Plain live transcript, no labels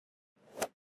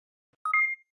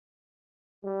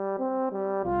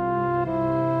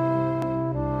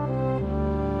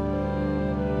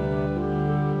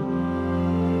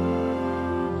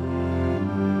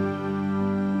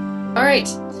right.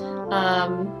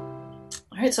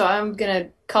 All right, so I'm going to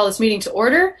call this meeting to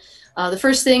order. The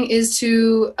first thing is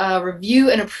to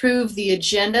review and approve the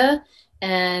agenda.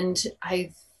 And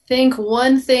I think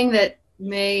one thing that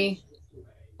may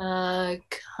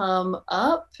come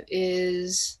up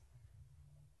is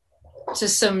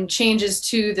just some changes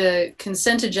to the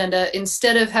consent agenda.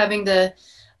 Instead of having the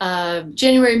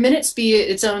January minutes be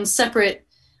its own separate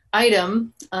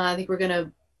item, I think we're going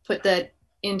to put that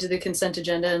into the consent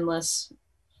agenda unless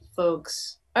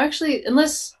folks actually,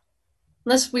 unless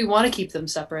we want to keep them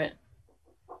separate.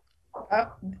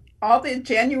 All the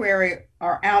January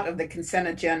are out of the consent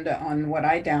agenda on what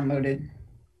I downloaded.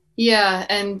 Yeah,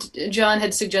 and John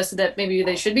had suggested that maybe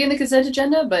they should be in the consent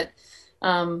agenda, but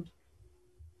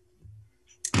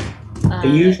they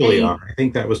usually are. I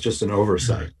think that was just an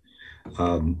oversight.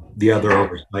 The other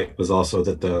oversight was also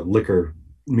that the liquor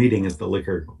meeting as the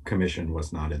liquor commission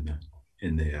was not in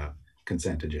the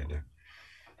consent agenda.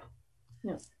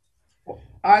 Yeah.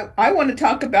 I want to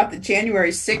talk about the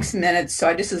January 6th minutes, so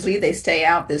I just as leave they stay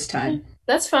out this time.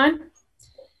 That's fine.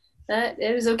 That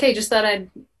it was okay. Just thought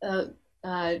I'd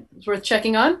it's worth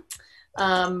checking on.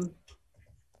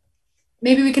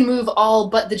 Maybe we can move all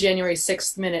but the January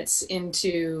 6th minutes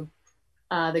into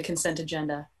the consent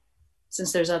agenda,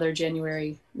 since there's other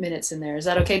January minutes in there. Is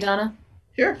that okay, Donna?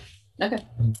 Sure. Okay.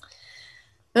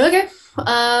 Okay.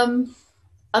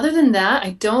 Other than that, I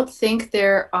don't think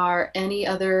there are any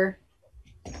other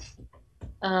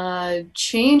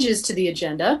changes to the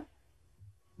agenda,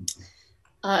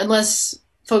 unless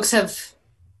folks have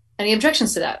any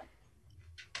objections to that.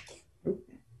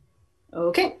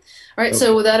 Okay. All right. Okay.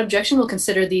 So without objection, we'll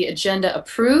consider the agenda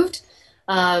approved.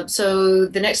 So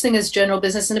the next thing is general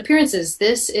business and appearances.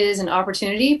 This is an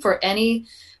opportunity for any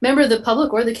member of the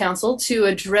public or the council to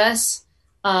address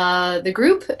the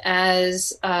group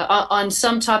as on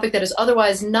some topic that is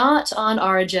otherwise not on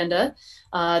our agenda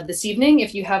this evening.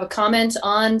 If you have a comment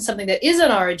on something that is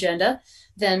on our agenda,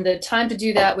 then the time to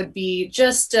do that would be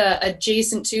just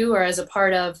adjacent to or as a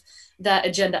part of that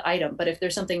agenda item. But if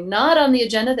there's something not on the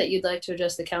agenda that you'd like to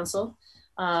address the council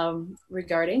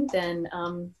regarding, then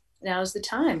now's the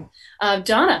time.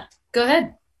 Donna, go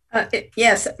ahead.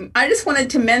 Yes, I just wanted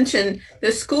to mention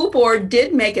the school board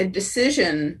did make a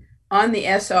decision on the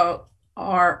SRO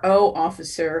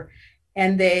officer,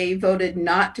 and they voted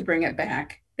not to bring it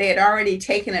back. They had already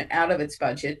taken it out of its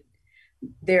budget.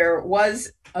 There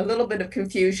was a little bit of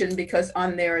confusion because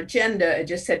on their agenda, it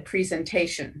just said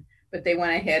presentation, but they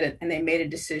went ahead and they made a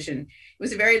decision. It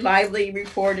was a very lively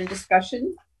report and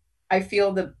discussion. I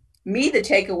feel the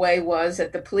takeaway was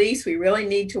that the police, we really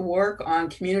need to work on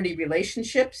community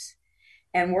relationships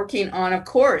and working on, of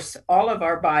course, all of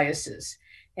our biases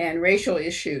and racial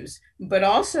issues, but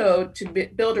also to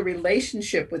build a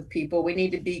relationship with people, we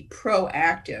need to be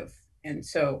proactive. And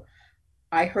so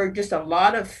I heard just a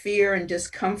lot of fear and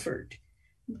discomfort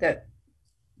that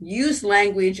use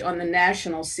language on the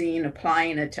national scene,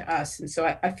 applying it to us. And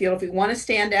so I feel if we want to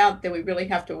stand out, then we really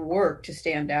have to work to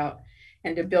stand out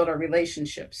and to build our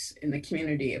relationships in the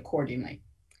community accordingly.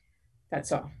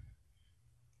 That's all.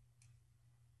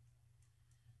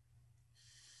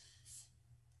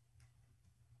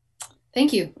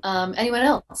 Thank you. Anyone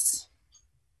else?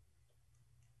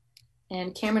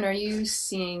 And Cameron, are you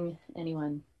seeing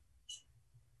anyone?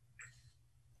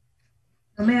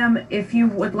 Ma'am, if you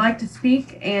would like to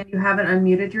speak and you haven't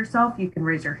unmuted yourself, you can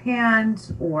raise your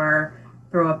hand or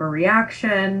throw up a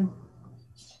reaction.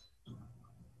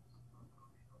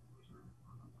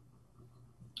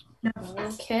 No.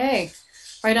 Okay.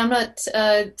 All right, I'm not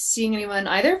seeing anyone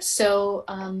either, so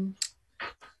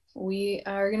we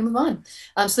are going to move on.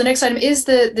 So the next item is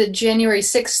the January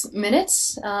 6th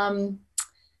minutes.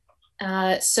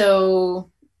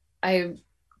 So I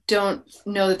don't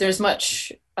know that there's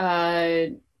much,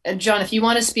 John, if you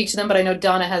want to speak to them, but I know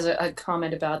Donna has a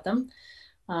comment about them.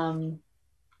 But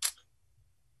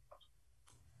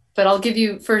I'll give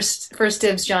you first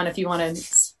dibs, John, if you want to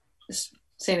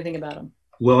say anything about them.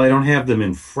 Well, I don't have them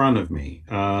in front of me.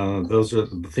 Those are,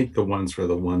 I think, the ones for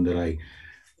the one that I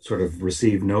sort of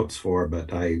received notes for,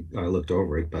 but I looked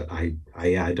over it. But I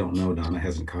don't know. Donna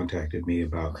hasn't contacted me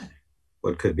about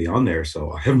what could be on there,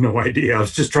 so I have no idea. I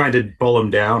was just trying to pull them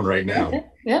down right now.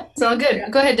 Yeah, it's all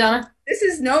good. Go ahead, Donna. This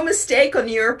is no mistake on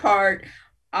your part.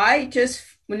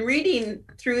 When reading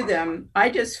through them, I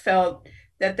just felt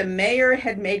that the mayor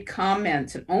had made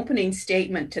comments, an opening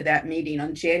statement to that meeting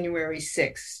on January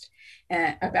 6th.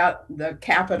 About the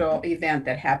Capitol event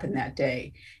that happened that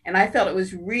day. And I felt it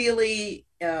was really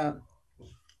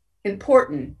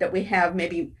important that we have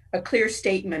maybe a clear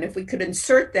statement, if we could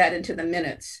insert that into the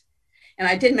minutes. And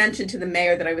I did mention to the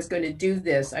mayor that I was going to do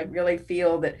this. I really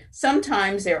feel that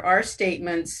sometimes there are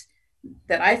statements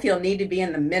that I feel need to be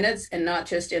in the minutes and not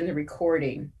just in the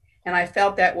recording. And I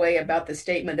felt that way about the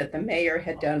statement that the mayor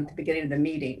had done at the beginning of the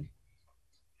meeting.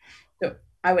 So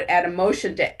I would add a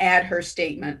motion to add her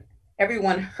statement.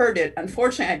 Everyone heard it.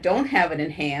 Unfortunately, I don't have it in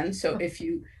hand. So if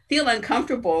you feel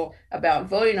uncomfortable about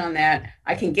voting on that,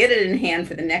 I can get it in hand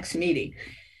for the next meeting.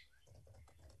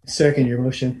 Second your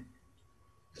motion.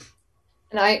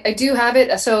 And I do have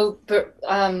it. So, but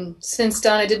since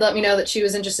Donna did let me know that she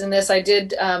was interested in this, I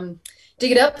did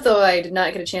dig it up, though I did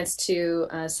not get a chance to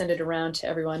send it around to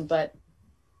everyone. But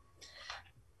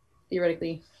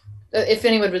theoretically, if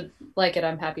anyone would like it,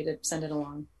 I'm happy to send it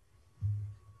along.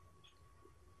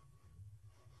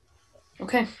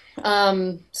 Okay.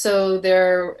 So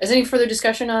there is any further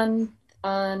discussion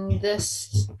on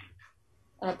this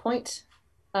point?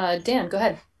 Dan, go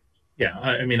ahead. Yeah,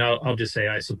 I mean, I'll just say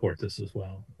I support this as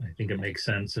well. I think it makes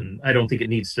sense, and I don't think it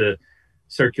needs to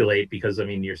circulate because, I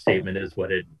mean, your statement is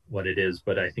what it is,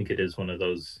 but I think it is one of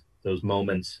those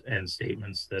moments and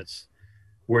statements that's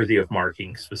worthy of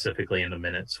marking specifically in the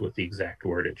minutes with the exact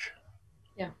wordage.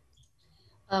 Yeah,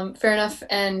 fair enough.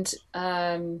 And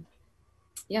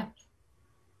yeah,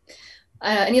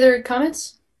 any other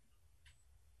comments?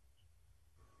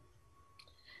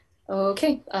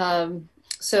 Okay.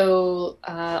 So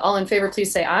all in favor,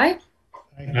 please say aye.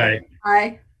 Aye.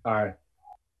 Aye. Aye.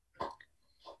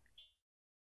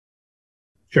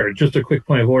 Sure. Just a quick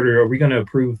point of order. Are we going to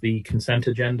approve the consent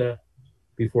agenda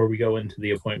before we go into the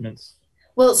appointments?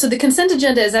 Well, so the consent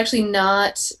agenda is actually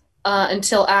not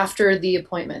until after the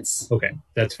appointments. Okay,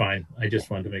 that's fine. I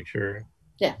just wanted to make sure.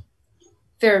 Yeah.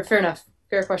 Fair enough.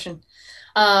 Fair question.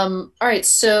 All right.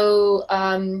 So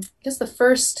I guess the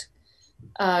first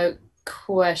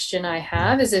question I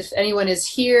have is if anyone is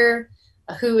here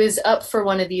who is up for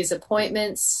one of these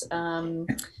appointments.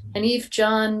 Hanif,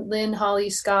 John, Lynn,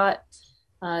 Holly, Scott,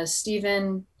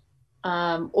 Stephen,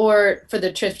 or for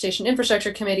the Transportation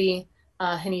Infrastructure Committee,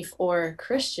 Hanif or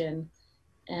Christian.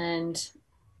 And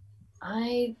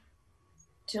I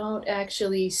don't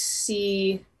actually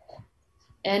see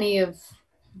any of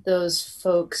those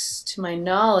folks, to my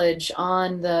knowledge,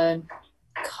 on the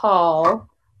call.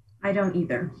 I don't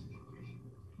either.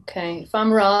 Okay, if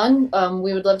I'm wrong,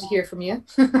 we would love to hear from you.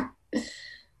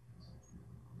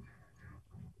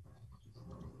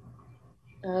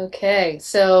 Okay,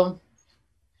 so,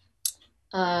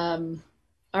 all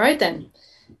right then.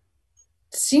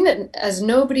 Seeing that as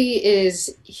nobody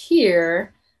is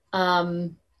here,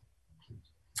 guess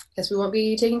we won't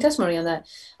be taking testimony on that.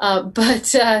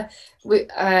 But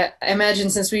I imagine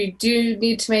since we do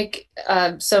need to make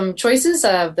some choices,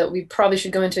 that we probably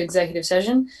should go into executive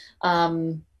session.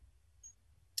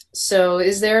 So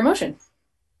is there a motion?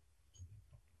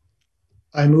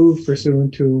 I move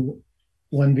pursuant to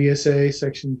 1 VSA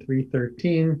section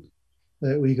 313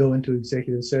 that we go into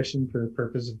executive session for the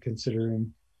purpose of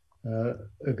considering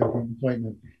a government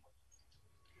appointment.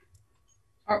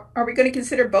 Are we going to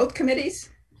consider both committees?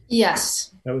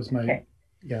 Yes. That was my, Okay.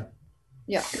 yeah.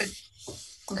 Yeah.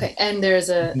 Okay, and there's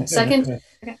a second.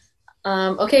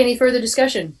 Okay, any further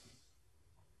discussion?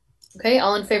 Okay,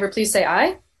 all in favor, please say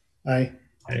aye. Aye.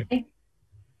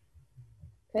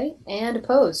 Okay, and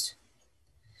opposed.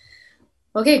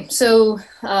 Okay, so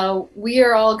we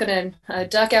are all going to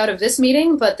duck out of this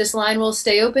meeting, but this line will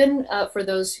stay open for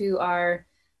those who are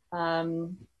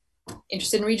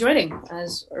interested in rejoining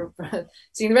or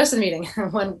seeing the rest of the meeting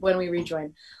when we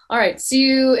rejoin. All right, see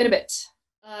you in a bit.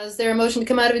 Is there a motion to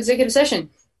come out of executive session?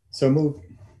 So move.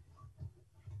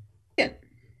 Yeah.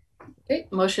 Okay,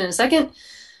 motion and a second.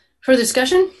 Further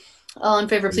discussion? All in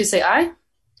favor, please say aye.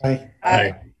 Aye.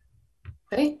 Aye.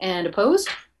 Okay, and opposed?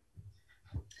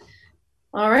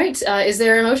 All right, is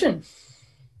there a motion?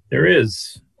 There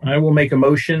is. I will make a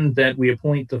motion that we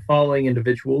appoint the following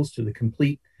individuals to the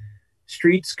Complete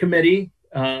Streets Committee: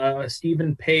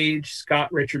 Stephen Page,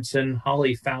 Scott Richardson,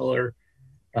 Holly Fowler,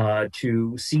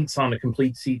 to seats on the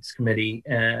Complete Seats Committee,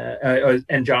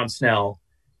 and John Snell,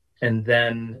 and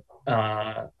then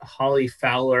Holly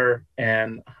Fowler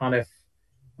and Hanif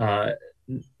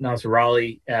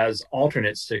Nazarali as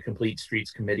alternates to Complete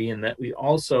Streets Committee, and that we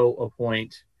also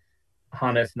appoint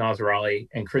Hanif Nazarali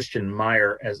and Christian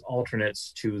Meyer as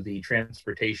alternates to the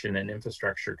Transportation and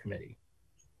Infrastructure Committee.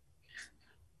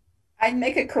 I'd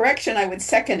make a correction. I would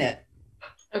second it.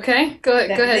 Okay, go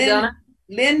ahead, Donna.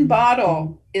 Lynn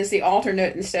Bottle is the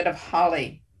alternate instead of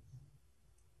Holly.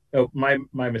 Oh, my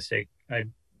mistake.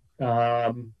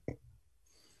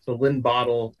 So Lynn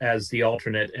Bottle as the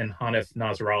alternate and Hanif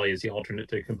Nazarali as the alternate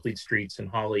to Complete Streets, and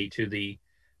Holly to the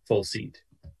full seat.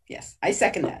 Yes, I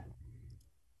second that.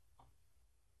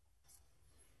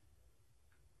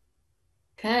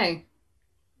 Okay.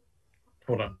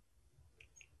 Hold on.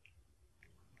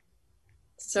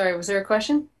 Sorry, was there a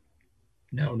question?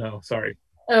 No, sorry.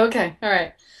 Oh, okay. All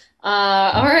right.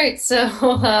 All right.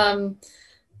 So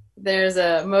there's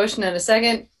a motion and a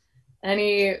second.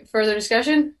 Any further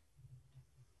discussion?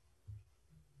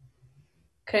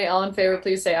 Okay, all in favor,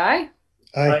 please say aye.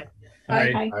 Aye.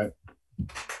 Aye.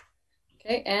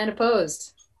 Okay, and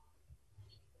opposed.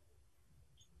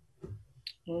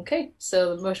 Okay,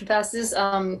 so the motion passes.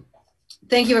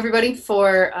 Thank you, everybody,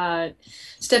 for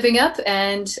stepping up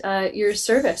and your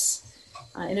service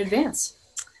in advance.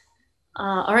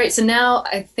 All right, so now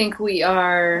I think we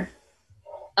are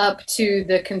up to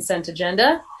the consent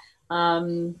agenda.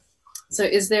 So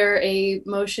is there a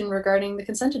motion regarding the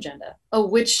consent agenda? Oh,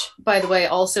 which, by the way,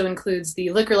 also includes the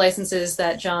liquor licenses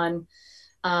that John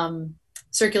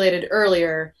circulated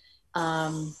earlier.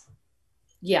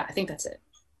 Yeah, I think that's it.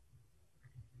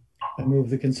 I move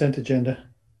the consent agenda.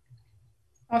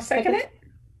 I'll second it.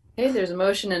 Okay, there's a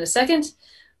motion and a second.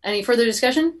 Any further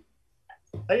discussion?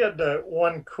 I had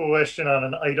one question on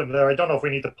an item there. I don't know if we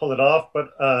need to pull it off, but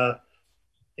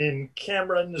in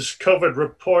Cameron's COVID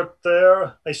report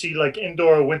there, I see like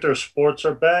indoor winter sports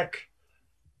are back.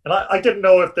 And I didn't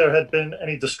know if there had been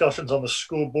any discussions on the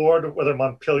school board, whether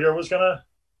Montpelier was going to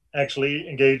actually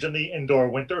engage in the indoor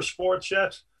winter sports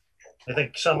yet. I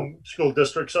think some school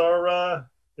districts are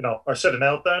setting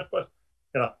out that, but,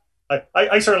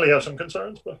 I certainly have some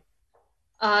concerns, but.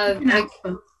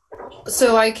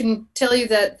 So I can tell you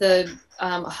that the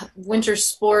winter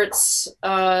sports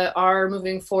are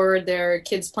moving forward. There are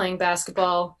kids playing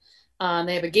basketball.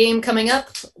 They have a game coming up,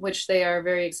 which they are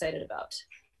very excited about.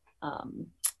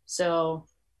 So,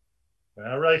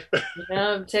 All right.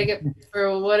 Take it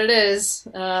for what it is.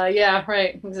 Yeah,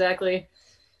 right, exactly.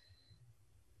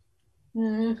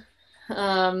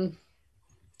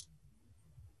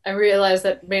 I realize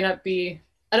that may not be.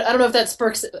 I don't know if that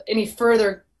sparks any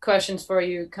further questions for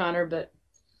you, Connor, but.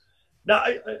 No,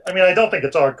 I mean, I don't think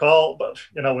it's our call, but,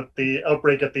 with the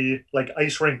outbreak at the,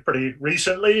 ice rink pretty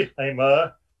recently, I'm,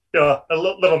 a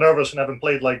little nervous and haven't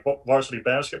played, varsity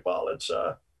basketball. It's,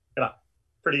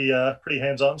 pretty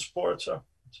hands-on sport, so a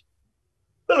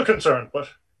little concerned, but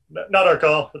not our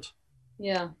call.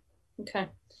 Yeah, okay.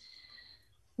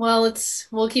 Well,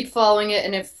 we'll keep following it,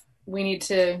 and if we need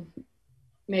to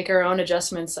make our own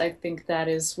adjustments, I think that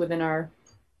is within our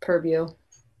purview.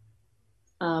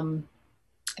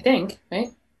 I think,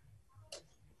 right?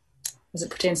 As it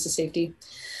pertains to safety.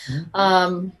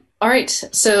 Mm-hmm. All right.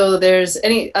 So there's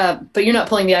but you're not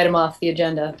pulling the item off the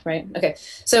agenda, right? Okay.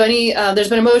 So there's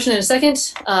been a motion and a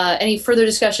second. Any further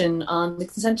discussion on the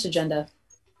consent agenda?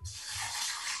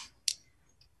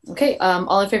 Okay.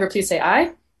 All in favor, please say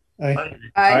aye. Aye.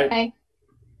 Aye.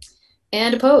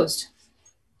 And opposed?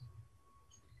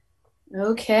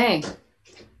 Okay.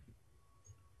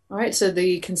 All right. So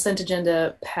the consent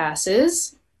agenda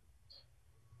passes.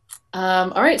 All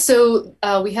right, so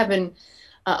we have an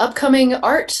upcoming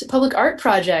public art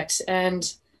project,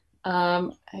 and I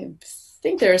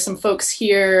think there are some folks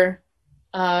here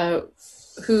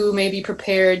who may be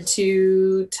prepared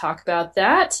to talk about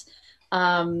that.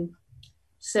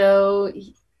 So,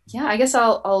 yeah, I guess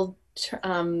I'll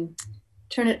turn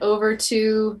it over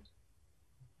to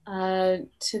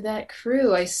that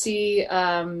crew. I see.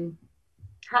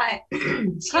 Hi.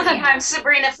 Excuse me. I'm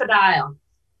Sabrina Fadile.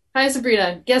 Hi,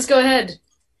 Sabrina. Yes, go ahead.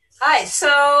 Hi. So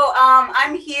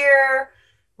I'm here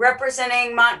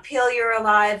representing Montpelier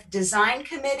Alive Design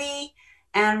Committee,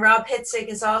 and Rob Hitzig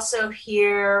is also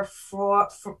here for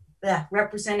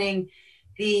representing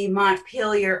the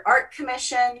Montpelier Art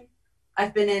Commission.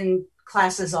 I've been in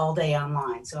classes all day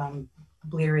online, so I'm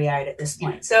bleary-eyed at this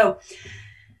point. So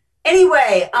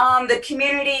anyway, the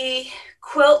community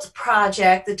quilt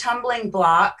project, the tumbling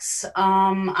blocks,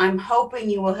 I'm hoping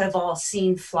you will have all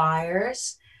seen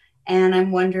flyers, and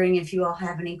I'm wondering if you all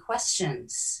have any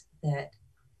questions that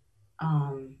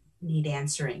need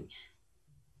answering.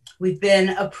 We've been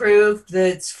approved.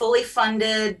 It's fully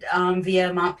funded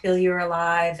via Montpelier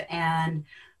Alive and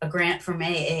a grant from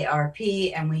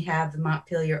AARP, and we have the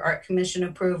Montpelier Art Commission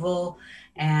approval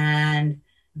and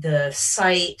the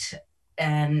site,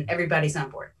 and everybody's on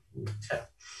board. So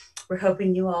we're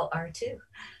hoping you all are too.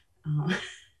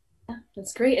 Yeah,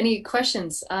 that's great. Any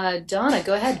questions? Donna,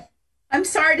 go ahead. I'm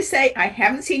sorry to say I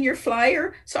haven't seen your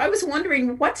flyer, so I was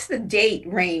wondering what's the date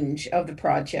range of the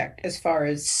project as far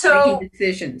as making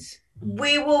decisions?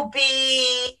 We will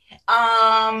be,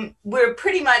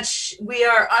 we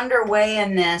are underway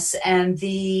in this, and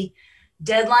the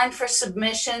deadline for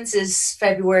submissions is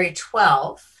February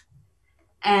 12th.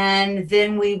 And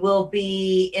then we will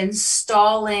be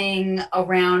installing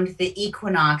around the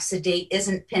equinox. The date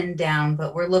isn't pinned down,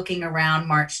 but we're looking around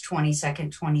March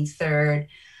 22nd, 23rd,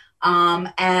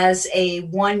 as a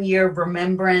 1-year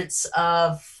remembrance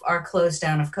of our close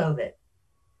down of COVID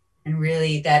and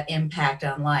really that impact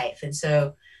on life. And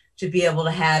so to be able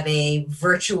to have a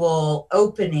virtual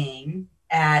opening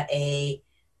at a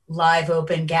live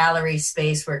open gallery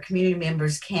space where community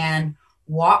members can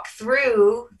walk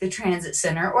through the transit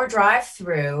center or drive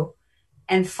through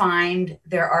and find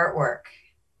their artwork.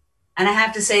 And I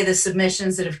have to say the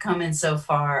submissions that have come in so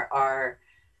far are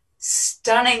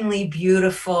stunningly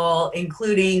beautiful,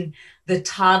 including the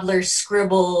toddler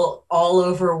scribble all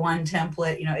over one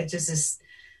template. You know, it just is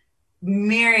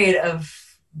myriad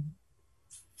of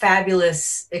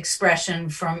fabulous expression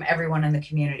from everyone in the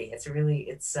community.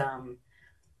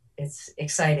 It's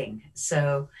exciting.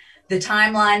 So the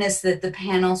timeline is that the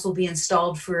panels will be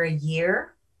installed for a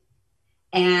year.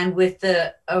 And with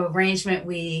the arrangement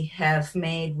we have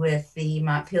made with the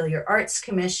Montpelier Arts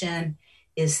Commission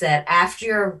is that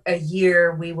after a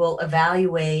year, we will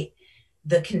evaluate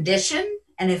the condition.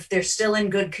 And if they're still in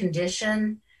good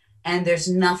condition and there's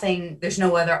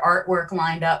no other artwork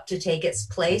lined up to take its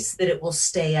place, that it will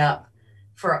stay up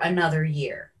for another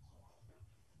year.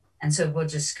 And so we'll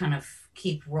just kind of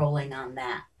keep rolling on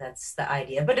that. That's the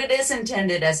idea. But it is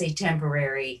intended as a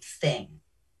temporary thing.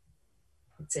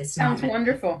 It's Sounds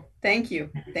wonderful. Thank you.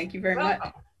 Thank you very much.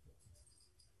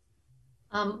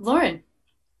 Lauren.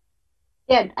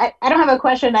 Yeah, I don't have a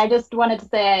question. I just wanted to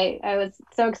say I was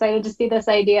so excited to see this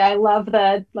idea. I love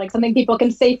something people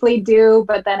can safely do,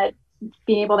 but then it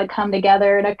being able to come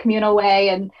together in a communal way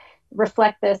and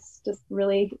reflect this just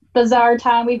really bizarre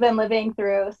time we've been living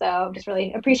through. So I'm just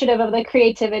really appreciative of the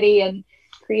creativity and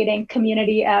creating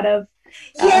community out of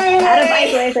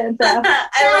isolation. So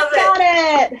I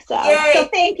love it. So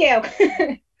thank you.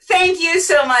 Thank you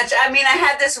so much. I mean, I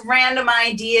had this random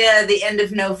idea at the end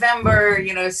of November,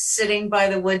 you know, sitting by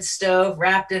the wood stove,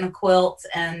 wrapped in a quilt,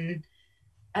 and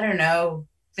I don't know,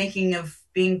 thinking of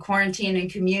being quarantined in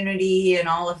community and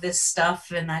all of this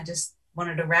stuff. And I just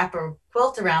wanted to wrap a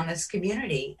quilt around this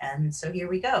community. And so here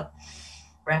we go,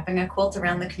 wrapping a quilt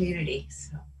around the community.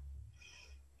 So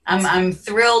I'm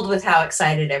thrilled with how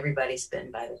excited everybody's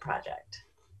been by the project.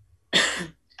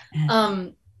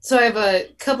 So I have a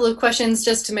couple of questions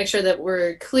just to make sure that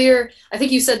we're clear. I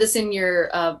think you said this in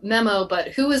your memo,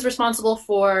 but who is responsible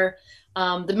for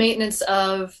the maintenance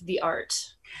of the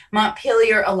art?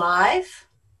 Montpelier Alive.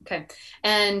 Okay.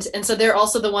 And so they're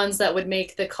also the ones that would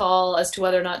make the call as to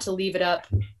whether or not to leave it up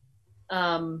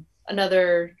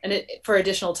for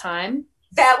additional time?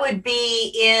 That would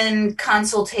be in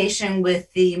consultation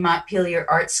with the Montpelier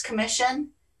Arts Commission.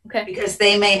 Okay. Because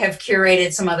they may have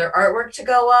curated some other artwork to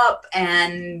go up,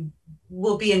 and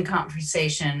we'll be in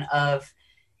conversation of,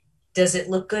 does it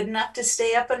look good enough to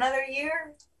stay up another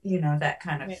year? You know, that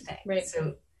kind of thing. Right.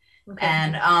 So, okay.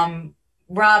 And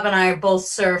Rob and I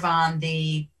serve on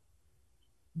the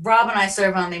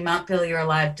Montpelier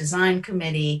Alive Design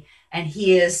Committee, and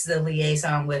he is the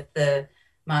liaison with the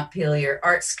Montpelier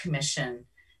Arts Commission.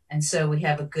 And so we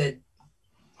have a good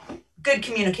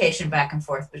communication back and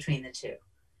forth between the two.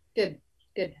 Good.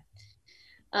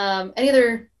 Any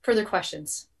other further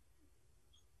questions?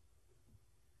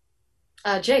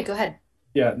 Jay, go ahead.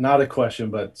 Yeah, not a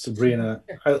question, but Sabrina,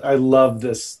 I love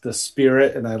the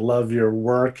spirit, and I love your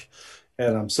work,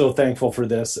 and I'm so thankful for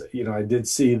this. You know, I did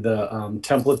see the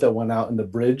template that went out in the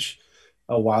bridge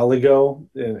a while ago,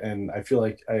 and I feel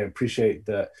like I appreciate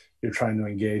that you're trying to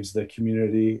engage the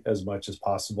community as much as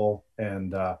possible,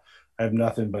 and I have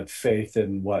nothing but faith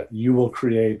in what you will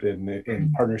create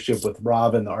in partnership with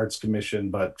Rob and the Arts Commission.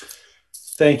 But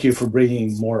thank you for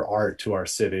bringing more art to our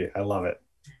city. I love it.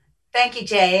 Thank you,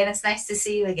 Jay. And it's nice to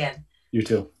see you again. You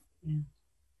too. Yeah.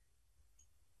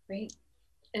 Great.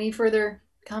 Any further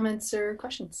comments or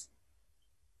questions?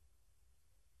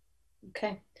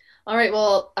 Okay. All right.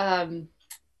 Well,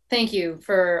 thank you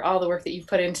for all the work that you've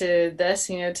put into this,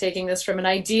 you know, taking this from an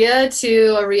idea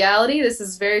to a reality. This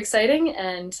is very exciting.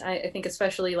 And I think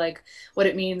especially like what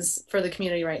it means for the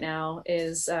community right now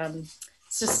is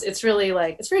it's really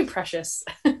like, it's very precious.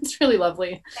 It's really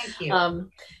lovely. Thank you.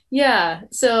 Yeah.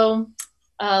 So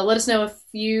let us know if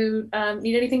you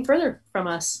need anything further from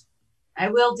us. I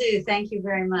will do. Thank you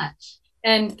very much.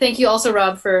 And thank you also,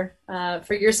 Rob, for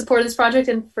your support of this project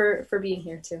and for being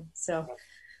here too. So.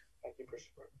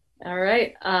 All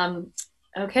right.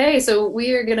 Okay, so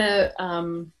we are going to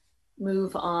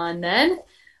move on then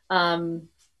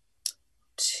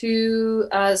to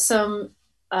some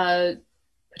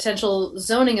potential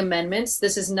zoning amendments.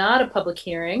 This is not a public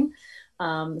hearing.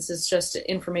 This is just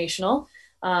informational.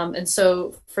 And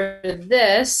so for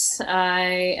this,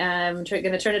 I am going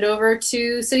to turn it over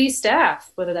to city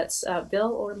staff, whether that's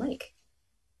Bill or Mike.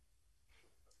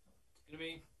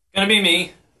 Gonna be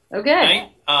me.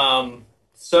 Okay. Right?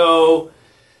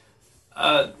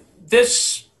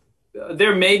 This,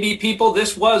 there may be people,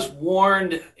 this was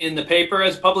warned in the paper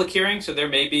as a public hearing, so there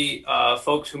may be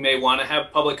folks who may want to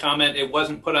have public comment. It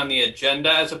wasn't put on the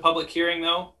agenda as a public hearing,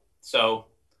 though. So,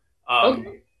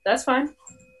 okay, that's fine.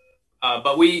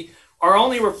 But we are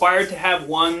only required to have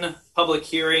one public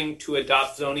hearing to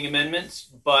adopt zoning amendments.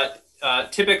 But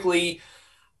typically,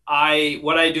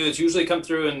 what I do is usually come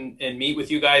through and meet with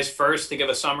you guys first to give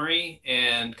a summary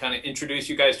and kind of introduce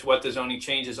you guys to what the zoning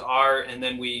changes are, and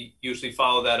then we usually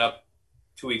follow that up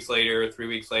 2 weeks later or 3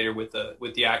 weeks later with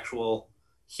the actual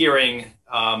hearing.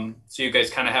 So you guys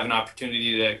kind of have an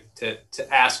opportunity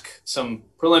to ask some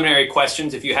preliminary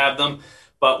questions if you have them,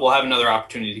 but we'll have another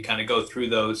opportunity to kind of go through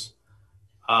those.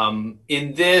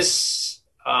 In this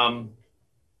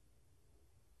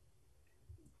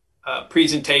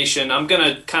presentation, I'm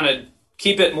going to kind of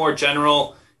keep it more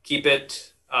general, keep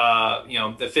it,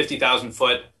 the 50,000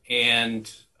 foot,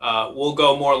 and we'll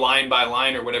go more line by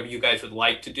line or whatever you guys would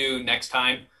like to do next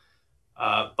time.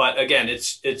 But again,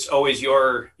 it's always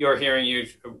your hearing.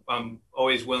 I'm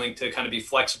always willing to kind of be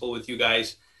flexible with you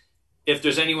guys. If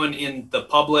there's anyone in the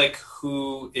public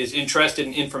who is interested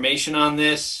in information on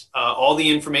this, all the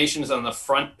information is on the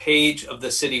front page of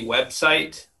the city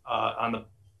website. On the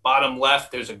bottom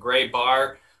left, there's a gray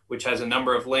bar, which has a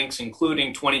number of links,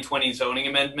 including 2020 zoning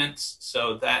amendments.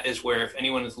 So that is where, if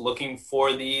anyone is looking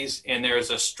for these, and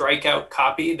there's a strikeout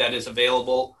copy that is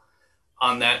available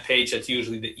on that page, that's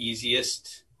usually the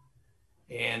easiest.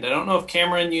 And I don't know if,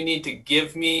 Cameron, you need to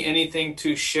give me anything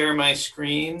to share my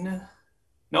screen.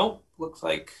 Nope, looks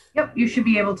like. Yep, you should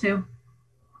be able to.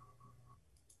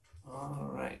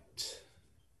 All right.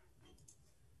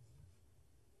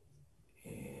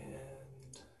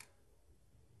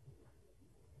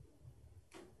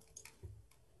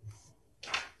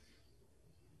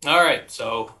 All right,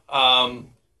 so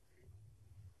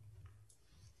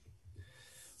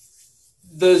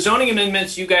the zoning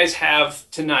amendments you guys have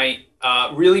tonight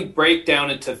really break down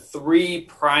into three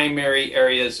primary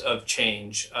areas of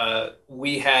change.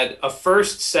 We had a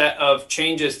first set of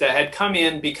changes that had come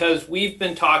in because we've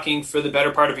been talking for the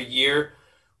better part of a year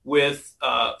with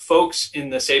folks in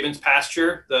the Sabins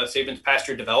Pasture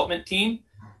development team,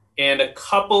 and a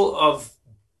couple of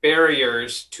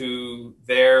barriers to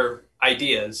their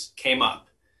ideas came up.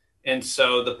 And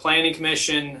so the planning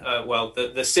commission,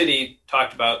 the city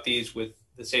talked about these with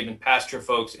the Sabin Pasture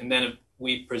folks, and then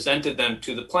we presented them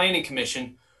to the planning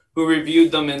commission, who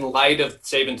reviewed them in light of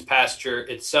Sabin's Pasture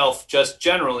itself, just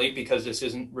generally, because this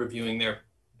isn't reviewing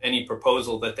any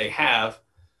proposal that they have.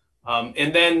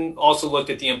 And then also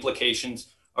looked at the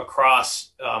implications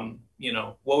across,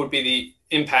 what would be the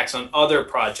impacts on other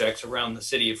projects around the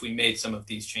city if we made some of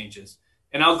these changes.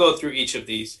 And I'll go through each of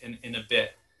these in a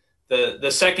bit.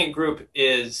 The second group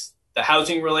is the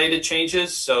housing related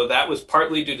changes. So that was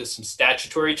partly due to some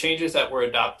statutory changes that were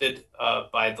adopted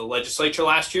by the legislature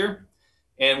last year.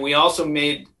 And we also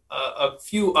made a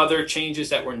few other changes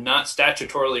that were not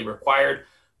statutorily required,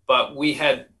 but we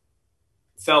had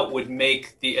felt would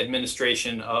make the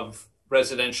administration of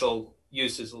residential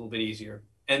uses a little bit easier.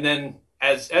 And then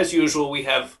as usual, we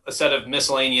have a set of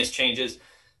miscellaneous changes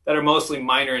that are mostly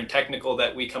minor and technical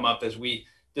that we come up as we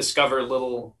discover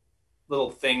little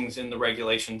things in the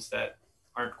regulations that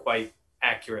aren't quite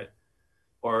accurate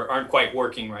or aren't quite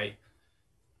working right.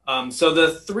 So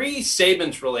the three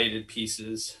Sabins related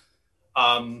pieces,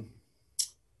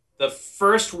 the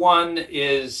first one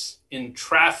is in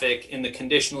traffic in the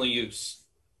conditional use.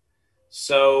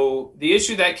 So the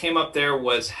issue that came up there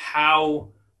was how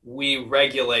we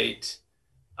regulate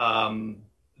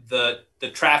the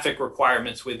traffic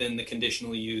requirements within the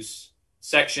conditional use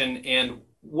section, and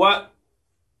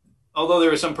although there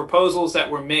were some proposals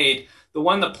that were made, the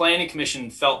one the planning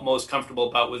commission felt most comfortable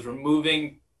about was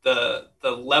removing the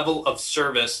level of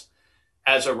service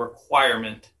as a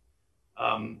requirement.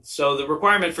 So the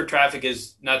requirement for traffic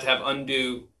is not to have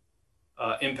undue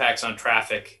impacts on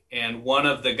traffic. And one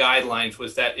of the guidelines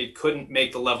was that it couldn't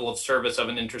make the level of service of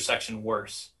an intersection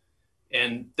worse.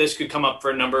 And this could come up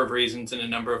for a number of reasons in a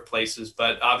number of places,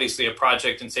 but obviously a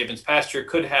project in Sabins Pasture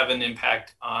could have an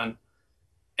impact on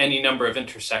any number of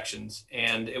intersections.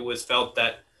 And it was felt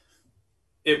that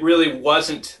it really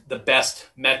wasn't the best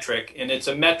metric. And it's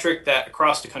a metric that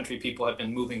across the country people have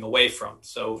been moving away from.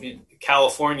 So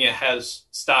California has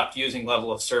stopped using level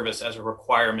of service as a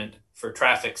requirement for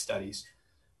traffic studies.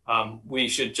 We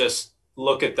should just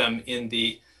look at them in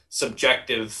the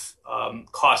subjective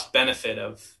cost benefit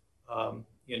of,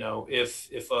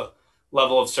 if a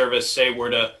level of service, say, were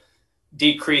to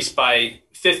decrease by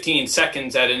 15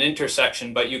 seconds at an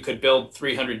intersection, but you could build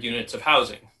 300 units of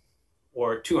housing,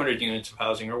 or 200 units of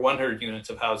housing, or 100 units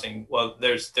of housing. Well,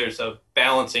 there's a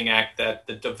balancing act that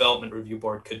the Development Review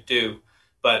Board could do,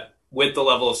 but with the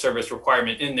level of service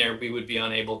requirement in there, we would be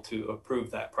unable to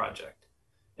approve that project.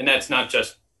 And that's not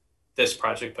just this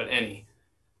project, but any.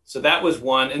 So that was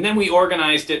one. And then we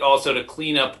organized it also to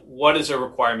clean up what is a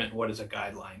requirement and what is a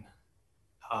guideline.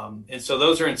 And so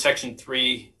those are in section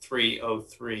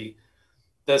 3303.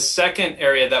 The second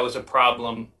area that was a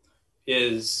problem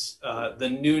is the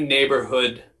new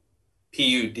neighborhood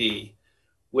PUD,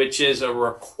 which is a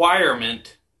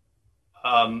requirement.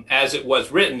 As it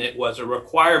was written, it was a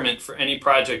requirement for any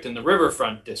project in the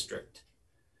riverfront district.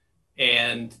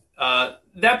 And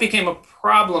that became a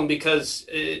problem because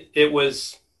it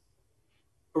was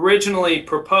originally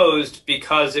proposed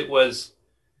because it was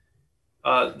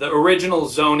the original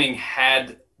zoning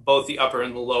had both the upper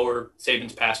and the lower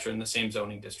Sabins pasture in the same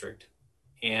zoning district.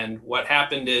 And what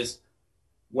happened is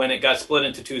when it got split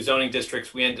into two zoning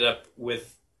districts, we ended up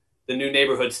with the new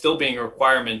neighborhood still being a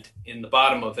requirement in the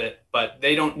bottom of it, but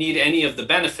they don't need any of the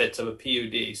benefits of a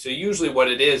PUD. So usually what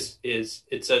it is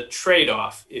it's a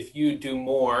trade-off. If you do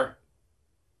more,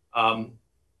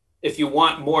 if you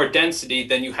want more density,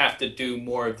 then you have to do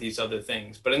more of these other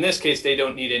things. But in this case, they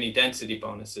don't need any density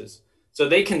bonuses. So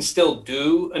they can still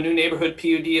do a new neighborhood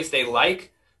PUD if they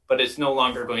like, but it's no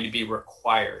longer going to be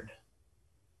required.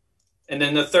 And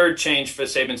then the third change for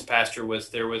Sabins pasture was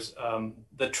there was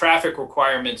the traffic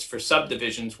requirements for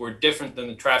subdivisions were different than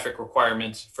the traffic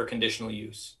requirements for conditional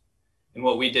use. And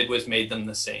what we did was made them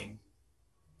the same.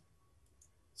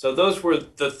 So those were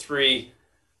the three.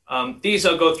 These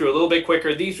I'll go through a little bit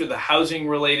quicker. These are the housing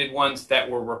related ones that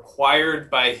were required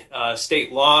by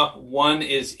state law. One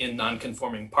is in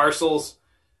non-conforming parcels,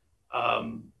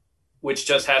 which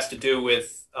just has to do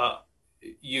with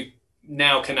you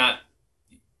now cannot,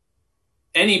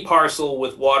 any parcel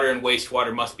with water and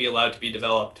wastewater must be allowed to be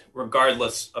developed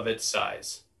regardless of its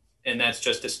size. And that's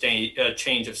just a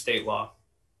change of state law.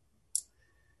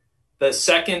 The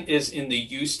second is in the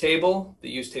use table. The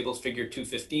use table is figure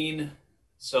 215.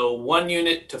 So 1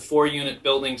 unit to 4 unit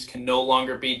buildings can no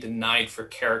longer be denied for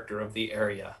character of the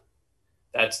area.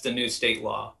 That's the new state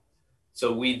law.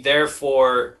 So we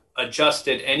therefore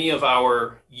adjusted any of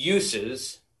our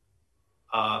uses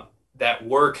that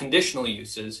were conditional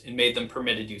uses and made them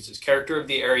permitted uses. Character of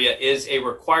the area is a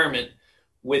requirement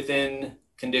within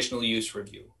conditional use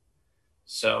review.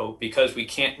 So because we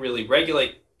can't really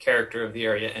regulate character of the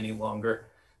area any longer,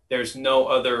 there's no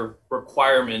other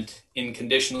requirement in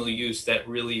conditional use that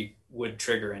really would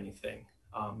trigger anything.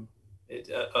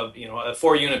 A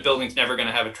 4 unit building is never going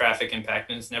to have a traffic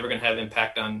impact, and it's never going to have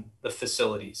impact on the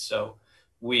facilities. So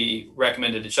we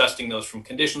recommended adjusting those from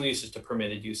conditional uses to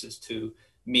permitted uses to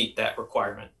meet that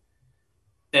requirement.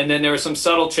 And then there were some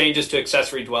subtle changes to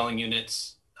accessory dwelling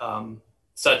units,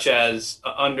 such as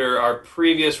under our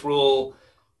previous rule,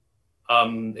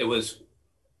 it was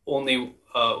only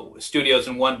studios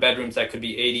and 1 bedrooms that could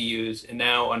be ADUs, and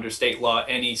now under state law,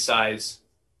 any size,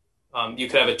 you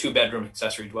could have a 2-bedroom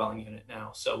accessory dwelling unit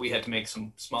now. So we had to make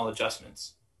some small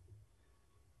adjustments.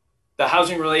 The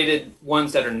housing related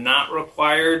ones that are not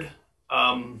required,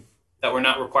 that were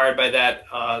not required by that,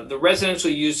 the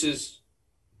residential uses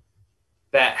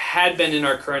that had been in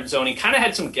our current zoning kind of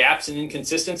had some gaps and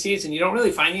inconsistencies, and you don't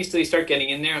really find these till you start getting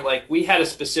in there. Like we had a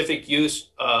specific use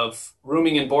of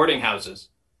rooming and boarding houses,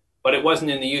 but it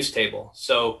wasn't in the use table.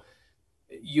 So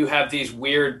you have these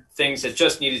weird things that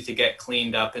just needed to get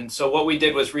cleaned up. And so what we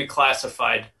did was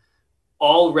reclassified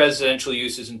all residential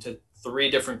uses into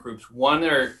 3 different groups. One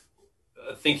are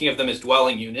thinking of them as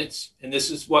dwelling units, and this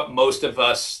is what most of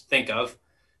us think of.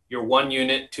 Your 1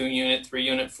 unit, 2 unit, 3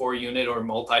 unit, 4 unit, or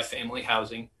multifamily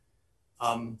housing.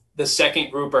 The second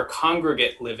group are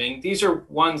congregate living. These are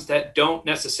ones that don't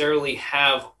necessarily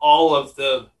have all of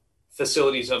the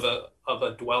facilities of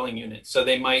a dwelling unit. So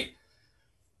they might,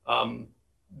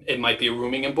 it might be a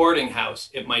rooming and boarding house.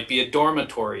 It might be a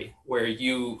dormitory where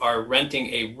you are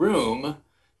renting a room,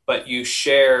 but you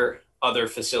share other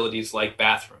facilities like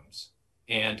bathrooms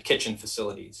and kitchen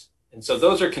facilities. And so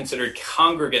those are considered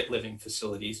congregate living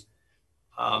facilities.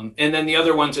 And then the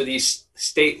other ones are these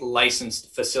state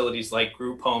licensed facilities like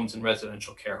group homes and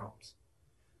residential care homes.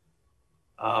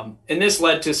 And this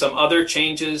led to some other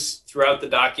changes throughout the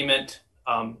document.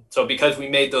 So because we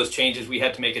made those changes, we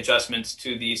had to make adjustments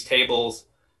to these tables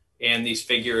and these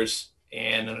figures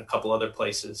and in a couple other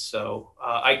places. So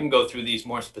I can go through these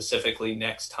more specifically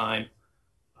next time.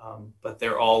 but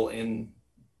they're all in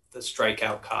the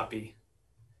strikeout copy.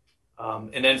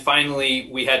 And then finally,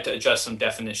 we had to adjust some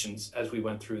definitions as we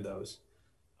went through those,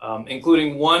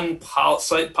 including one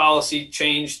site policy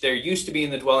change. There used to be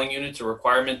in the dwelling units a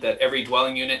requirement that every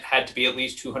dwelling unit had to be at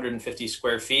least 250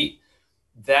 square feet.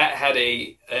 That had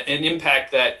an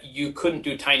impact that you couldn't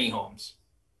do tiny homes.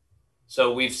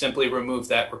 So we've simply removed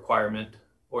that requirement,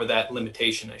 or that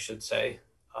limitation, I should say,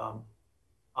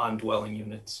 on dwelling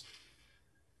units.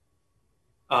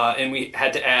 And we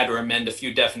had to add or amend a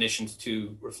few definitions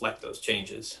to reflect those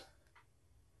changes.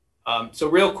 So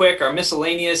real quick, our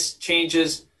miscellaneous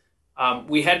changes,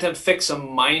 we had to fix some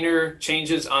minor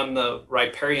changes on the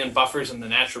riparian buffers in the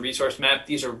natural resource map.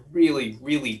 These are really,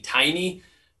 really tiny,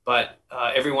 but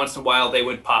every once in a while they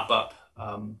would pop up.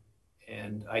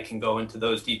 And I can go into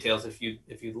those details if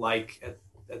you'd like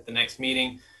at the next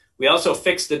meeting. We also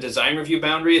fixed the design review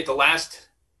boundary. At the last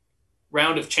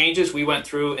round of changes, we went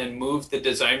through and moved the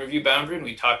design review boundary, and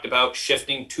we talked about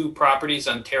shifting 2 properties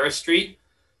on Terrace Street.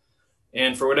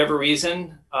 And for whatever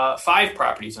reason, 5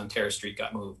 properties on Terrace Street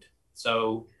got moved.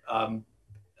 So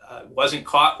wasn't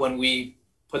caught when we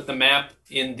put the map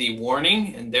in the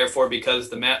warning, and therefore, because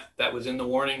the map that was in the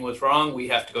warning was wrong, we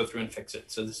have to go through and fix it.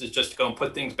 So this is just to go and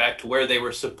put things back to where they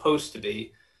were supposed to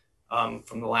be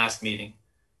from the last meeting.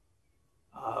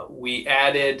 We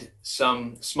added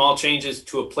some small changes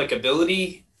to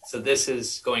applicability. So this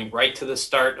is going right to the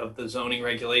start of the zoning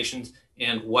regulations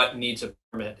and what needs a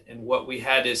permit. And what we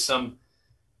had is some,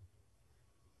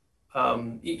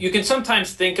 you can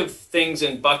sometimes think of things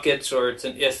in buckets, or it's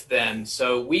an if-then.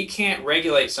 So we can't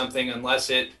regulate something unless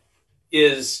it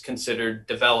is considered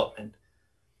development.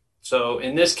 So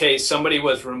in this case, somebody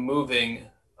was removing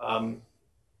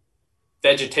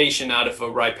vegetation out of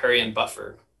a riparian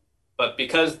buffer. But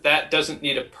because that doesn't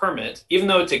need a permit, even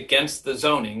though it's against the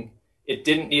zoning, it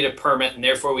didn't need a permit, and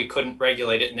therefore we couldn't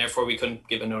regulate it, and therefore we couldn't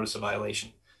give a notice of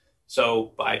violation.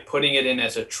 So by putting it in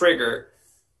as a trigger,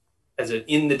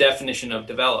 in the definition of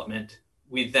development,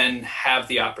 we then have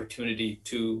the opportunity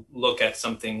to look at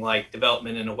something like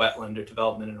development in a wetland or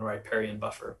development in a riparian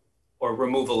buffer, or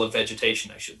removal of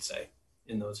vegetation, I should say,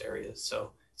 in those areas.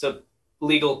 So it's a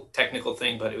legal, technical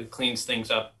thing, but it cleans things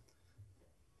up.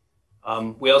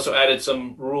 We also added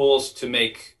some rules to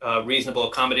make reasonable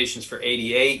accommodations for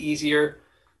ADA easier.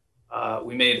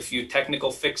 We made a few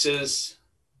technical fixes.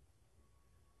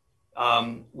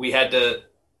 We had to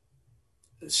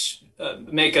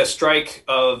make a strike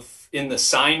in the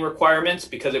sign requirements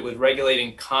because it was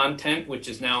regulating content, which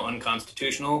is now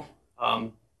unconstitutional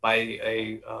by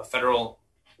a federal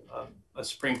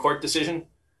Supreme Court decision.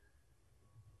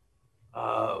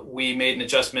 We made an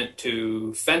adjustment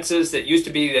to fences. That used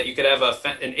to be that you could have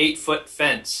an 8-foot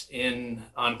fence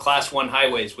on Class 1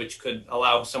 highways, which could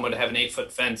allow someone to have an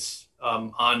 8-foot fence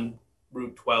on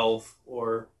Route 12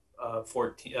 or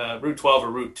Route 12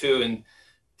 or Route 2, and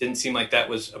didn't seem like that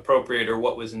was appropriate or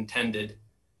what was intended.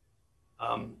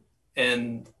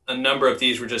 And a number of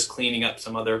these were just cleaning up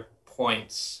some other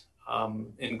points,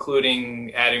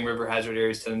 including adding river hazard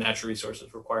areas to the natural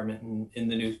resources requirement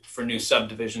for new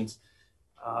subdivisions.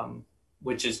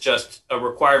 Which is just a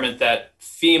requirement that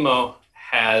FEMA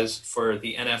has for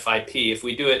the NFIP. If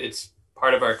we do it, it's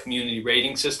part of our community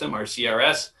rating system, our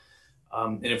CRS.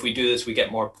 And if we do this, we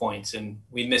get more points. And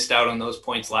we missed out on those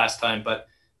points last time, but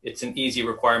it's an easy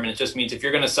requirement. It just means if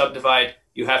you're going to subdivide,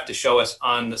 you have to show us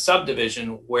on the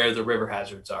subdivision where the river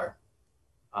hazards are.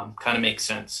 Kind of makes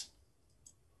sense.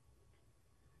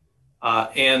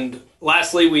 And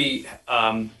lastly, we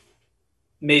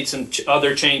made some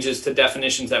other changes to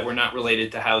definitions that were not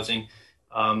related to housing,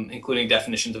 including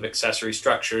definitions of accessory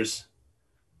structures.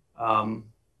 And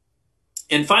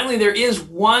finally, there is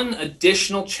one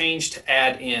additional change to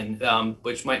add in,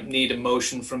 which might need a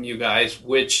motion from you guys,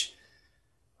 which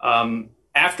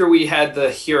after we had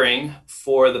the hearing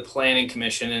for the Planning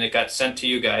Commission and it got sent to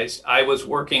you guys, I was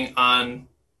working on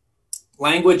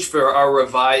language for our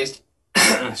revised,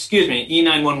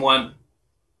 E911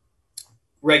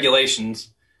 regulations.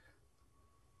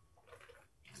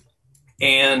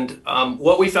 And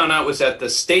what we found out was that the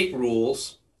state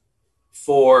rules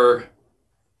for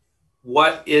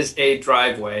what is a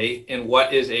driveway and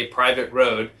what is a private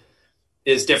road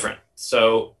is different.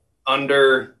 So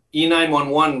under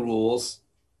E911 rules,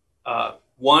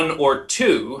 1 or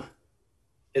 2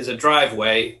 is a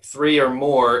driveway, 3 or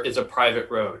more is a private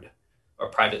road or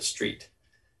private street.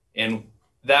 And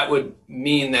that would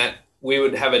mean that we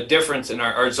would have a difference in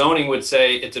our zoning would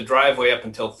say it's a driveway up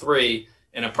until 3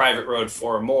 and a private road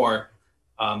 4 or more.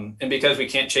 And because we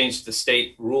can't change the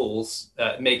state rules,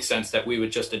 it makes sense that we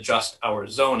would just adjust our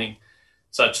zoning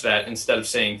such that instead of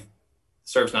saying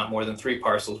serves not more than 3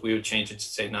 parcels, we would change it to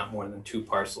say not more than 2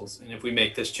 parcels. And if we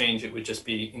make this change, it would just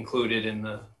be included in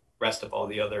the rest of all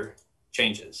the other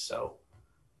changes. So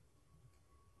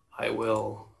I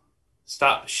will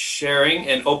stop sharing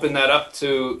and open that up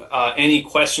to any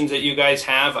questions that you guys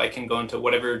have. I can go into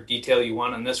whatever detail you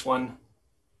want on this one.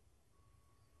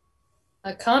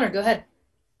 Connor, go ahead.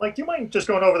 Mike, do you mind just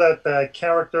going over that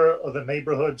character of the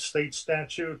neighborhood state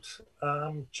statute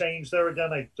change there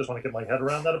again? I just want to get my head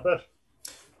around that a bit.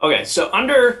 Okay, so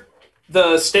under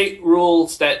the state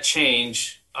rules that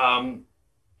change,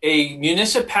 a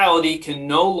municipality can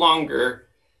no longer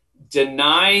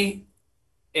deny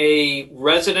a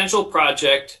residential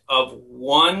project of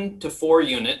 1 to 4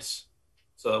 units,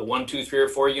 so 1, 2, 3, or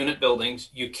 4 unit buildings.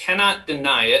 You cannot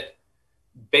deny it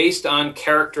based on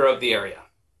character of the area.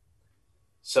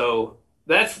 So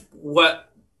that's what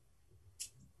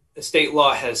the state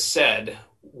law has said,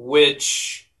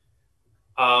 which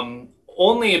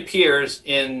only appears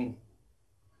in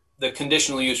the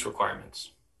conditional use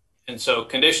requirements. And so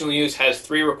conditional use has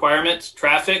 3 requirements: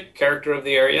 traffic, character of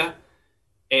the area,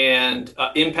 and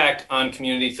impact on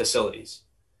community facilities.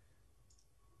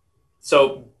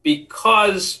 So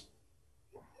because,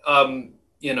 a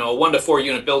 1 to 4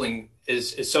 unit building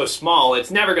is so small,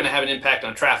 it's never going to have an impact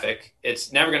on traffic.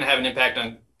 It's never going to have an impact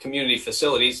on community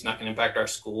facilities. It's not going to impact our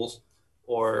schools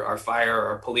or our fire or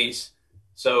our police.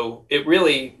 So it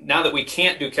really, now that we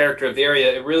can't do character of the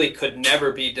area, it really could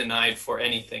never be denied for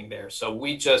anything there. So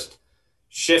we just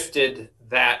shifted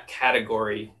that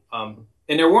category.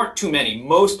 And there weren't too many.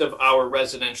 Most of our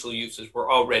residential uses were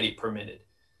already permitted.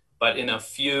 But in a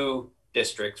few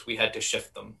districts, we had to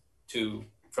shift them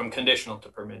from conditional to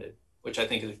permitted, which I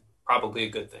think is probably a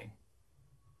good thing.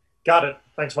 Got it.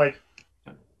 Thanks, Mike.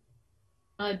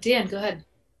 Dan, go ahead.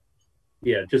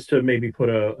 Yeah, just to maybe put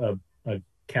a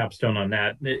capstone on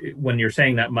that. When you're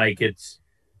saying that, Mike, it's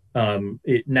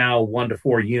now 1 to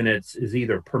 4 units is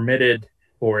either permitted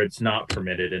or it's not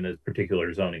permitted in a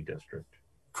particular zoning district.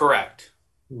 Correct.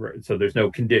 Right. So there's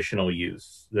no conditional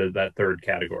use, that third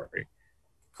category.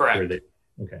 Correct.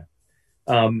 Okay.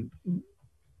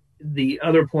 The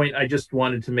other point I just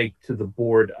wanted to make to the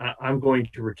board, I'm going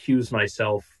to recuse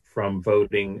myself from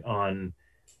voting on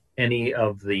any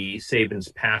of the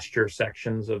Sabin's pasture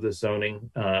sections of the zoning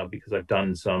because I've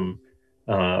done some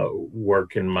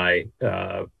work in my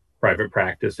private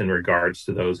practice in regards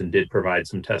to those and did provide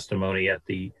some testimony at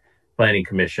the Planning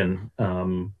Commission.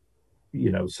 I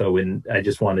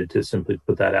just wanted to simply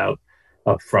put that out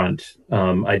up front.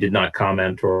 I did not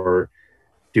comment or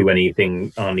do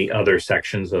anything on the other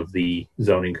sections of the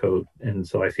zoning code. And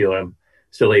so I feel I'm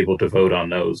still able to vote on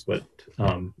those, but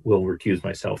will recuse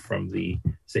myself from the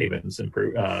Sabin's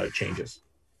changes.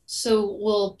 So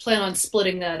we'll plan on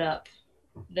splitting that up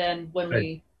then when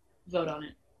we vote on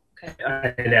it. Okay.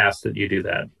 I'd ask that you do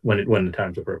that when the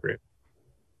time's appropriate.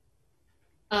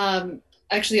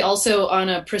 Actually, also on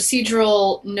a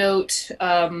procedural note,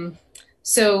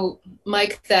 so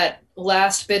Mike, that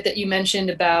last bit that you mentioned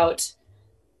about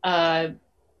the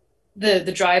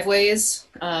driveways,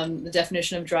 the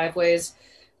definition of driveways.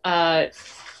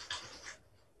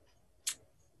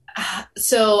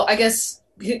 So I guess,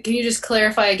 can you just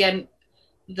clarify again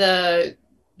the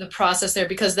process there?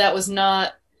 Because that was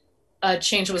not a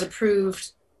change that was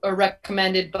approved or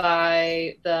recommended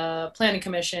by the Planning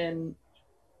Commission.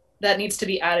 That needs to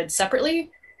be added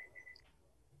separately?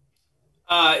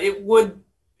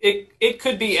 It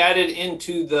could be added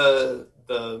into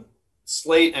the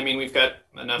slate. I mean, we've got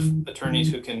enough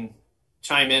attorneys who can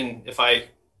chime in if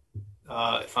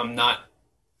I'm not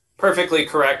perfectly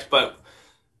correct, but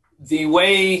the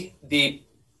way the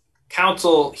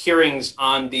council hearings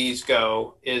on these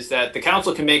go is that the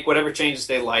council can make whatever changes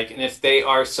they like, and if they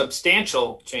are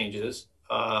substantial changes,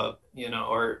 or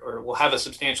will have a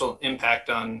substantial impact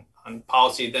on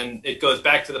policy, then it goes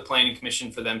back to the Planning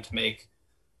Commission for them to make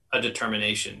a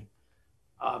determination.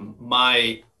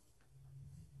 My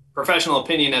professional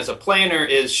opinion as a planner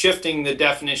is shifting the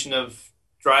definition of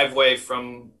driveway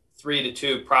from 3 to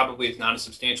 2 probably is not a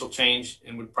substantial change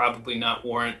and would probably not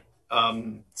warrant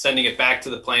sending it back to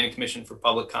the Planning Commission for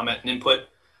public comment and input,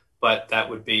 but that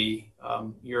would be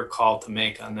your call to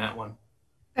make on that one.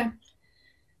 Okay.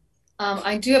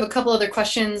 I do have a couple other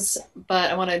questions,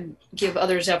 but I want to give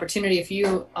others the opportunity if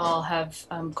you all have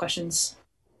questions.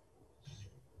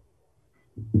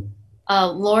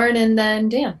 Lauren and then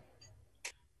Dan.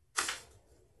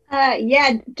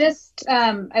 I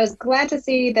was glad to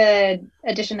see the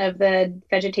addition of the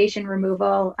vegetation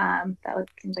removal.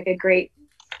 Seems like a great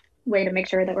way to make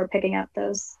sure that we're picking up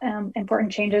those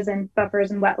important changes in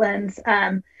buffers and wetlands.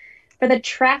 For the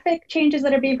traffic changes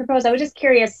that are being proposed, I was just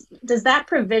curious, does that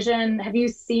provision, have you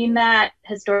seen that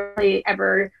historically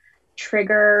ever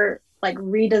trigger like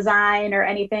redesign or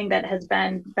anything that has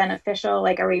been beneficial?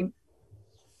 Like, are we,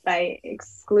 by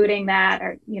excluding that,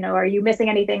 or, are you missing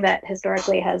anything that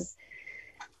historically has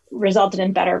resulted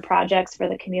in better projects for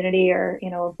the community, or,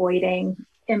 avoiding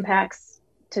impacts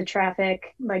to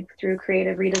traffic, like through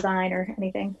creative redesign or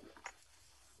anything?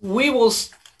 We will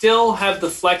still have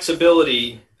the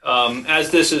flexibility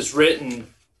as this is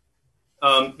written,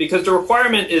 because the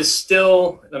requirement is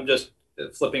still, I'm just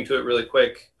flipping to it really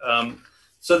quick.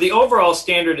 So the overall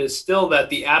standard is still that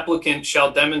the applicant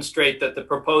shall demonstrate that the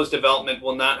proposed development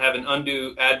will not have an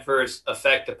undue adverse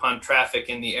effect upon traffic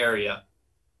in the area.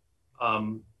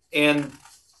 And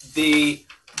the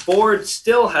board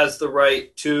still has the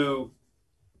right to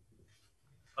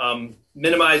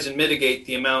minimize and mitigate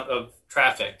the amount of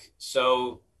traffic.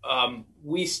 So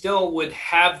we still would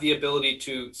have the ability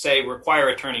to, say, require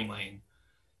a turning lane.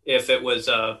 If it was,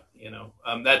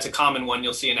 that's a common one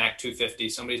you'll see in Act 250.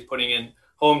 Somebody's putting in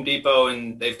Home Depot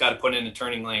and they've got to put in a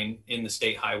turning lane in the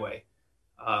state highway.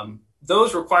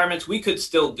 Those requirements we could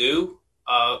still do.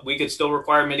 We could still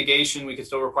require mitigation. We could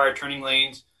still require turning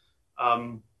lanes.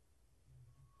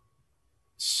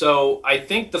 So I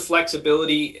think the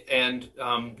flexibility and,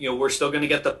 we're still going to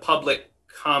get the public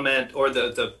comment or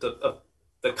the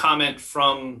comment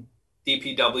from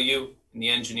DPW and the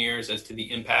engineers as to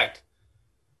the impact.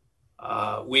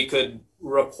 We could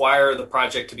require the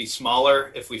project to be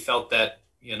smaller if we felt that,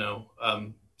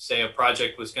 say a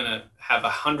project was going to have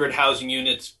 100 housing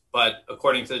units, but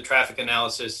according to the traffic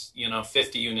analysis,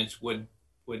 50 units would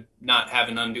not have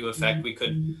an undue effect. We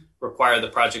could require the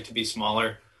project to be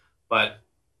smaller. But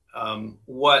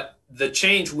what the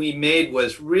change we made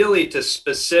was really to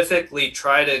specifically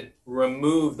try to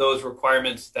remove those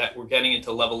requirements that were getting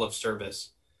into level of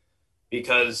service.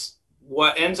 Because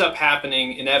what ends up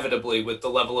happening inevitably with the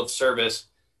level of service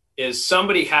is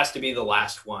somebody has to be the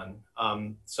last one.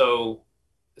 So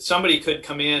somebody could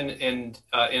come in and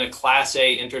in a Class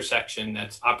A intersection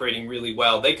that's operating really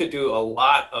well, they could do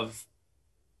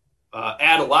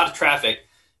add a lot of traffic,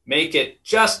 make it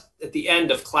just at the end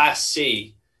of Class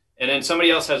C, and then somebody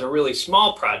else has a really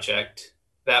small project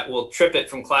that will trip it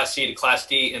from Class C to Class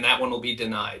D, and that one will be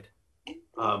denied.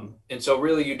 And so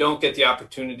really you don't get the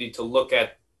opportunity to look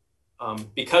at,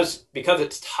 because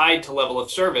it's tied to level of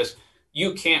service,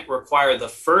 you can't require the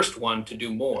first one to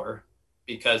do more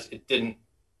because it didn't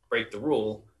break the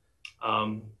rule.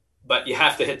 But you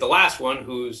have to hit the last one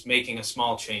who's making a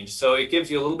small change. So it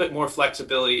gives you a little bit more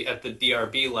flexibility at the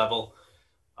DRB level,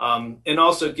 and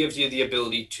also gives you the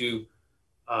ability to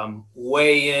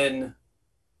weigh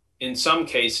in some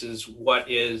cases, what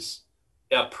is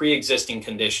a pre-existing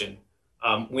condition.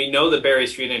 We know the Berry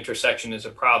Street intersection is a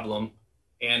problem,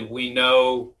 and we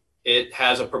know it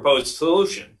has a proposed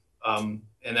solution. And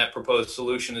that proposed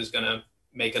solution is going to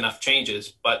make enough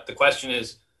changes. But the question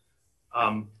is,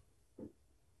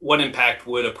 what impact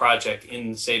would a project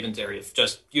in the Sabins area,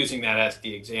 just using that as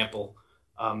the example,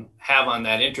 have on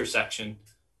that intersection?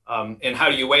 And how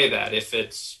do you weigh that?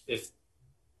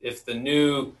 If the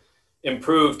new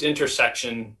improved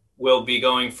intersection will be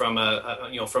going from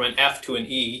from an F to an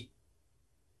E,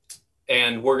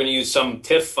 and we're going to use some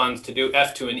TIF funds to do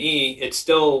F to an E, it's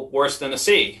still worse than a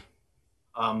C.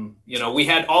 We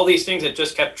had all these things that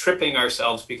just kept tripping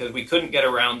ourselves because we couldn't get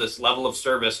around this level of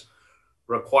service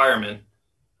requirement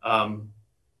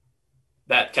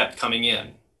that kept coming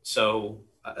in. So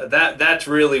that's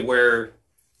really where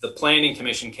the Planning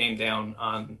Commission came down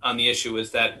on the issue,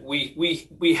 is that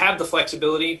we have the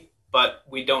flexibility, but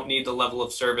we don't need the level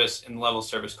of service, and the level of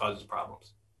service causes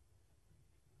problems.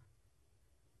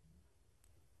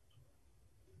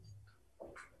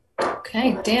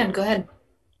 Okay, Dan, go ahead.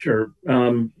 Sure.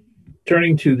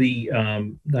 Turning to the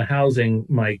housing,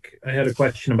 Mike, I had a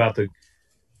question about the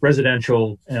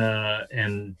residential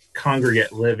and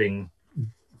congregate living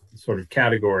sort of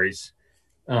categories.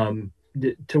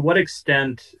 To what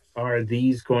extent are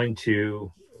these going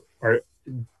to, or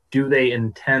do they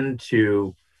intend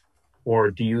to,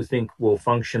 or do you think will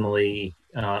functionally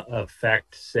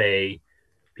affect, say,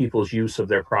 people's use of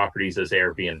their properties as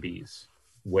Airbnbs,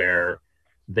 where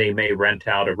they may rent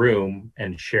out a room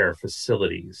and share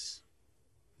facilities,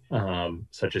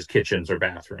 such as kitchens or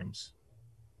bathrooms?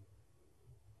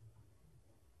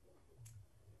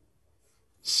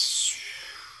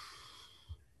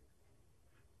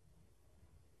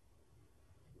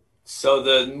 So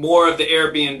the more of the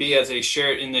Airbnb as a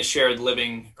shared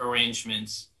living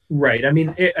arrangements. Right. I mean,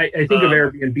 I think of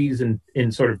Airbnbs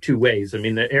in sort of two ways. I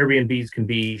mean, the Airbnbs can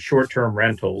be short-term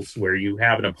rentals where you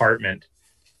have an apartment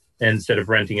instead of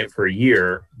renting it for a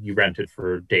year, you rent it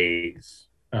for days.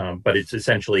 But it's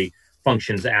essentially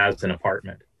functions as an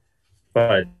apartment.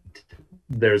 But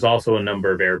there's also a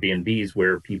number of Airbnbs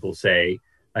where people say,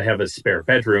 I have a spare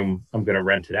bedroom, I'm going to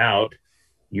rent it out.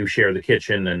 You share the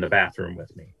kitchen and the bathroom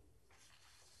with me.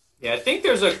 Yeah, I think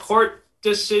there's a court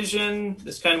decision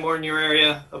that's kind of more in your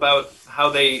area about how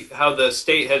the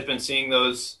state has been seeing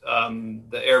those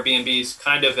the Airbnbs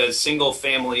kind of as single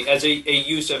family, as a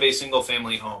use of a single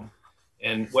family home,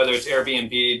 and whether it's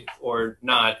Airbnb or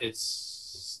not, it's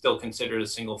still considered a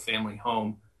single family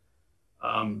home.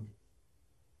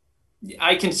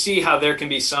 I can see how there can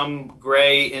be some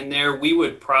gray in there. We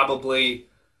would probably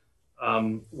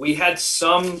we had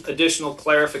some additional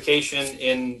clarification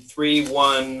in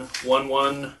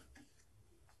 3111.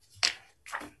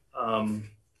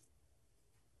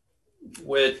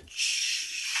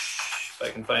 Which, if I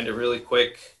can find it really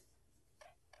quick,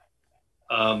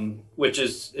 which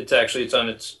is, it's on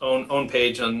its own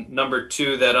page on number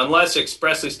 2, that unless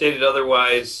expressly stated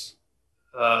otherwise,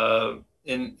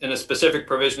 in a specific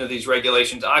provision of these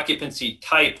regulations, occupancy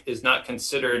type is not a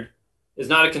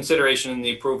consideration in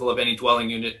the approval of any dwelling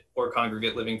unit or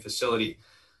congregate living facility.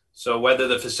 So whether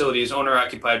the facility is owner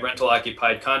occupied, rental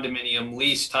occupied, condominium,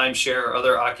 lease, timeshare, or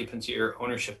other occupancy or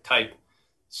ownership type.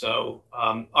 So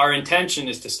our intention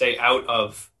is to stay out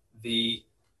of the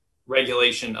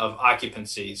regulation of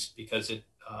occupancies because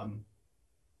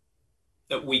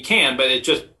that we can, but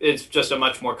it's just a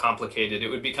much more complicated. It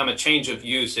would become a change of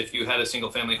use if you had a single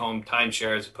family home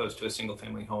timeshare as opposed to a single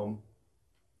family home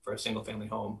for a single family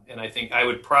home. And I think I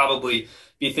would probably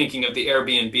be thinking of the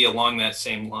Airbnb along that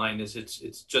same line, as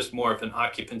it's just more of an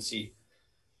occupancy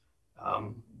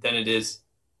than it is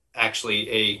actually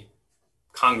a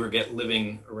congregate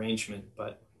living arrangement.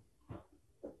 But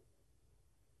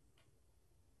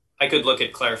I could look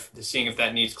at seeing if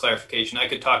that needs clarification. I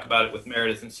could talk about it with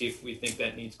Meredith and see if we think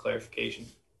that needs clarification.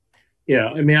 Yeah,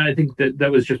 I mean, I think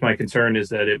that was just my concern, is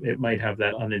that it might have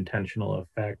that unintentional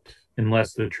effect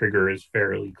unless the trigger is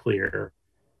fairly clear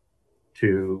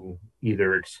to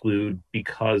either exclude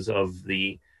because of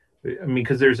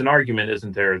because there's an argument,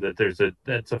 isn't there, that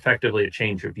that's effectively a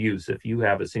change of use. If you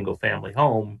have a single family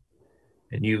home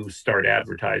and you start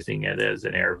advertising it as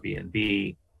an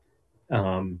Airbnb,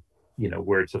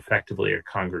 where it's effectively a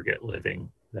congregate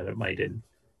living, that it might and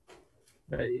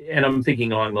I'm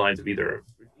thinking along the lines of either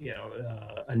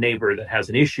a neighbor that has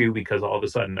an issue because all of a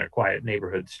sudden their quiet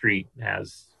neighborhood street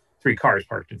has 3 cars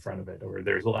parked in front of it, or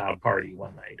there's a loud party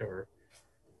one night, or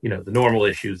the normal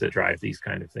issues that drive these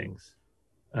kind of things.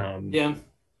 The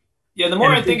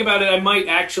more I think about it, I might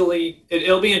actually,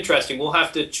 it'll be interesting. We'll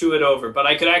have to chew it over, but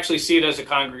I could actually see it as a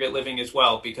congregate living as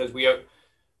well, because we are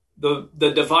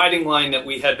the dividing line that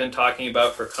we had been talking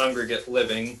about for congregate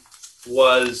living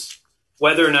was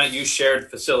whether or not you shared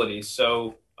facilities.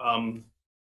 So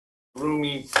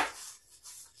roomy,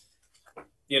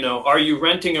 are you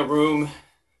renting a room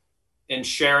and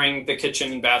sharing the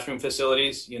kitchen and bathroom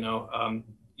facilities?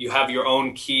 You have your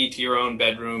own key to your own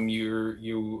bedroom.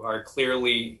 You are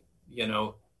clearly,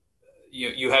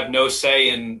 you have no say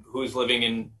in who's living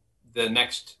in the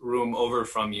next room over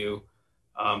from you,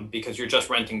 because you're just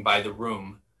renting by the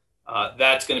room.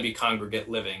 That's going to be congregate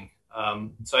living.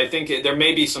 So I think there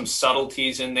may be some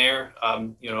subtleties in there.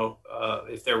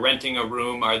 If they're renting a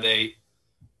room, are they,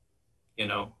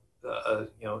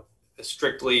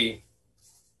 strictly,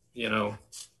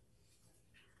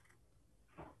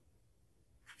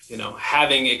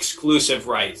 having exclusive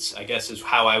rights, I guess, is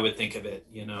how I would think of it,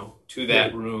 to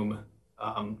that room.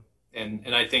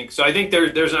 And I think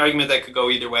there's an argument that could go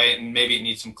either way, and maybe it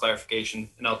needs some clarification,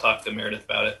 and I'll talk to Meredith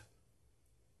about it.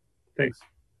 Thanks.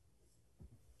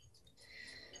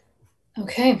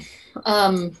 Okay.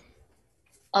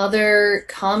 Other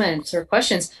comments or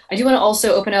questions? I do want to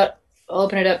also open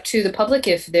it up to the public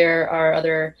if there are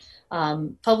other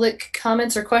public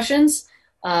comments or questions,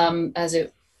 as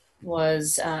it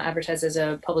was advertised as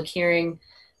a public hearing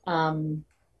in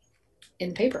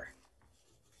the paper.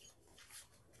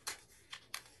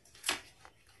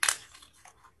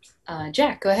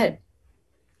 Jack, go ahead.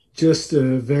 Just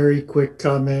a very quick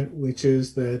comment, which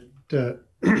is that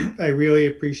I really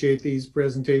appreciate these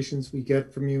presentations we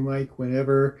get from you, Mike,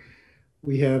 whenever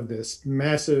we have this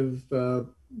massive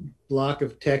block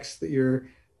of text that you're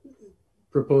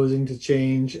proposing to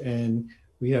change, and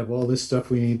we have all this stuff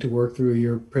we need to work through.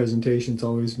 Your presentations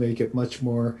always make it much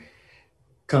more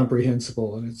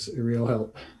comprehensible, and it's a real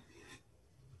help.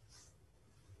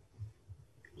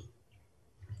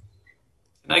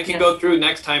 And I can go through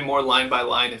next time more line by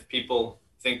line if people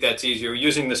think that's easier,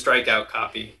 using the strikeout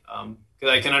copy,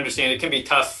 because I can understand it can be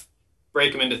tough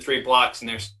break them into 3 blocks and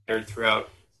they're scattered throughout.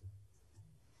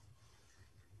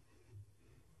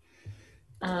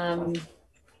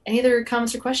 Any other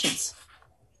comments or questions?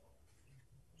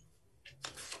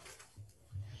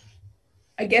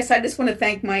 I guess I just want to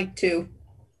thank Mike too.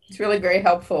 It's really very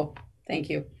helpful. Thank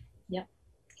you. Yep,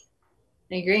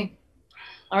 I agree.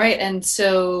 All right, and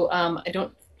so I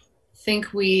don't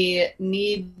think we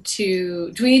need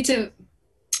to. Do we need to?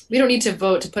 We don't need to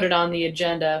vote to put it on the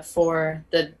agenda for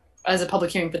as a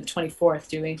public hearing for the 24th,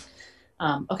 do we?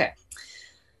 Okay.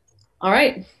 All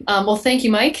right. Well, thank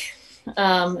you, Mike,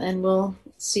 and we'll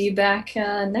see you back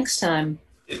next time.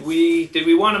 Did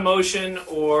we want a motion,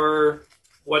 or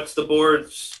what's the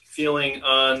board's feeling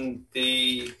on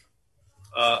the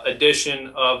addition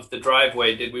of the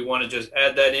driveway? Did we want to just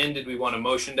add that in? Did we want a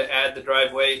motion to add the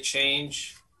driveway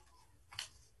change?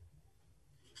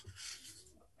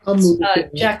 I'll move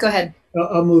Jack, go ahead.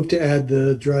 I'll move to add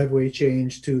the driveway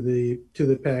change to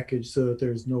the package so that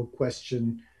there's no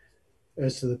question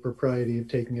as to the propriety of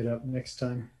taking it up next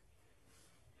time.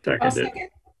 Second.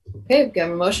 Okay, we've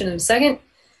got a motion and a second.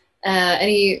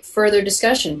 Any further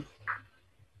discussion?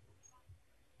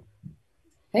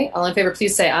 Okay, all in favor,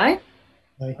 please say aye.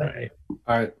 Aye.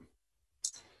 Aye.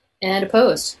 And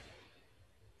opposed?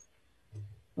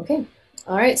 Okay.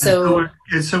 All right. So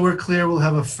we're clear. We'll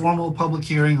have a formal public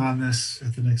hearing on this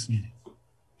at the next meeting.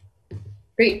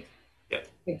 Great. Yeah.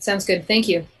 It sounds good. Thank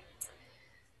you.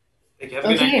 Thank you. Have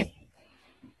a good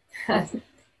night.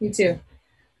 You too.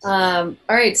 All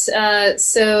right.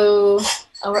 So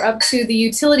we're up to the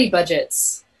utility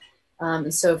budgets.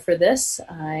 And so for this,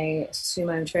 I assume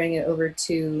I'm turning it over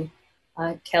to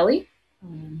Kelly.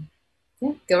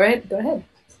 Yeah, go ahead.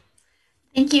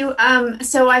 Thank you.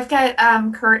 So I've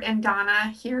got Kurt and Donna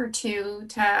here to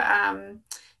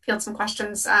field some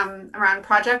questions around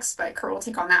projects, but Kurt will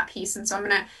take on that piece. And so I'm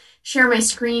going to share my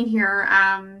screen here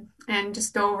and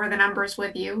just go over the numbers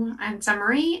with you in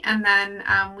summary, and then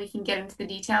we can get into the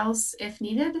details if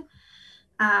needed.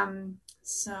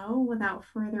 So without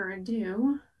further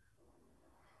ado,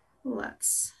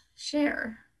 let's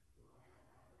share.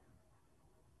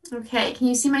 Okay, can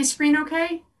you see my screen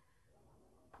okay?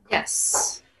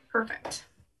 Yes. Perfect.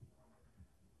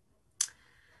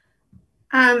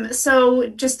 So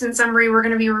just in summary, we're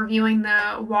going to be reviewing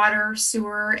the water,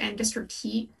 sewer, and district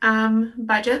heat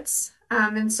budgets.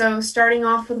 And so starting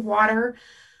off with water,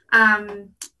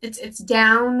 it's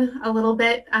down a little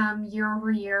bit year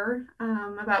over year,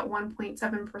 about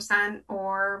 1.7%,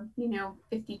 or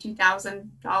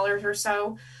 $52,000 or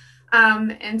so.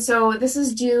 And so this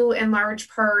is due in large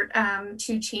part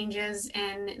to changes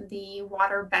in the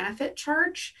water benefit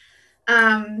charge.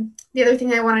 The other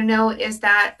thing I want to note is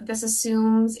that this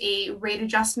assumes a rate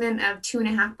adjustment of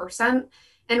 2.5%.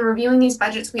 And reviewing these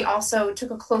budgets, we also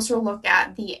took a closer look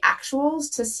at the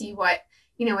actuals to see what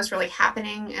was really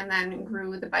happening, and then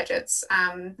grew the budgets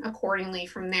accordingly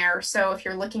from there. So if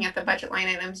you're looking at the budget line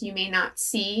items, you may not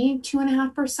see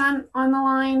 2.5% on the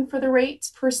line for the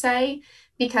rates per se,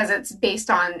 because it's based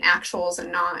on actuals and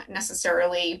not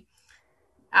necessarily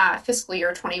fiscal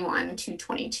year 21 to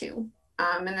 22.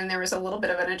 And then there was a little bit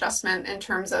of an adjustment in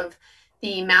terms of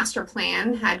the master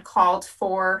plan had called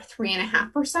for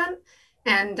 3.5%.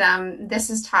 And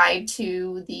this is tied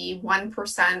to the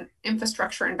 1%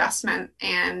 infrastructure investment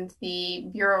and the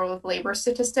Bureau of Labor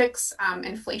Statistics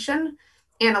inflation,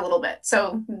 and a little bit.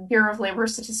 So Bureau of Labor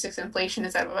Statistics inflation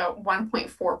is at about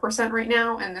 1.4% right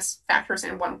now, and this factors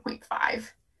in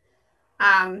 1.5.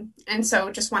 And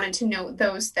so just wanted to note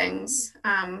those things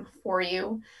for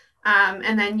you.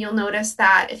 And then you'll notice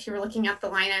that if you're looking at the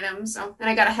line items, and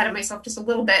I got ahead of myself just a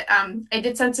little bit, I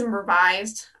did send some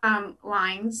revised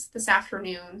lines this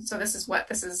afternoon. So this is what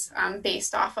this is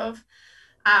based off of.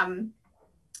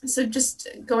 So just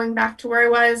going back to where I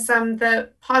was,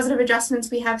 the positive adjustments,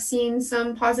 we have seen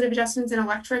some positive adjustments in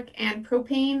electric and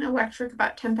propane. Electric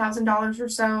about $10,000 or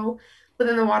so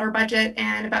within the water budget,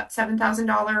 and about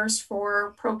 $7,000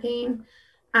 for propane.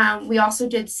 We also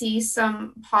did see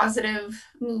some positive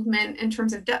movement in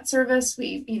terms of debt service.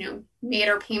 We, made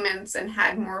our payments and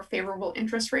had more favorable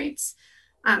interest rates.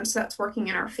 So that's working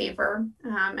in our favor.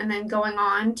 And then going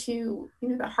on to,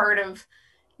 the heart of,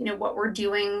 what we're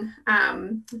doing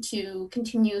to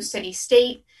continue steady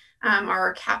state,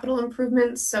 our capital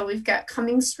improvements. So we've got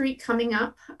Cummings Street coming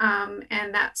up,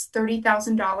 and that's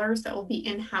 $30,000 that will be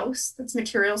in-house. That's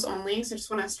materials only. So I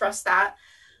just want to stress that.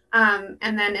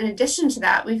 And then in addition to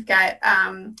that, we've got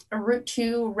a Route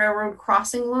 2 railroad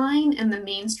crossing line and the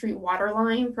Main Street water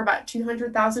line for about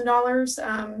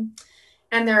 $200,000.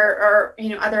 And there are,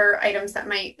 other items that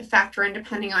might factor in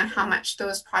depending on how much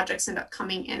those projects end up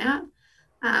coming in at.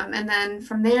 And then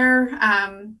from there,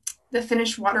 the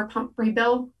finished water pump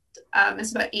rebuild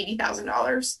is about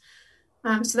 $80,000.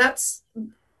 So that's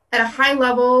at a high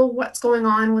level what's going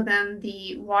on within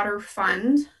the water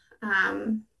fund.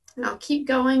 And I'll keep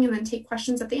going and then take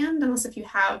questions at the end, unless if you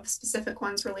have specific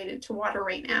ones related to water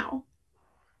right now.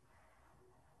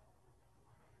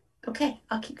 Okay,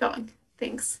 I'll keep going.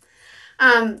 Thanks.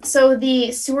 So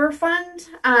the sewer fund,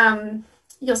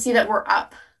 you'll see that we're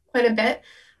up quite a bit,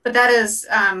 but that is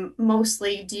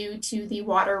mostly due to the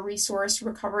water resource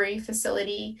recovery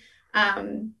facility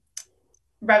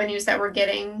revenues that we're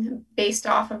getting based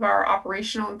off of our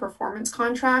operational and performance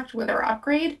contract with our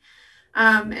upgrade.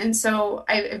 And so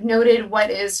I've noted what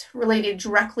is related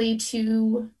directly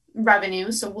to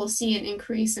revenue. So we'll see an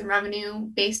increase in revenue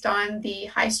based on the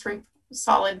high strength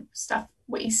solid stuff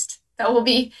waste that we'll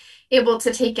be able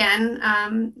to take in,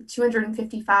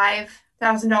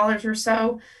 $255,000 or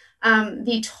so.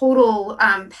 The total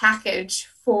package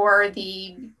for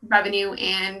the revenue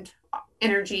and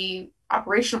energy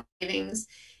operational savings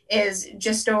is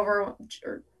just about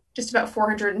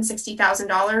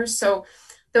 $460,000. So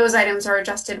those items are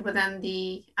adjusted within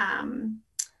the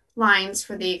lines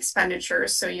for the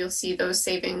expenditures. So you'll see those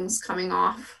savings coming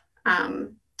off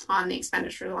on the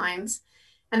expenditure lines.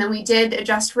 And then we did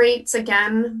adjust rates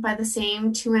again by the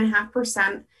same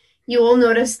 2.5%. You will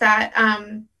notice that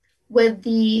with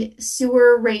the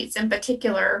sewer rates in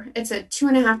particular, it's a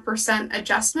 2.5%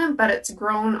 adjustment, but it's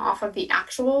grown off of the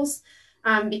actuals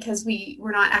because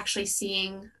we're not actually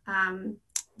seeing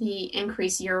the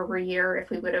increase year over year. If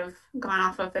we would have gone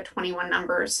off of the 21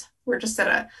 numbers, we're just at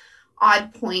an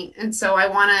odd point. And so I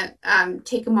want to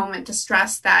take a moment to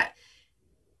stress that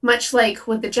much like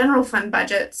with the general fund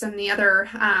budgets and the other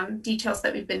details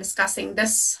that we've been discussing,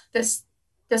 this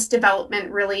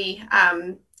development really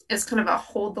is kind of a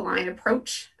hold the line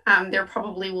approach. There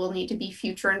probably will need to be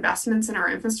future investments in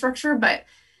our infrastructure, but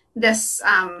this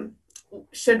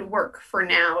should work for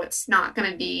now. It's not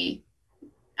going to be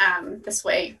this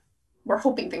way. We're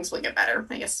hoping things will get better,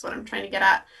 I guess is what I'm trying to get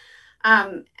at.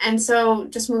 And so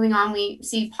just moving on, we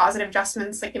see positive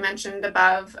adjustments, like you mentioned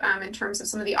above, in terms of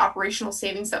some of the operational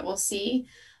savings that we'll see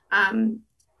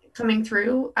coming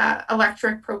through.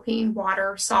 Electric, propane,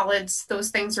 water, solids,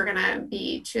 those things are going to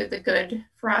be to the good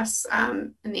for us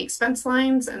in the expense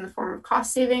lines in the form of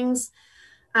cost savings.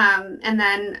 And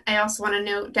then I also want to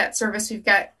note debt service. We've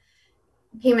got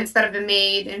payments that have been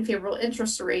made in favorable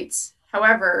interest rates.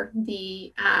 However,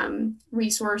 the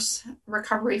resource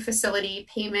recovery facility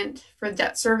payment for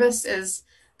debt service is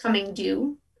coming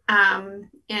due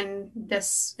in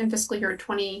fiscal year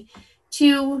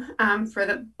 22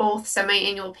 for both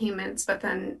semi-annual payments, but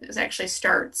then it actually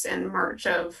starts in March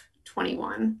of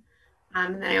 21.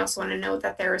 And then I also want to note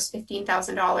that there is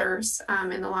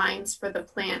 $15,000 in the lines for the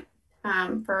plant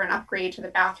for an upgrade to the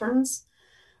bathrooms.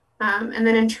 And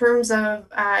then in terms of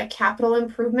capital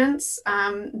improvements,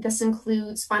 this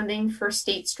includes funding for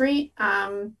State Street.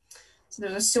 So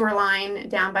there's a sewer line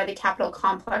down by the Capitol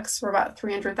complex for about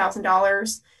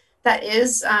 $300,000. That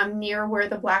is near where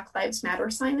the Black Lives Matter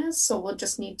sign is. So we'll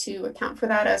just need to account for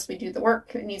that as we do the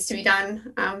work. It needs to be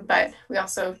done, but we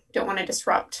also don't want to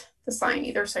disrupt the sign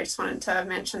either. So I just wanted to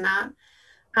mention that.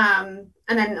 And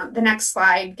then the next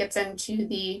slide gets into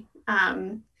the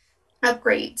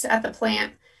upgrades at the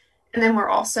plant. And then we're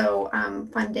also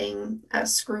funding a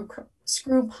screw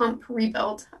pump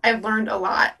rebuild. I've learned a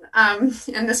lot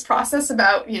in this process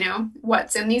about,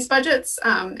 what's in these budgets,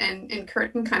 and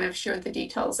Kurt can kind of share the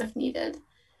details if needed.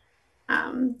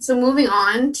 So moving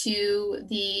on to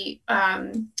the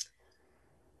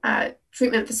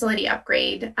treatment facility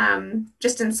upgrade.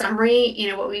 Just in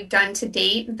summary, what we've done to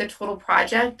date, the total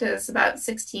project is about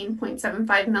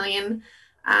 $16.75 million.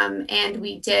 And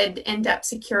we did end up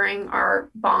securing our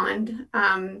bond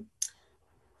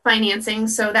financing.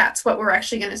 So that's what we're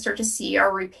actually going to start to see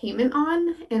our repayment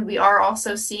on. And we are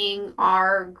also seeing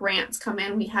our grants come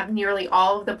in. We have nearly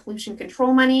all of the pollution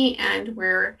control money, and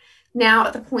we're now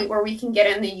at the point where we can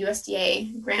get in the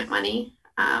USDA grant money.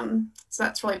 So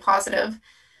that's really positive.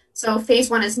 So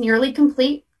phase 1 is nearly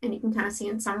complete, and you can kind of see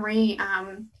in summary,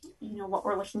 what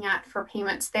we're looking at for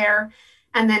payments there.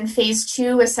 And then phase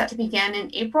 2 is set to begin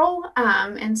in April.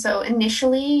 And so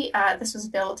initially, this was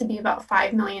billed to be about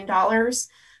 $5 million.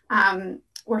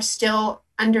 We're still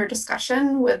under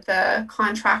discussion with the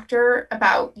contractor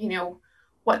about,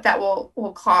 what that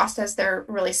will cost as they're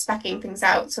really speccing things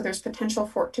out. So there's potential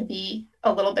for it to be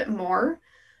a little bit more.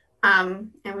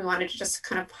 And we wanted to just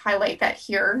kind of highlight that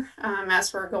here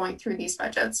as we're going through these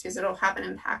budgets, because it'll have an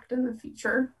impact in the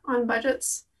future on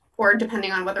budgets, or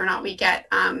depending on whether or not we get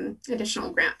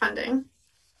additional grant funding.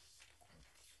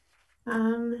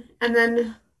 And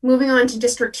then moving on to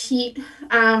district heat.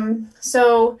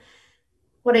 So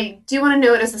what I do want to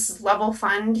note is this is level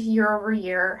fund year over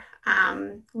year.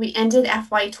 We ended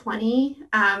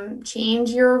FY20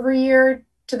 change year over year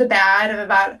to the bad of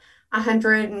about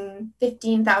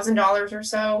 $115,000 or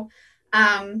so.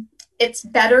 It's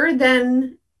better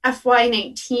than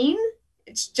FY19.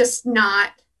 It's just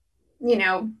not,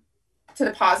 to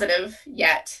the positive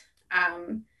yet.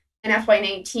 In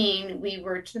FY19, we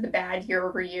were to the bad year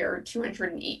over year,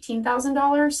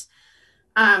 $218,000.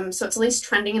 So it's at least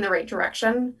trending in the right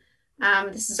direction.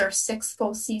 This is our 6th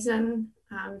full season.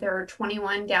 There are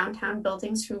 21 downtown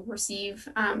buildings who receive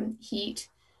heat.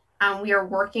 We are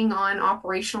working on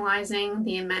operationalizing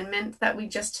the amendment that we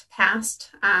just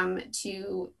passed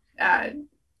to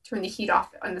turn the heat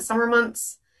off in the summer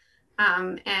months.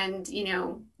 And,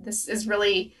 this is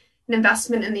really an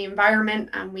investment in the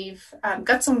environment. We've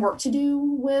got some work to do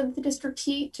with the district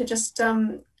heat to just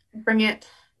bring it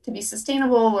to be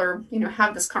sustainable or,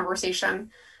 have this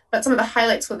conversation. But some of the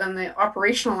highlights within the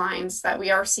operational lines that we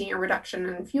are seeing a reduction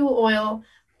in fuel oil,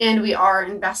 and we are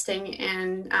investing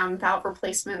in valve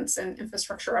replacements and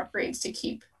infrastructure upgrades to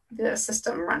keep the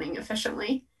system running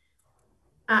efficiently.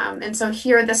 And so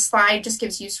here, this slide just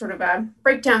gives you sort of a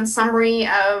breakdown summary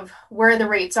of where the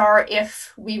rates are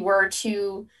if we were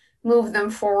to move them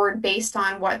forward based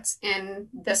on what's in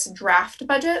this draft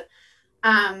budget.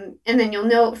 And then you'll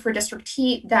note for district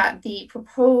heat that the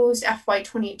proposed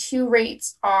FY22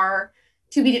 rates are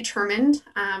to be determined.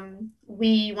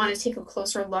 We want to take a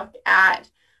closer look at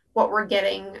what we're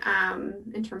getting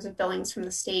in terms of billings from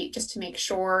the state, just to make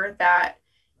sure that,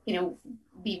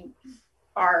 we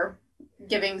are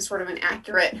giving sort of an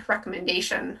accurate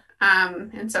recommendation.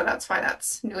 And so that's why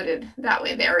that's noted that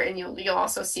way there. And you'll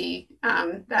also see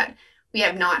that we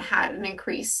have not had an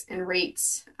increase in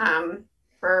rates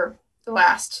for the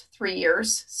last 3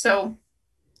 years. So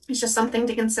it's just something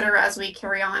to consider as we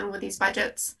carry on with these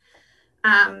budgets.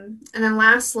 And then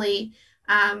lastly,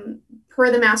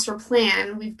 per the master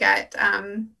plan, we've got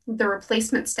the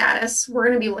replacement status. We're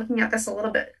going to be looking at this a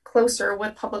little bit closer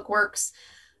with Public Works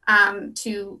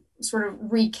to sort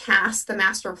of recast the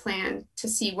master plan to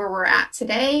see where we're at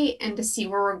today and to see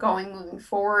where we're going moving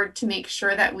forward to make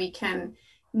sure that we can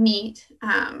meet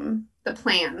the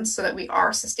plans so that we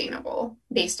are sustainable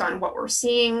based on what we're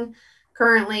seeing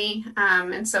currently.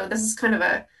 And so this is kind of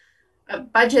a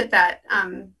budget that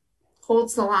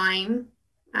holds the line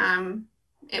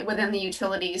within the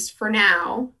utilities for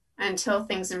now until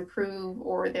things improve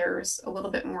or there's a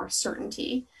little bit more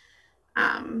certainty.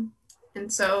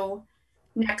 And so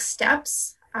next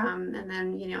steps, and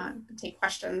then, take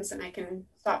questions and I can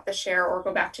stop the share or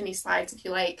go back to any slides if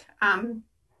you like.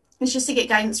 It's just to get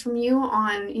guidance from you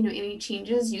on, any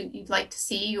changes you'd like to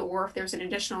see, or if there's an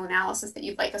additional analysis that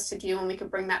you'd like us to do, and we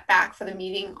could bring that back for the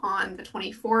meeting on the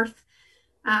 24th.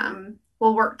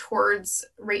 We'll work towards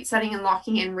rate setting and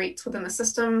locking in rates within the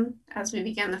system as we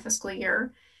begin the fiscal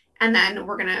year. And then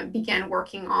we're going to begin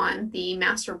working on the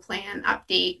master plan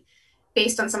update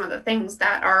based on some of the things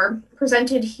that are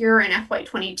presented here in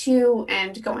FY22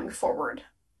 and going forward.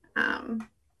 And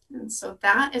so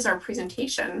that is our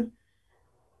presentation.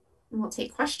 And we'll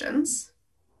take questions.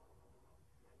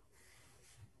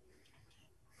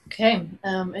 Okay,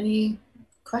 any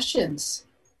questions?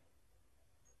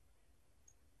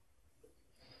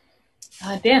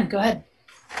 Dan, go ahead.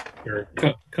 There are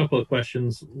a couple of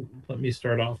questions. Let me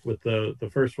start off with the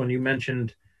first one. You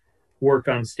mentioned work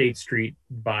on State Street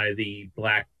by the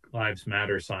Black Lives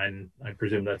Matter sign. I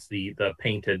presume that's the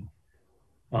painted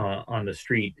on the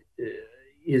street.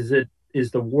 Is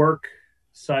the work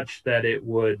such that it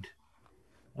would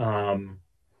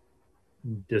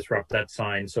disrupt that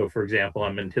sign? So, for example,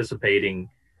 I'm anticipating,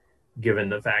 given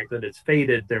the fact that it's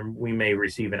faded, we may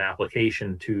receive an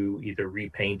application to either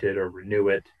repaint it or renew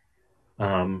it.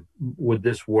 Would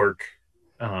this work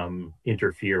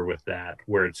interfere with that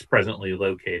where it's presently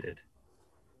located?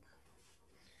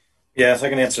 Yes, I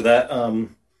can answer that.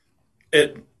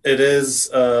 It is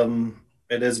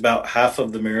about half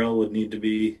of the mural would need to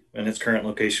be, in its current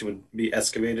location, would be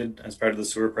excavated as part of the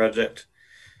sewer project.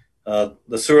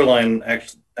 The sewer line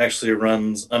actually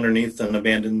runs underneath an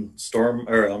abandoned storm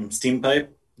or steam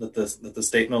pipe that the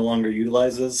state no longer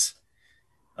utilizes.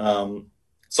 So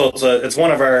it's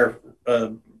one of our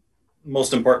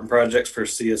most important projects for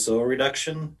CSO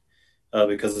reduction.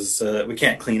 Because we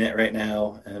can't clean it right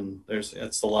now, and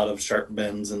it's a lot of sharp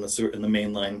bends in the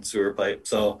mainline sewer pipe.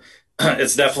 So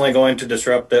it's definitely going to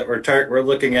disrupt it. We're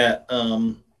looking at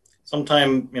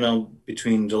sometime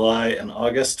between July and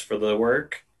August for the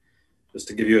work, just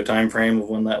to give you a time frame of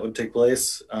when that would take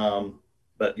place. But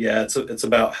But yeah, it's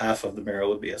about half of the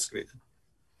barrel would be excavated.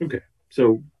 Okay.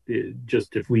 So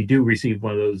just if we do receive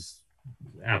one of those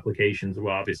applications,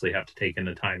 we'll obviously have to take in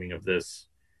the timing of this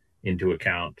into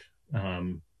account,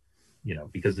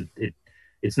 because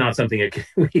it's not something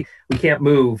we can't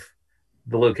move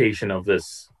the location of the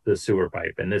sewer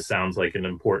pipe, and this sounds like an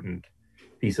important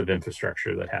piece of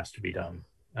infrastructure that has to be done.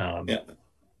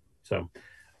 So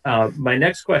my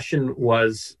next question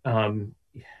was,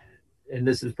 and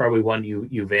this is probably one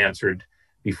you've answered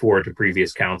before to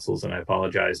previous councils, and I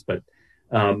apologize, but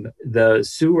the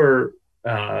sewer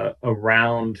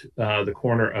around the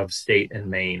corner of State and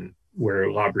Main,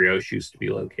 where La Brioche used to be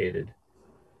located,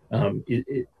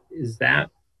 is that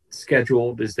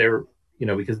scheduled? Is there,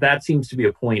 because that seems to be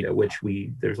a point at which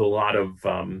there's a lot of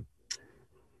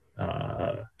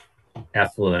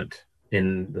effluent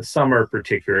in the summer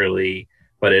particularly,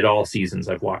 but at all seasons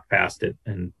I've walked past it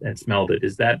and smelled it.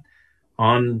 Is that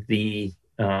on the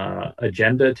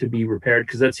agenda to be repaired?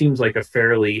 Because that seems like a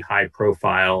fairly high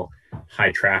profile,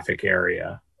 high traffic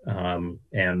area,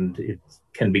 and it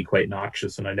can be quite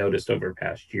noxious. And I noticed over the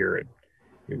past year, it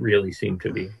really seemed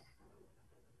to be.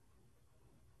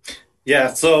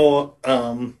 Yeah, so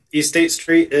East State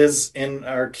Street is in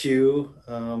our queue.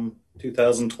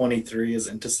 2023 is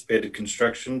anticipated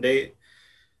construction date.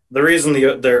 The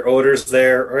reason there are odors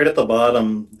there, right at the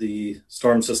bottom, the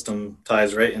storm system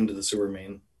ties right into the sewer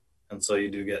main. And so you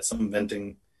do get some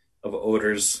venting of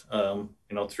odors,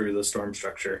 through the storm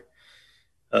structure.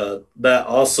 That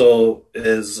also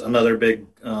is another big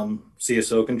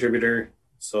CSO contributor.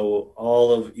 So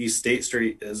all of East State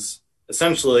Street is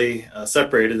essentially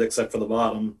separated, except for the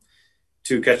bottom,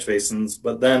 2 catch basins,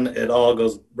 but then it all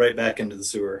goes right back into the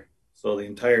sewer. So the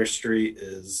entire street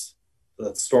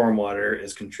that stormwater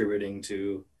is contributing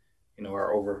to,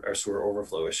 our sewer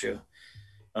overflow issue.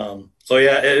 So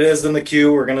yeah, it is in the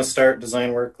queue. We're going to start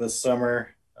design work this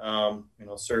summer,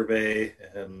 survey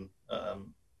and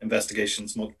investigation,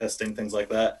 smoke testing, things like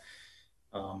that.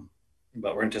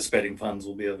 But we're anticipating funds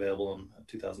will be available in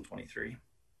 2023.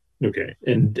 Okay.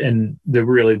 And there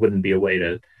really wouldn't be a way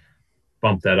to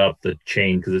bump that up the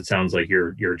chain, because it sounds like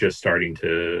you're just starting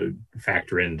to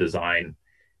factor in design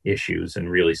issues and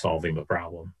really solving the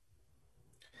problem.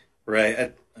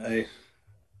 Right.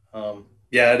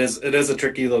 Yeah, it is a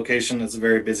tricky location. It's a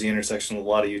very busy intersection with a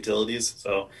lot of utilities.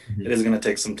 So It is going to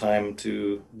take some time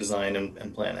to design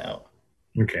and plan out.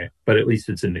 Okay. But at least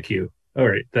it's in the queue. All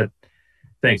right.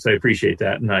 Thanks. I appreciate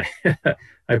that. And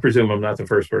I presume I'm not the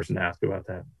first person to ask about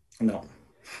that. No.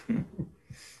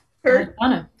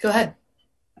 Anna, go ahead.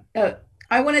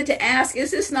 I wanted to ask,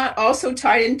 is this not also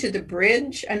tied into the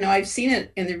bridge? I know I've seen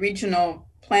it in the regional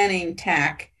planning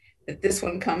TAC that this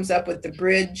one comes up with the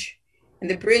bridge, and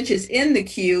the bridge is in the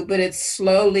queue, but it's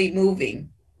slowly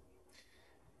moving.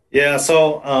 Yeah,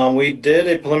 so we did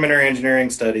a preliminary engineering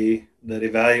study that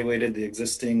evaluated the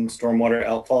existing stormwater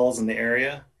outfalls in the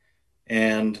area,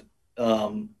 and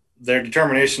their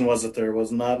determination was that there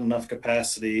was not enough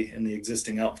capacity in the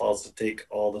existing outfalls to take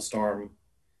all the storm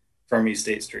from East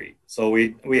State Street. So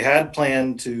we had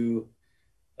planned to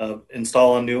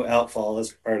install a new outfall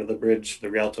as part of the bridge, the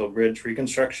Rialto Bridge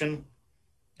reconstruction.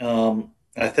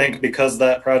 I think because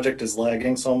that project is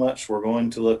lagging so much, we're going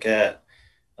to look at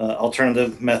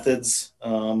alternative methods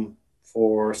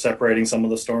for separating some of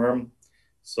the storm.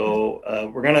 So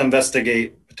we're going to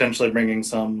investigate potentially bringing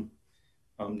some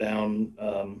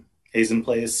down Hazen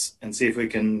Place and see if we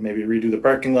can maybe redo the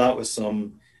parking lot with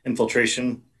some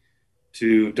infiltration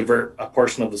to divert a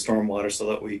portion of the stormwater so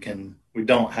that we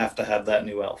don't have to have that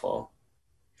new outfall.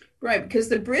 Right, because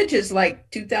the bridge is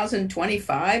like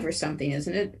 2025 or something,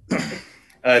 isn't it?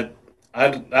 I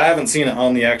haven't seen it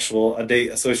on the actual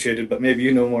date associated, but maybe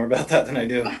you know more about that than I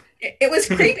do. It was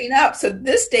creeping up, so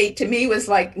this date to me was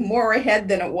like more ahead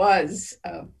than it was.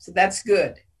 So that's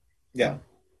good. Yeah.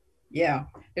 Yeah,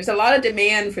 there's a lot of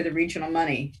demand for the regional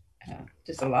money.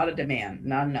 Just a lot of demand,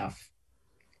 not enough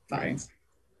funds. Right.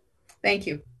 Thank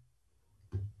you.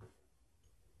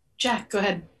 Jack, go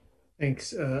ahead.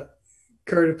 Thanks.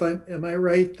 Kurt, am I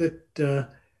right that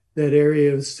that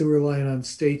area of sewer line on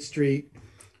State Street,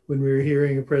 when we were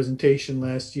hearing a presentation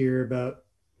last year about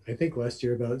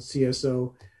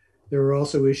CSO, there were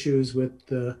also issues with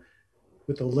the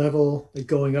level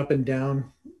going up and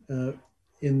down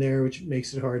in there, which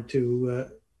makes it hard to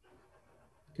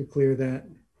clear that?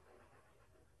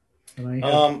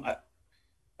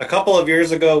 A couple of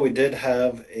years ago, we did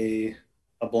have a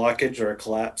blockage or a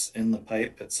collapse in the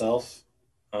pipe itself,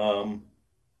 and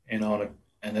it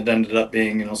ended up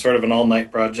being, sort of an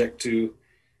all-night project to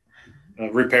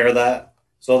repair that.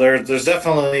 So there's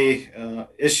definitely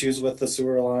issues with the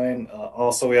sewer line.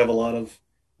 Also, we have a lot of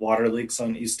water leaks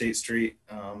on East State Street.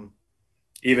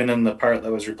 Even in the part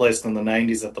that was replaced in the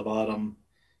 90s at the bottom,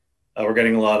 we're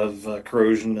getting a lot of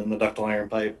corrosion in the ductile iron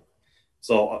pipe.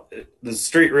 So the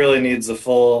street really needs a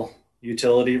full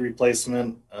utility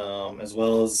replacement, as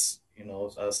well as,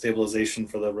 stabilization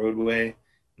for the roadway.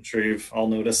 I'm sure you've all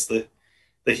noticed the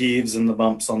heaves and the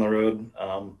bumps on the road.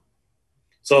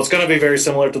 So it's going to be very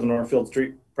similar to the Northfield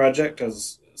Street project,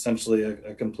 as essentially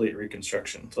a complete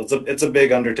reconstruction. So it's a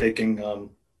big undertaking.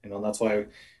 That's why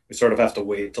we sort of have to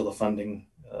wait till the funding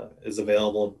is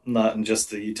available, not in just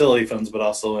the utility funds, but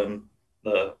also in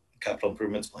the capital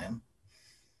improvements plan.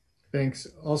 Thanks.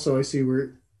 Also, I see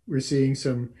we're seeing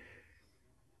some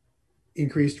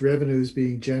increased revenues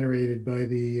being generated by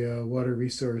the water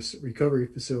resource recovery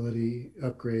facility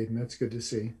upgrade, and that's good to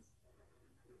see.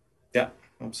 Yeah,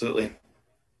 absolutely.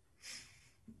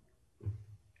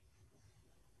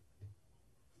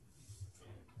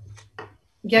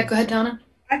 Yeah, go ahead, Donna.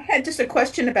 I had just a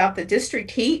question about the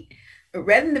district heat. I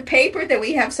read in the paper that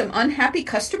we have some unhappy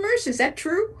customers. Is that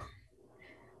true?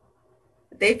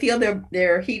 They feel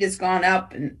their heat has gone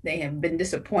up and they have been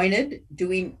disappointed. Do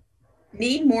we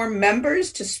need more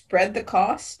members to spread the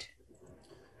cost?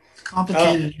 It's a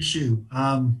complicated issue.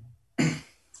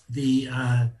 The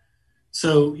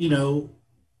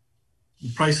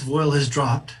price of oil has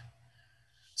dropped.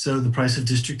 So the price of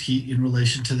district heat in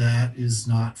relation to that is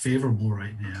not favorable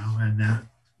right now. And that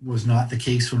was not the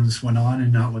case when this went on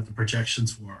and not what the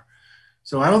projections were.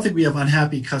 So I don't think we have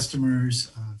unhappy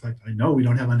customers. In fact, I know we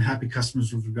don't have unhappy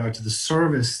customers with regard to the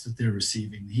service that they're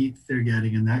receiving, the heat they're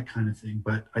getting and that kind of thing.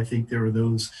 But I think there are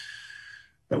those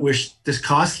that wish this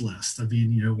cost less. I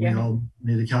mean, we all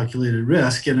made a calculated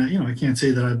risk, and I can't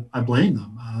say that I blame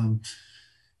them.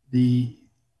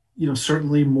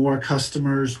 Certainly more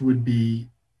customers would be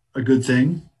a good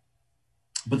thing,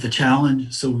 but the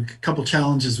challenge. So a couple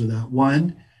challenges with that.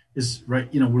 One is we're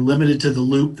limited to the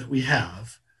loop that we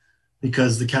have,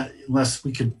 because unless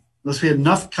we had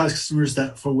enough customers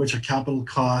that for which a capital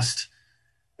cost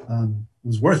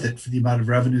was worth it for the amount of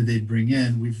revenue they'd bring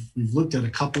in. We've looked at a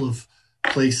couple of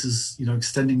places,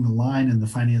 extending the line, and the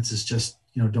finances just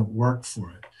don't work for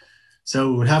it.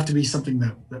 So it would have to be something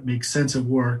that makes sense and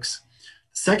works.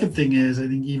 The second thing is, I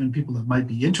think even people that might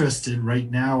be interested right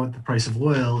now at the price of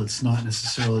oil, it's not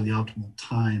necessarily the optimal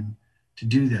time to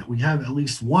do that. We have at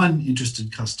least one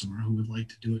interested customer who would like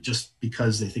to do it just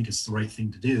because they think it's the right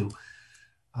thing to do.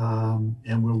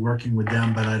 And we're working with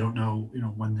them, but I don't know,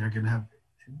 when they're going to have.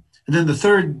 And then the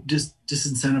third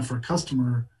disincentive for a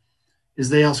customer is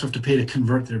they also have to pay to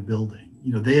convert their building.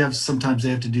 Sometimes they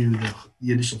have to do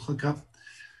the initial hookup.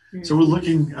 Mm-hmm. So we're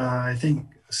looking, I think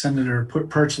Senator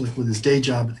Perchlik, with his day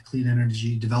job at the Clean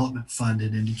Energy Development Fund,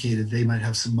 had indicated they might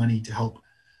have some money to help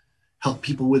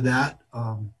people with that.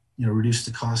 Reduce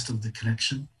the cost of the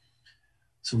connection.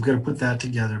 So we've got to put that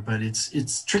together, but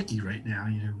it's tricky right now.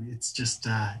 It's just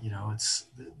it's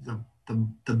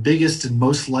the biggest and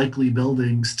most likely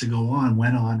buildings to go on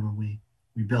went on when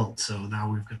we built. So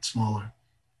now we've got smaller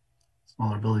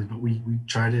buildings, but we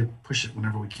try to push it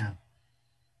whenever we can.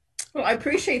 Well, I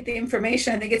appreciate the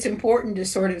information. I think it's important to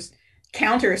sort of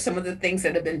counter some of the things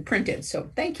that have been printed. So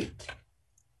thank you.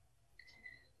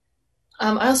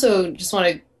 I also just want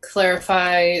to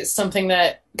clarify something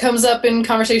that comes up in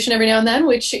conversation every now and then,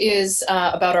 which is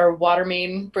about our water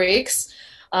main breaks.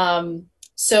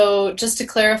 So just to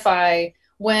clarify,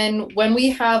 when we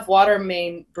have water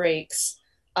main breaks,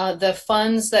 the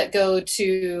funds that go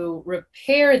to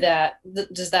repair that,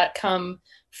 does that come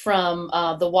from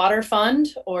the water fund,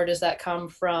 or does that come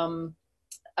from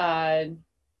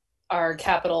our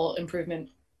capital improvement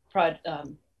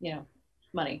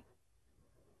money?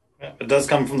 It does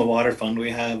come from the water fund.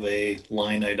 We have a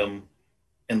line item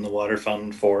in the water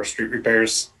fund for street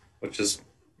repairs, which is,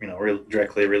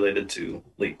 directly related to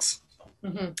leaks.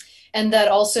 Mm-hmm. And that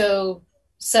also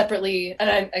separately,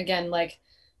 and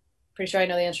pretty sure I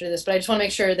know the answer to this, but I just want to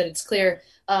make sure that it's clear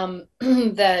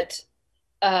that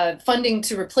funding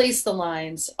to replace the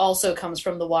lines also comes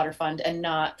from the water fund and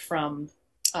not from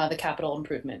the capital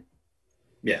improvement.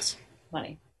 Yes.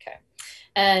 Money.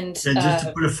 And just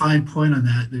to put a fine point on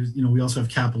that, there's, we also have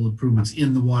capital improvements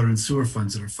in the water and sewer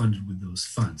funds that are funded with those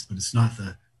funds, but it's not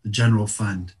the general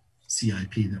fund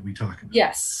CIP that we talk about.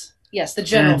 Yes, the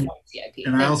general fund CIP.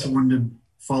 And I also wanted to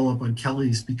follow up on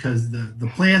Kelly's, because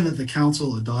the plan that the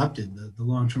council adopted, the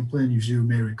long-term plan, as you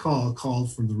may recall,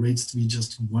 called for the rates to be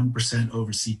just 1%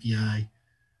 over CPI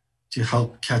to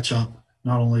help catch up.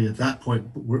 Not only at that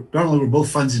point, but not only were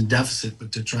both funds in deficit,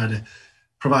 but to try to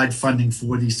provide funding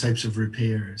for these types of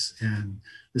repairs. And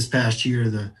this past year,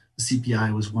 the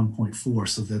CPI was 1.4,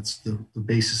 so that's the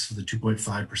basis for the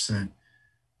 2.5%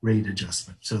 rate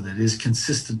adjustment so that it is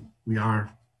consistent. We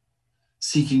are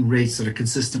seeking rates that are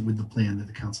consistent with the plan that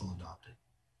the council adopted.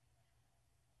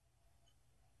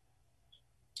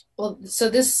 Well, so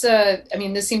this, I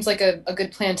mean, this seems like a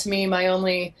good plan to me. My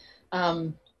only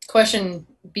question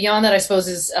beyond that, I suppose,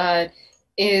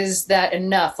 is that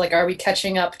enough? Like, are we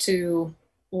catching up to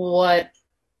what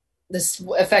this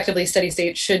effectively steady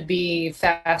state should be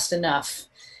fast enough?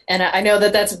 And I know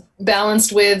that that's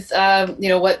balanced with,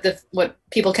 what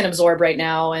people can absorb right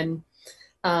now, and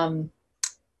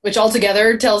which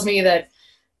altogether tells me that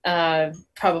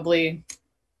probably,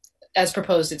 as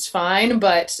proposed, it's fine.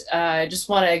 But I just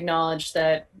want to acknowledge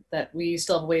that we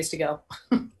still have ways to go.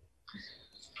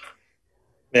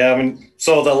 Yeah, I mean,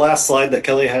 so the last slide that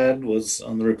Kelly had was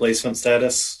on the replacement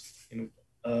status.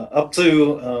 Up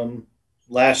to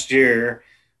last year,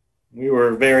 we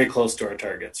were very close to our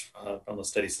targets from the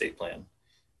steady state plan.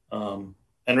 And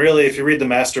really, if you read the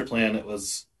master plan, it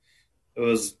was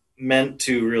meant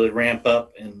to really ramp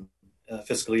up in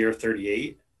fiscal year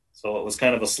 38. So it was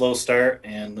kind of a slow start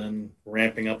and then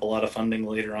ramping up a lot of funding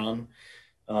later on.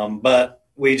 But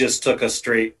we just took a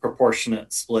straight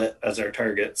proportionate split as our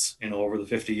targets, over the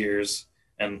 50 years,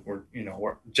 and we're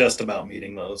just about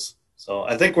meeting those. So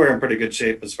I think we're in pretty good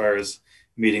shape as far as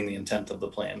meeting the intent of the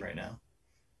plan right now.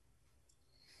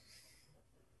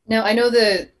 Now, I know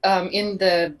that in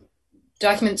the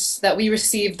documents that we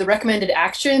received, the recommended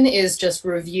action is just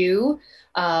review,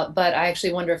 but I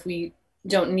actually wonder if we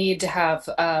don't need to have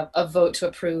a vote to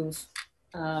approve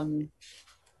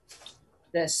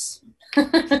this.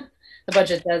 The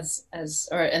budget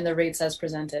and the rates as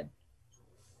presented.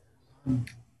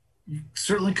 You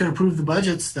certainly could approve the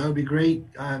budgets. That would be great.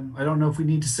 I don't know if we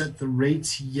need to set the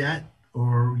rates yet,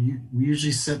 or we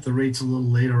usually set the rates a little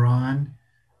later on.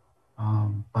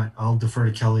 But I'll defer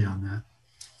to Kelly on that.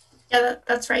 Yeah,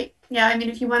 that's right. Yeah, I mean,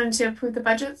 if you wanted to approve the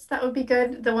budgets, that would be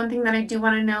good. The one thing that I do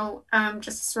want to know,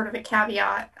 just sort of a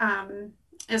caveat,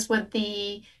 is with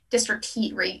the district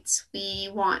heat rates, we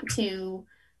want to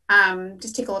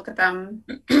just take a look at them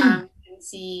and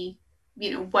see,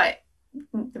 what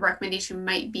the recommendation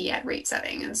might be at rate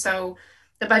setting. And so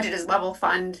the budget is level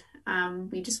fund.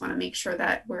 We just want to make sure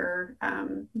that we're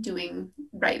doing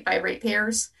right by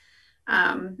ratepayers.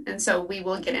 And so we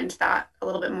will get into that a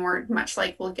little bit more, much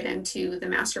like we'll get into the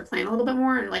master plan a little bit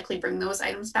more, and likely bring those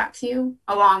items back to you,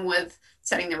 along with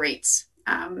setting the rates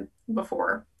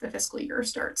before the fiscal year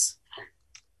starts.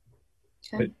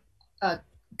 Okay.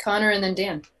 Connor, and then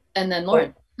Dan, and then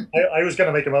Lauren. I was going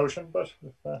to make a motion, but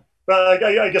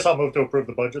I guess I'll move to approve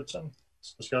the budgets and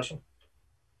discussion.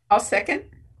 I'll second.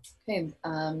 Okay.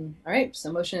 All right.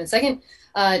 So motion and second.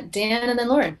 Dan, and then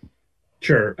Lauren.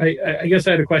 Sure. I guess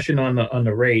I had a question on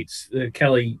the rates.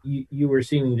 Kelly, you were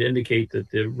seeming to indicate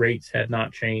that the rates had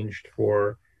not changed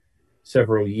for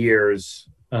several years.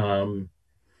 In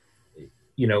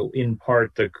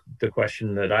part, the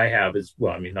question that I have is,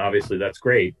 well, I mean, obviously that's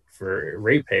great for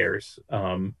ratepayers,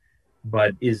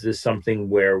 but is this something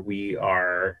where we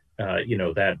are,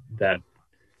 that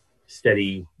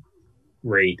steady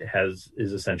rate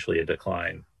is essentially a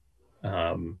decline?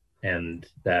 And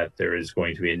that there is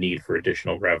going to be a need for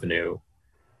additional revenue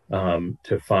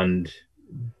to fund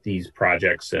these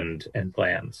projects and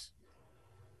plans.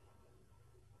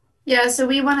 Yeah, so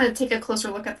we want to take a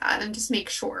closer look at that and just make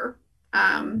sure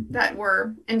that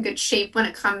we're in good shape when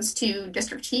it comes to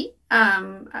district heat.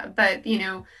 But,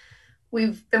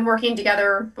 we've been working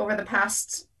together over the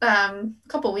past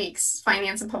couple weeks,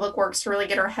 Finance and Public Works, to really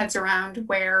get our heads around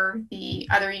where the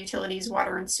other utilities,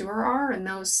 water and sewer, are, and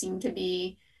those seem to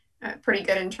be pretty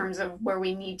good in terms of where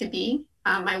we need to be.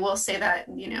 I will say that,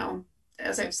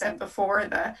 as I've said before,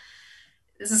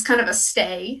 this is kind of a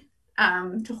stay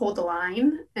to hold the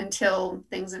line until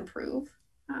things improve.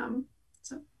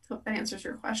 So hope that answers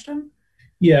your question.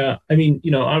 Yeah, I mean,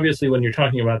 obviously when you're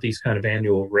talking about these kind of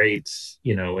annual rates,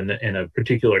 in a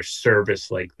particular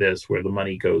service like this, where the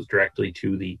money goes directly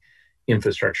to the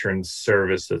infrastructure and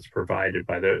service that's provided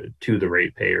to the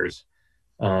ratepayers,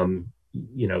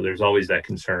 there's always that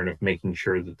concern of making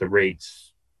sure that the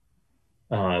rates,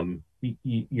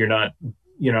 you're not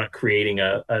creating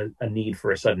a need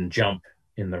for a sudden jump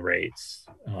in the rates,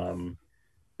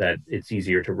 that it's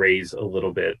easier to raise a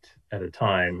little bit at a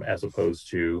time, as opposed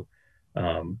to,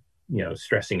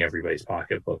 stressing everybody's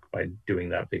pocketbook by doing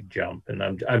that big jump. And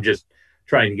I'm just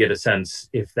trying to get a sense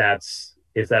if that's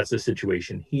the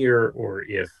situation here, or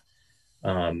if,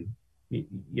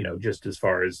 just as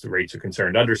far as the rates are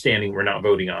concerned, understanding we're not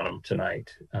voting on them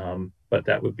tonight. But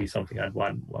that would be something I'd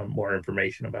want more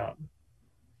information about.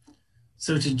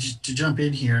 So to jump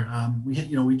in here,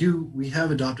 we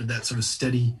have adopted that sort of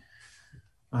steady,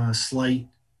 slight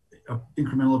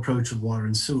incremental approach with water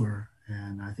and sewer.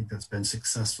 And I think that's been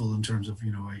successful in terms of,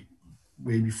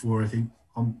 way before, I think,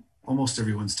 almost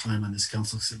everyone's time on this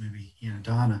council, except maybe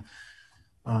Donna.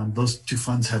 Those two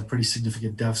funds had pretty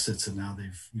significant deficits, and now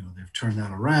they've turned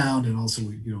that around, and also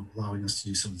allowing us to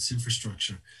do some of this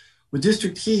infrastructure. With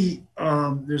district heat,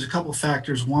 there's a couple of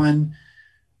factors. One,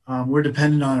 we're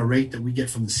dependent on a rate that we get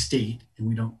from the state,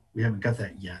 and we haven't got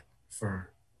that yet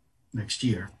for next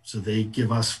year. So they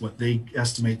give us what they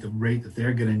estimate the rate that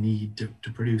they're going to need to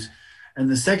produce. And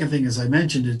the second thing, as I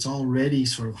mentioned, it's already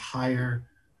sort of higher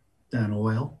than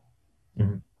oil.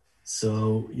 Mm-hmm.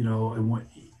 So,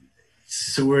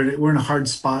 so we're in a hard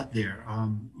spot there.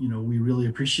 We really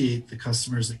appreciate the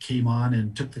customers that came on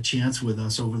and took the chance with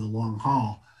us over the long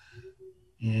haul.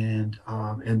 And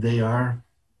they are,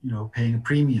 paying a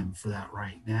premium for that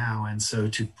right now. And so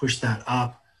to push that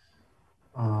up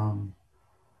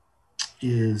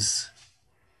is,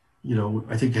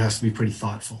 I think it has to be pretty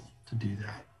thoughtful to do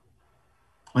that.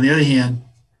 On the other hand,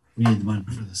 we need the money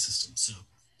for the system. So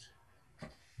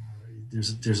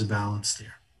there's a balance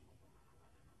there.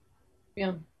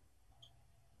 Yeah.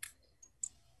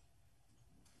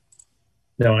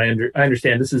 No, I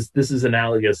understand. This is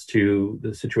analogous to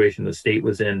the situation the state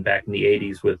was in back in the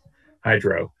 80s with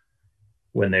hydro,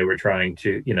 when they were trying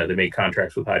to, they made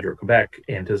contracts with Hydro-Quebec,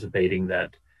 anticipating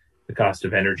that the cost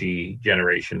of energy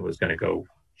generation was going to go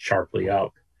sharply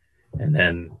up, and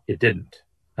then it didn't.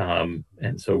 And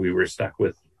so we were stuck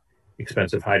with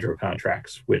expensive hydro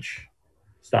contracts, which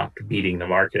stopped beating the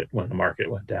market when the market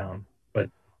went down. But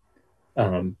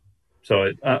so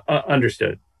it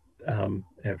understood. I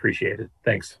appreciate it.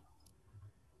 Thanks.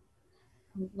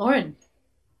 Lauren.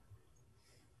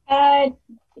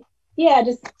 Yeah,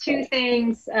 just two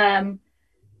things.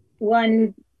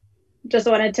 One, just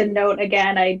wanted to note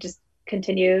again, I just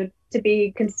continue to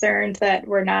be concerned that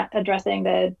we're not addressing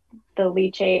the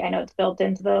leachate. I know it's built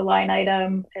into the line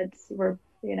item. We're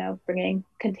bringing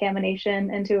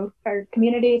contamination into our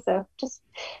community. So just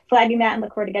flagging that and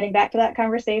look forward to getting back to that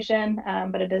conversation.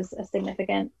 But it is a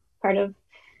significant part of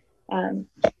kind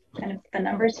of the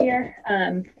numbers here.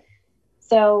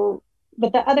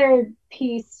 But the other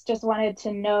piece, just wanted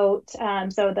to note,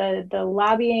 so the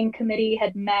lobbying committee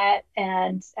had met,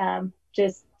 and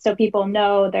just so people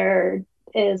know, there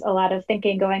is a lot of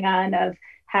thinking going on of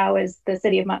how is the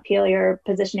city of Montpelier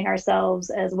positioning ourselves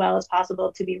as well as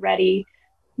possible to be ready,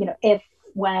 if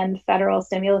when federal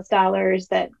stimulus dollars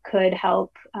that could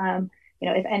help,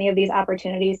 if any of these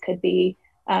opportunities could be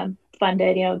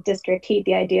funded, district heat,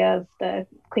 the idea of the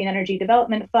Clean Energy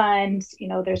Development Fund,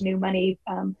 there's new money,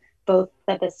 both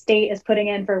that the state is putting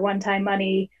in for one-time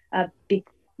money,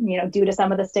 due to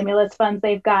some of the stimulus funds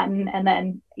they've gotten. And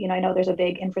then, I know there's a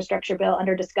big infrastructure bill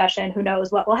under discussion. Who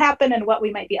knows what will happen and what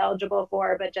we might be eligible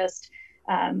for, but just,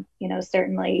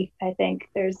 certainly I think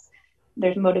there's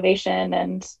motivation,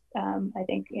 and I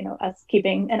think, us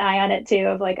keeping an eye on it too,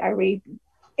 of like, are we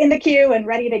in the queue and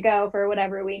ready to go for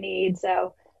whatever we need?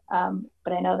 So,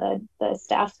 but I know that the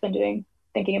staff's been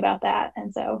thinking about that.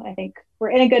 And so I think we're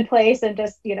in a good place, and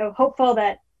just, hopeful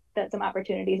that some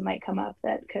opportunities might come up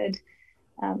that could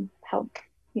help,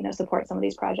 support some of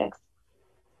these projects.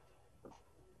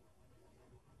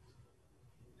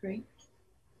 Great.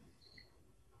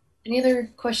 Any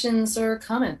other questions or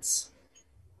comments?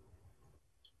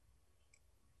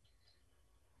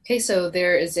 Okay, so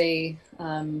there is a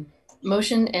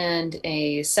motion and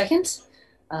a second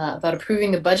about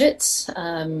approving the budgets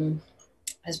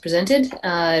as presented.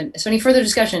 So any further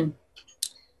discussion?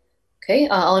 Okay,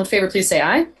 all in favor, please say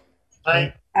aye.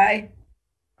 Aye. Aye.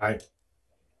 Aye.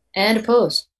 And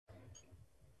opposed?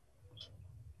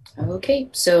 Okay,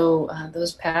 so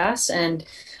those pass, and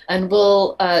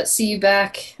we'll see you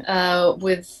back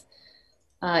with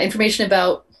information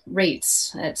about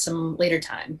rates at some later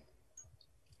time.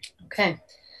 Okay,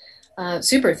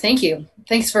 super. Thank you.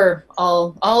 Thanks for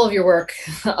all of your work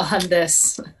on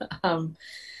this.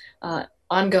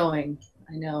 Ongoing,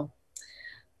 I know.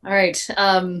 All right.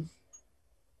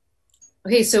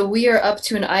 Okay, so we are up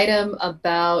to an item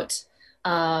about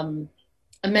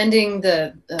amending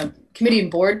the committee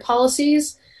and board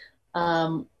policies,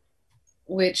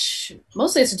 which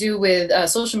mostly has to do with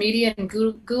social media and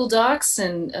Google Docs.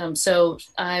 And so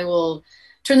I will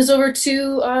turn this over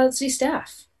to city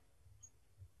staff.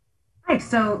 Hi,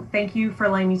 so thank you for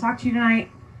letting me talk to you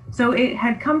tonight. So it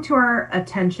had come to our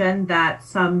attention that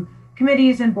some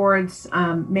committees and boards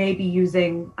may be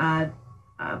using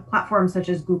platforms such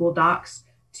as Google Docs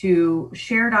to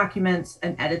share documents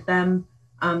and edit them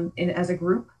as a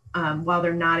group while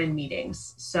they're not in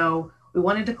meetings. So we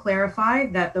wanted to clarify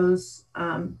that those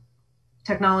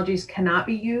technologies cannot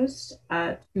be used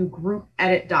to group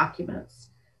edit documents.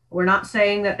 We're not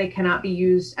saying that they cannot be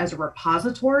used as a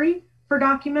repository for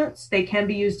documents. They can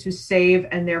be used to save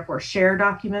and therefore share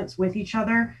documents with each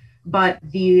other, but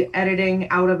the editing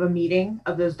out of a meeting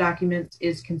of those documents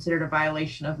is considered a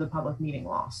violation of the public meeting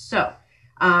law. So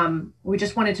we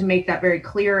just wanted to make that very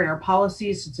clear in our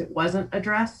policies since it wasn't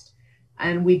addressed.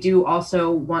 And we do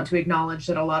also want to acknowledge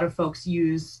that a lot of folks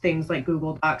use things like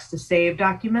Google Docs to save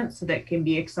documents so that it can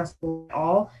be accessible to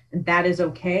all, and that is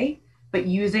okay. But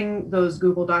using those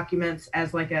Google documents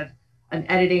as like an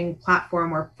editing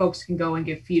platform where folks can go and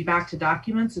give feedback to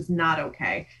documents is not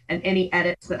okay. And any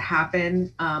edits that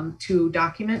happen to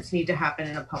documents need to happen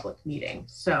in a public meeting.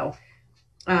 So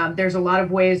there's a lot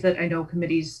of ways that I know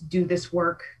committees do this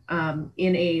work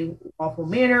in a lawful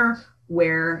manner,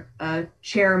 where a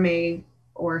chair may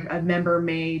or a member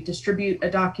may distribute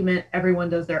a document, everyone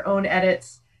does their own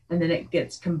edits, and then it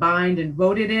gets combined and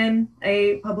voted in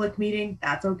a public meeting.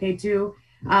 That's okay too.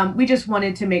 We just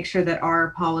wanted to make sure that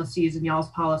our policies and y'all's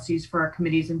policies for our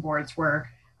committees and boards were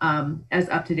as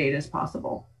up to date as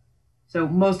possible. So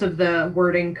most of the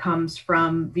wording comes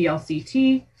from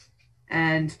VLCT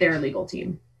and their legal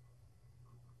team.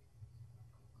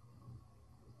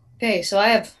 Okay, so I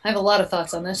have a lot of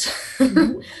thoughts on this.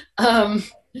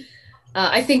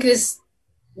 I think this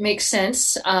makes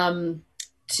sense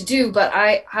to do, but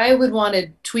I would want to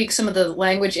tweak some of the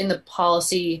language in the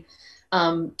policy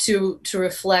to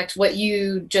reflect what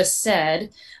you just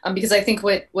said, because I think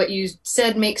what you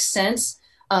said makes sense,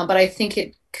 but I think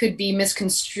it could be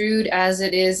misconstrued as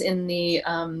it is in the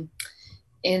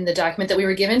document that we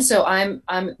were given. So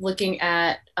I'm looking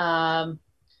at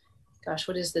gosh,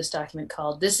 what is this document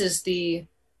called? This is the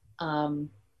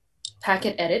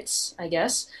packet edits, I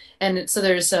guess. And so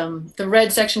there's the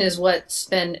red section is what's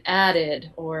been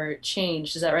added or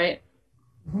changed. Is that right?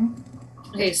 Mm-hmm.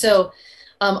 Okay, so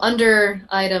under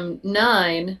item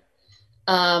 9,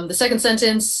 the second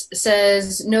sentence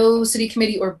says no city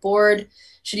committee or board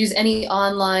should use any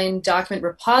online document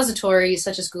repository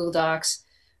such as Google Docs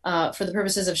for the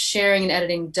purposes of sharing and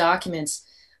editing documents.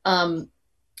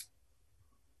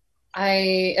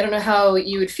 I don't know how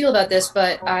you would feel about this,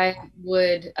 but I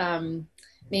would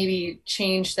maybe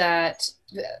change that.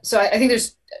 So I think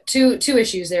there's two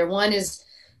issues there. One is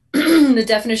the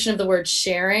definition of the word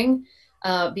sharing,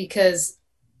 because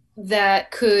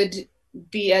that could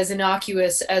be as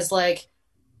innocuous as like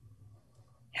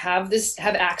have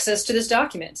access to this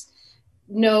document,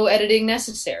 no editing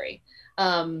necessary.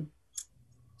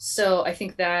 So I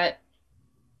think that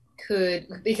could,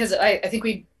 because I think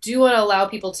we do want to allow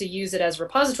people to use it as a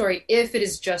repository if it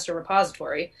is just a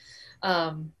repository,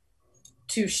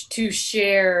 to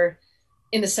share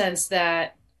in the sense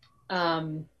that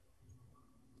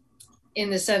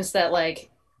like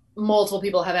multiple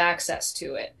people have access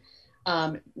to it,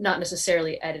 not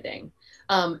necessarily editing.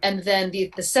 And then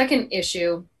the second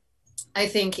issue, I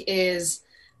think, is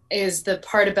the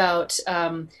part about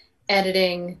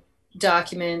editing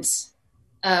documents.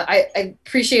 I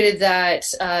appreciated that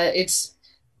it's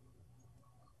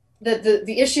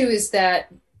the issue is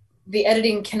that the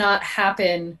editing cannot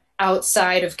happen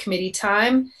outside of committee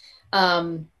time.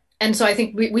 And so I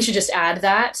think we should just add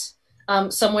that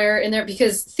somewhere in there,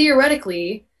 because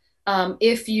theoretically,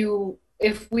 if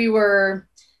we were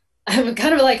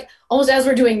kind of like almost as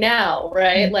we're doing now,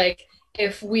 right? Mm-hmm. Like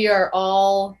if we are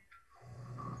all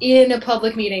in a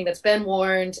public meeting that's been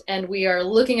warned and we are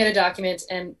looking at a document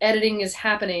and editing is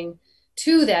happening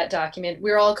to that document,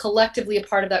 we're all collectively a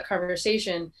part of that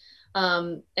conversation.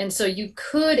 And so you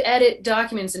could edit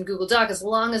documents in Google Doc as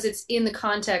long as it's in the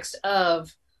context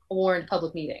of a warned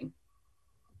public meeting.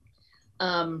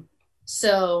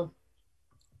 So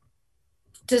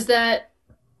does that,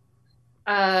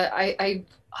 I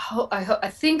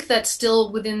think that's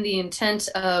still within the intent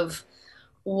of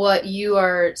what you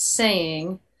are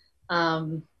saying.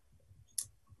 Just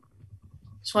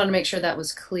wanted to make sure that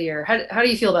was clear. How do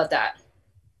you feel about that?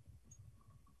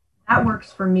 That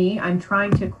works for me. I'm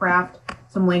trying to craft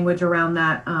some language around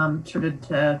that, sort of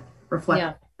to reflect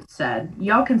what you said.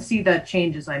 Y'all can see the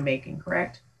changes I'm making,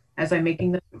 correct? As I'm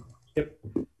making them? Yep.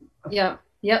 Yeah.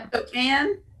 Yep. So,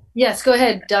 Anne? Yes, go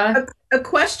ahead, Donna. A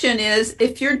question is,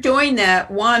 if you're doing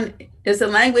that, one, does the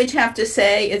language have to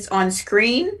say it's on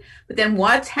screen? But then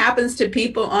what happens to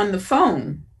people on the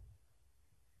phone?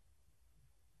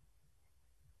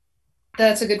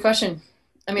 That's a good question.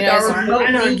 I mean,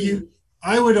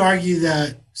 I would argue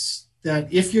that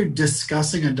if you're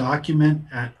discussing a document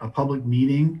at a public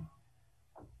meeting,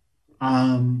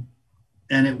 and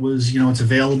it was, it's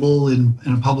available in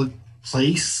a public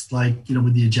place, like,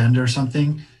 with the agenda or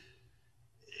something,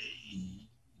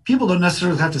 people don't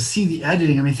necessarily have to see the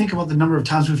editing. I mean, think about the number of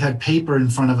times we've had paper in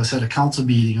front of us at a council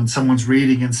meeting and someone's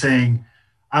reading and saying,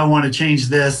 I want to change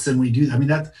this, and we do. I mean,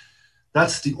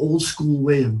 that's the old school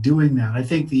way of doing that. I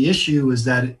think the issue is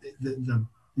that the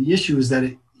issue is that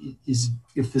it is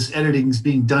if this editing is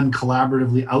being done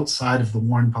collaboratively outside of the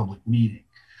warned public meeting,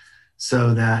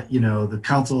 so that, you know, the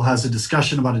council has a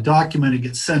discussion about a document, it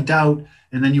gets sent out,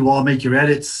 and then you all make your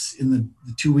edits in the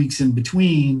 2 weeks in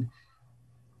between.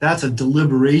 That's a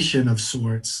deliberation of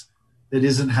sorts that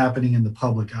isn't happening in the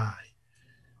public eye.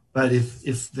 But if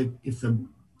the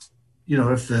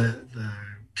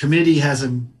committee has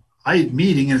a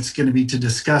meeting and it's going to be to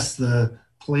discuss the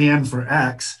plan for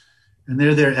X, and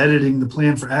they're there editing the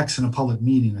plan for X in a public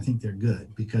meeting, I think they're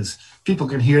good, because people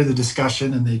can hear the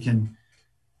discussion and they can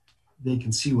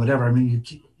see whatever. I mean,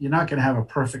 you're not going to have a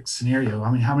perfect scenario.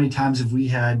 I mean, how many times have we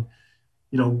had,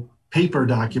 you know, paper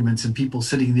documents and people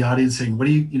sitting in the audience saying, what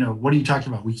are you talking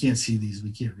about? We can't see these,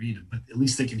 we can't read them, but at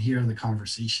least they can hear the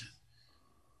conversation.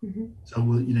 Mm-hmm. So,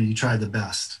 you try the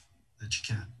best that you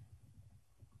can.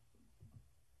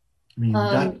 I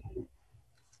mean,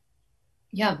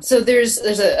 yeah. So there's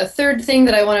a third thing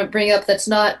that I want to bring up that's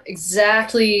not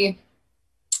exactly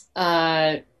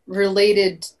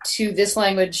related to this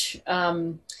language.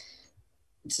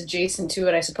 It's adjacent to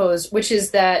it, I suppose, which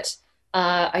is that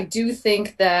I do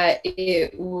think that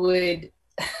it would.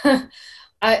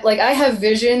 I have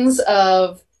visions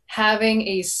of having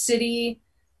a city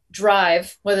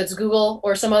drive, whether it's Google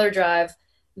or some other drive,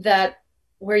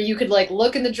 where you could like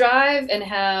look in the drive and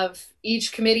have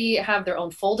each committee have their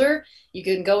own folder. You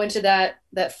can go into that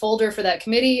folder for that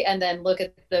committee and then look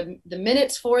at the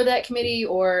minutes for that committee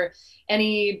or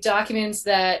any documents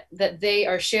that they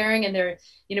are sharing, and they're,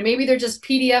 maybe they're just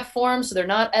PDF forms, so they're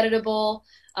not editable.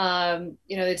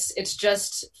 It's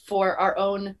just for our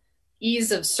own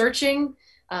ease of searching.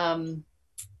 I'm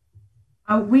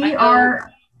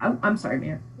sorry,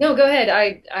 Mayor. No, go ahead.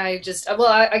 I guess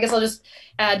I'll just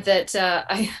add that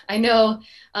I know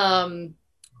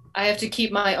I have to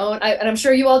keep my own, and I'm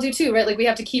sure you all do too, right? Like we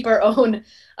have to keep our own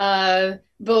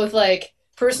both like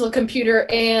personal computer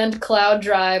and cloud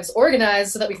drives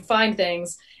organized so that we can find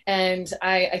things. And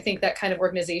I think that kind of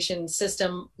organization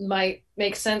system might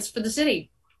make sense for the city.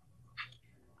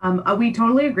 We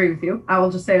totally agree with you. I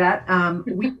will just say that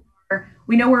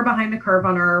we know we're behind the curve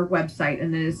on our website,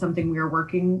 and it is something we are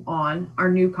working on.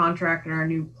 Our new contract and our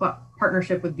new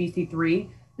partnership with VC3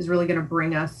 is really going to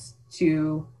bring us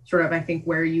to sort of, I think,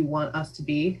 where you want us to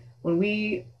be. When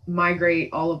we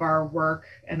migrate all of our work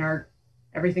and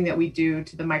everything that we do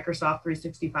to the Microsoft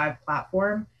 365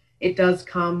 platform, it does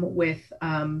come with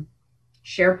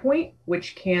SharePoint,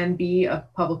 which can be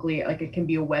it can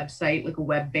be a website, like a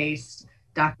web-based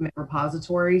document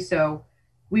repository. So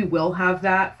we will have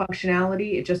that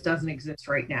functionality. It just doesn't exist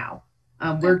right now.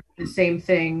 We're doing the same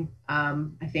thing.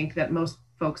 I think that most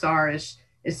folks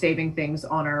is saving things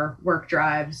on our work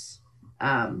drives.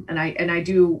 And I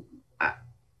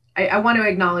want to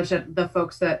acknowledge that the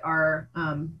folks that are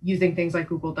using things like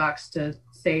Google Docs to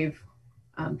save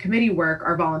committee work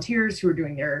are volunteers who are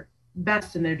doing their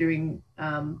best, and they're doing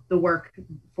the work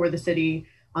for the city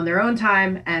on their own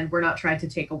time. And we're not trying to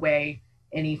take away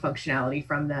any functionality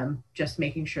from them, just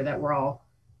making sure that we're all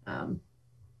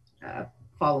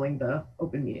following the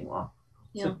open meeting law.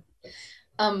 Yeah.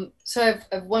 So I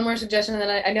have one more suggestion, and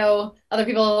then I know other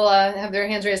people have their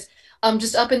hands raised.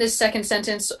 Just up in this second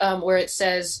sentence where it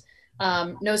says,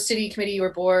 no city committee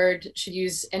or board should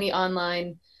use any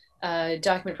online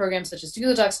document programs such as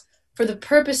Google Docs for the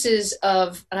purposes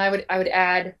of, and I would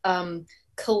add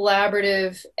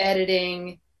collaborative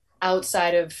editing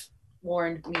outside of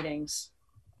warned meetings.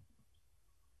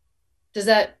 Does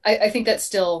that, I think that's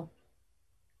still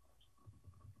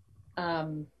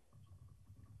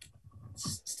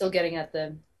getting at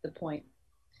the point.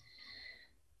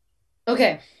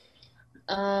 Okay.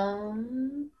 All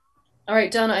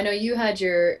right, Donna, I know you had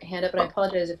your hand up, and I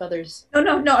apologize if others.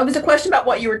 No. It was a question about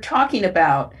what you were talking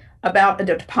about a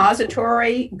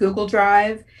depository, Google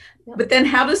Drive. Yep. But then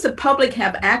how does the public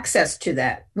have access to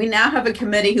that? We now have a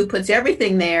committee who puts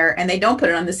everything there, and they don't put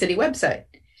it on the city website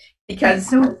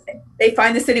because they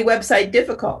find the city website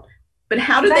difficult. But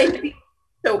how do they?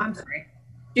 So I'm sorry.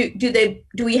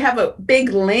 Do we have a big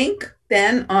link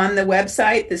then on the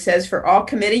website that says for all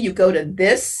committee, you go to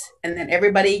this, and then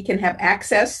everybody can have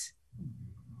access?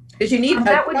 Because you need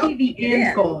that would be the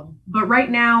end goal. But right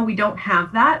now we don't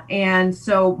have that. And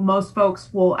so most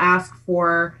folks will ask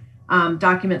for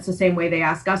documents the same way they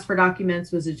ask us for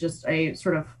documents. Was it just a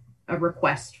sort of a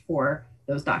request for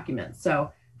those documents?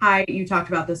 So, hi, you talked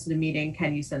about this in a meeting.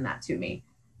 Can you send that to me?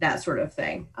 That sort of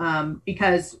thing.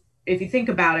 Because if you think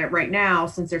about it right now,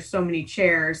 since there's so many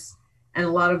chairs and a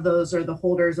lot of those are the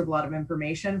holders of a lot of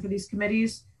information for these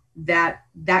committees, that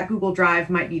Google Drive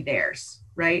might be theirs,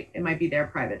 right? It might be their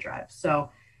private drive. So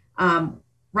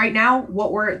right now,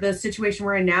 the situation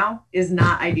we're in now is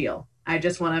not ideal. I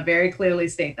just want to very clearly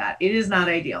state that it is not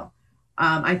ideal.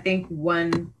 I think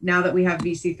now that we have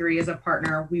VC3 as a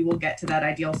partner, we will get to that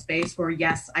ideal space where,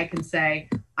 yes, I can say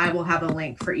I will have a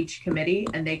link for each committee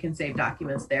and they can save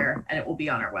documents there and it will be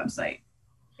on our website.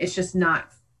 It's just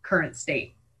not current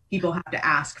state. People have to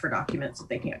ask for documents if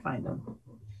they can't find them.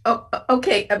 Oh,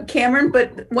 okay, Cameron,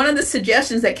 but one of the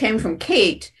suggestions that came from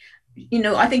Kate,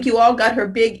 I think you all got her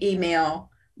big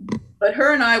email, but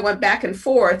her and I went back and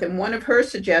forth, and one of her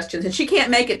suggestions, and she can't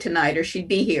make it tonight or she'd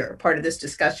be here, part of this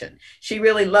discussion. She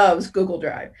really loves Google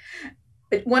Drive.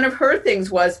 But one of her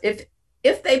things was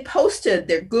if they posted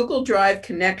their Google Drive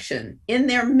connection in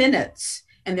their minutes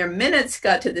and their minutes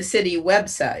got to the city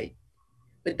website,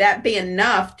 would that be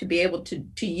enough to be able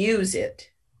to use it?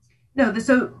 No,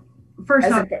 so first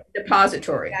as off, a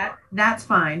depository. That's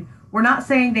fine. We're not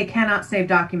saying they cannot save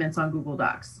documents on Google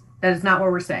Docs. That is not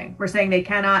what we're saying. We're saying they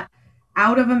cannot,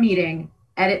 out of a meeting,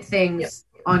 edit things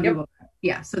on Google.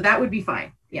 Yeah, so that would be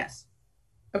fine. Yes.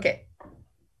 Okay.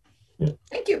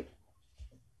 Thank you.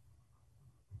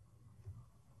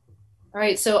 All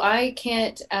right, so I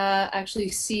can't actually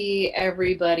see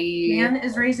everybody. Dan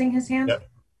is raising his hand. Yep.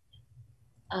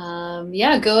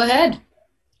 Yeah, go ahead.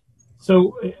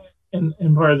 So,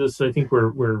 and part of this, I think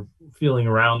we're feeling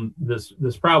around this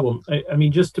problem. I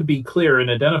mean, just to be clear and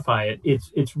identify it,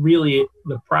 it's really,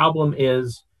 the problem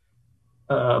is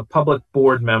public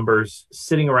board members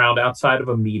sitting around outside of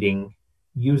a meeting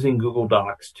using Google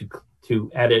Docs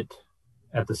to edit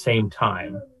at the same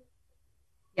time.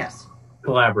 Yes.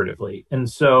 Collaboratively. And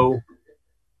so,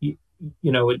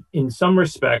 in some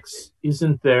respects,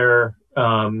 isn't there,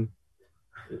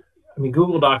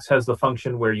 Google Docs has the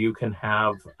function where you can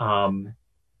have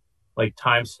like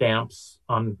timestamps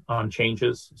on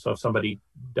changes. So if somebody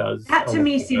does that, to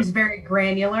me seems very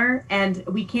granular, and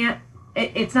we can't.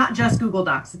 It's not just Google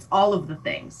Docs; it's all of the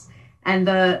things. And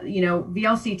the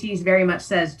VLCTs very much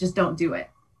says just don't do it.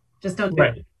 Just don't do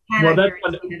it. And well, that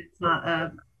it's not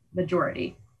a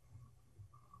majority.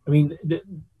 I mean,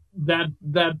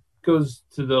 that goes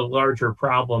to the larger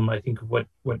problem. I think of what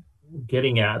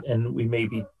getting at, and we may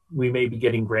be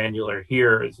getting granular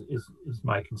here. Is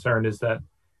my concern is that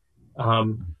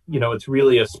it's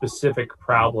really a specific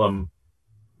problem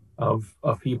of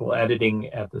people editing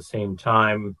at the same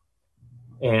time,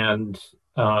 and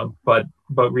but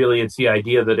really it's the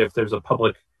idea that if there's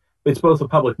it's both a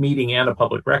public meeting and a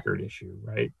public record issue,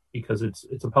 right? Because it's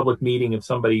a public meeting if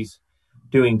somebody's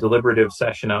doing deliberative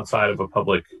session outside of a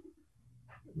public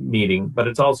meeting, but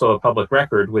it's also a public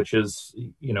record, which is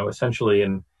essentially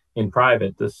in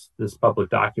private this public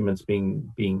documents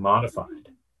being modified,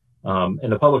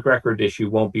 and the public record issue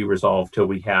won't be resolved till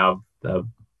we have the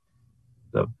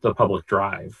public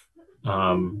drive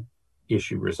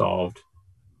issue resolved.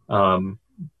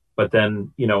 But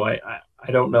then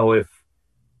I don't know if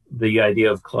the idea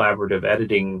of collaborative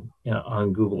editing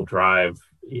on Google Drive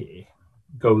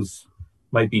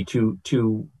might be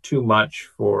too much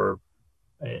for,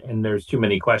 and there's too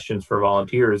many questions for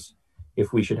volunteers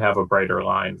if we should have a brighter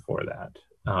line for that,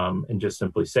 and just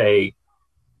simply say,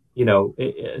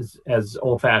 as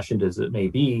old-fashioned as it may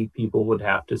be, people would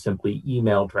have to simply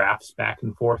email drafts back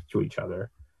and forth to each other,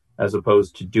 as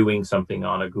opposed to doing something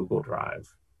on a Google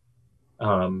Drive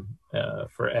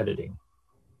for editing.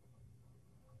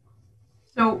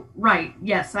 So, right,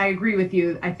 yes, I agree with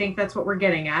you. I think that's what we're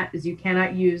getting at, is you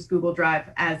cannot use Google Drive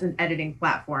as an editing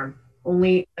platform,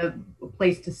 only a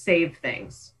place to save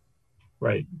things.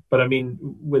 Right, but I mean,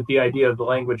 with the idea of the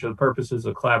language of the purposes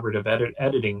of collaborative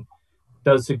editing,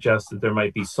 does suggest that there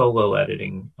might be solo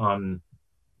editing on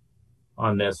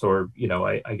this, or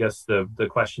I guess the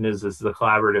question is the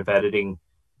collaborative editing,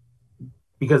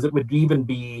 because it would even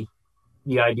be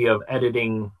the idea of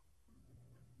editing.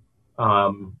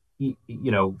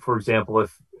 For example,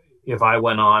 if I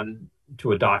went on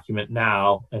to a document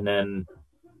now and then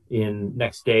in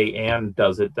next day Anne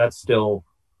does it, that's still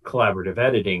collaborative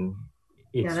editing.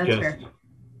 It's just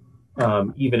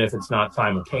even if it's not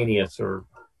simultaneous, or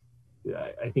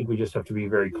I think we just have to be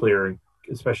very clear,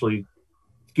 especially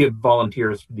give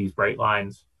volunteers these bright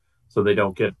lines so they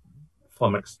don't get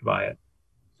flummoxed by it.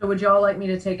 So would y'all like me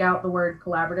to take out the word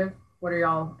collaborative? What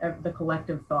are the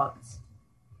collective thoughts?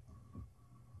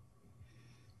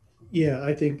 Yeah,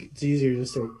 I think it's easier to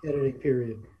say editing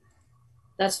period.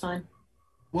 That's fine.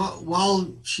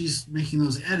 while she's making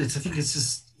those edits, I think it's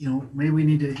just, maybe we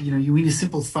need to, we need to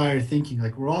simplify our thinking.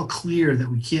 Like, we're all clear that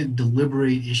we can't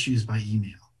deliberate issues by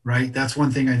email, right? That's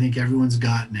one thing I think everyone's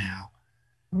got now.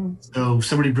 So if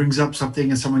somebody brings up something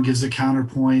and someone gives a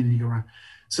counterpoint and you go around.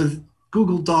 So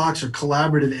Google Docs or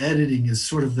collaborative editing is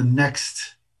sort of the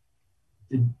next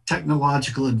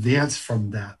technological advance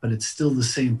from that, but it's still the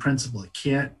same principle. It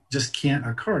can't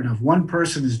occur. Now, if one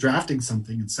person is drafting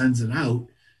something and sends it out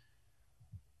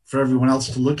for everyone else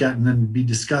to look at and then be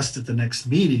discussed at the next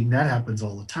meeting, that happens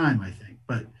all the time, I think.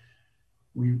 But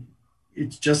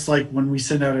it's just like when we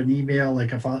send out an email,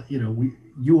 like if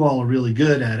you all are really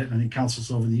good at it. And I think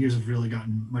councils over the years have really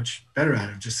gotten much better at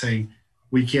it, just saying,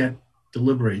 we can't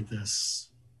deliberate this,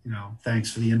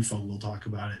 thanks for the info. We'll talk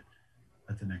about it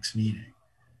at the next meeting.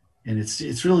 And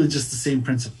it's really just the same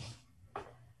principle.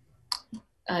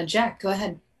 Jack, go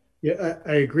ahead. Yeah,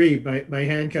 I agree. My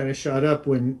hand kind of shot up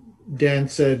when Dan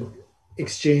said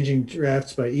exchanging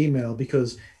drafts by email,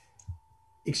 because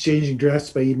exchanging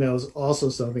drafts by email is also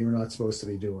something we're not supposed to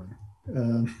be doing.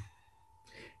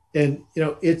 And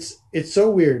it's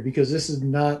so weird because this is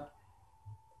not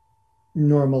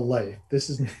normal life.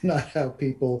 This is not how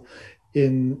people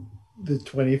in the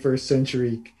 21st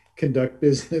century conduct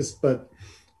business, but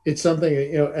it's something,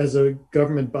 as a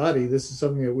government body, this is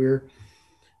something that we're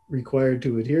required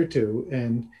to adhere to.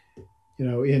 And,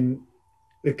 in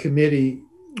the committee,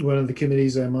 one of the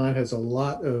committees I'm on has a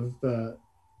lot of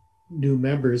new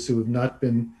members who have not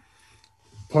been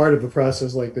part of a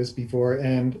process like this before.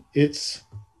 And it's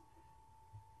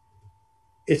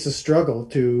a struggle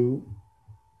to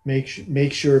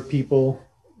make sure people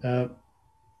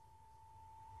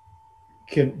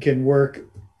can work,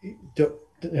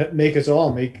 make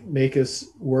us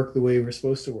work the way we're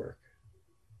supposed to work.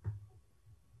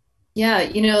 Yeah,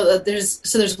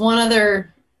 there's one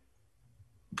other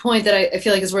point that I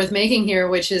feel like is worth making here,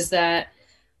 which is that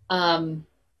I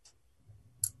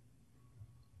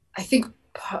think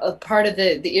part of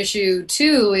the issue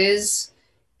too is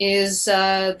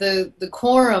the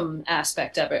quorum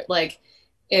aspect of it. Like,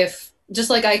 if just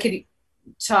like I could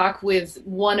talk with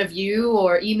one of you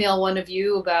or email one of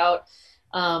you about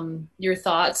your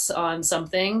thoughts on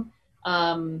something,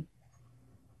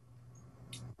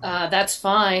 that's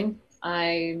fine.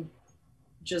 I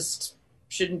just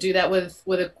shouldn't do that with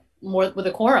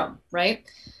a quorum, right?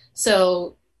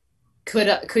 So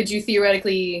could you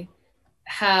theoretically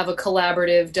have a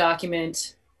collaborative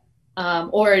document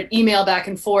or an email back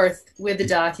and forth with the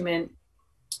document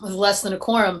with less than a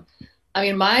quorum? I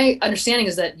mean, my understanding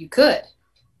is that you could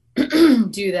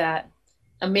do that.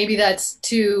 Maybe that's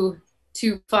too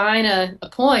fine a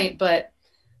point, but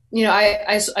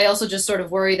I also just sort of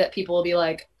worry that people will be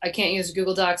like, I can't use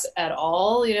Google Docs at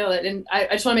all, and I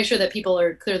just want to make sure that people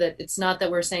are clear that it's not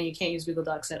that we're saying you can't use Google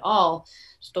Docs at all,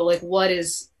 but like, what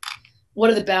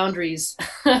are the boundaries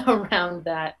around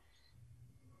that?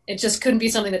 It just couldn't be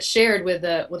something that's shared with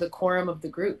a quorum of the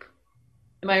group.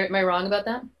 Am I wrong about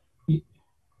that?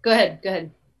 Go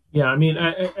ahead. Yeah, I mean,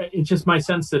 it's just my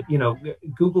sense that,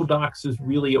 Google Docs is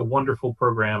really a wonderful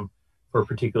program for a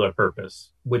particular purpose,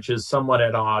 which is somewhat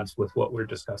at odds with what we're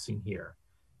discussing here,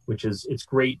 which is, it's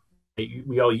great.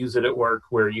 We all use it at work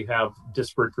where you have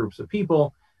disparate groups of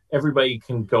people. Everybody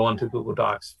can go onto Google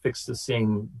Docs, fix the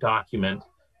same document,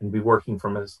 and be working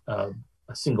from a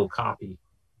single copy,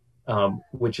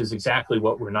 which is exactly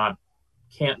what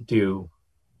can't do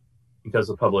because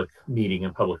of public meeting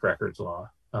and public records law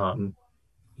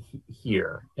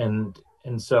here. And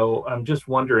so I'm just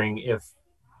wondering if,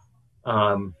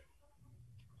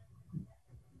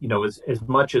 as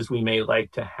much as we may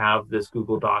like to have this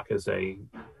Google Doc as a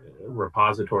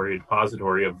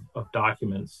depository of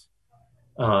documents,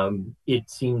 it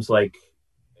seems like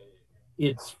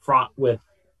it's fraught with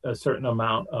a certain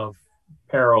amount of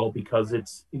peril because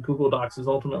Google Docs is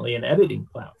ultimately an editing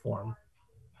platform.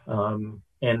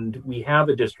 And we have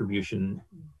a distribution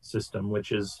system,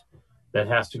 that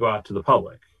has to go out to the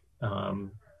public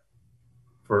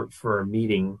for a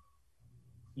meeting.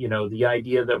 The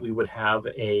idea that we would have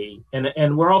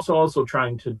and we're also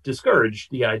trying to discourage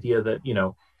the idea that,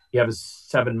 you have a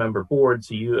 7-member board,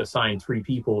 so you assign 3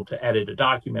 people to edit a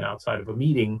document outside of a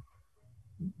meeting.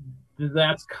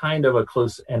 That's kind of a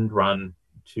close end run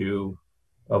to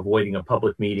avoiding a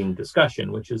public meeting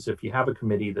discussion, which is if you have a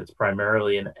committee that's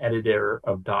primarily an editor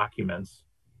of documents,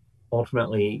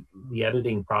 ultimately the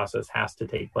editing process has to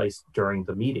take place during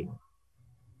the meeting.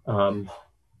 And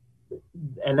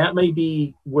that may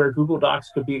be where Google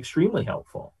Docs could be extremely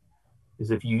helpful,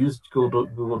 is if you used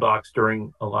Google Docs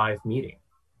during a live meeting,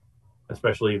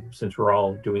 especially since we're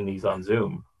all doing these on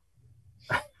Zoom.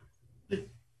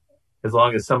 as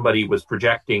long as somebody was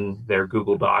projecting their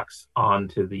Google Docs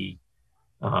onto the,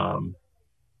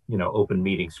 open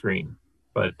meeting screen.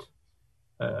 But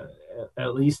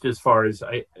at least as far as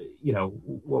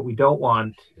what we don't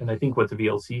want, and I think what the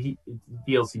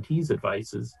VLCT's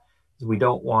advice is we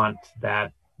don't want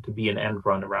that to be an end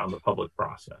run around the public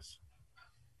process.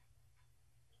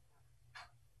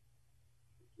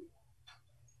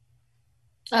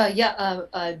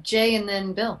 Jay and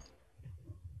then Bill.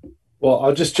 Well,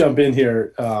 I'll just jump in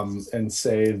here and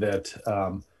say that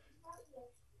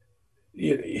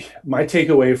my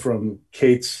takeaway from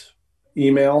Kate's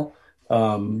email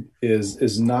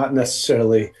is not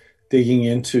necessarily digging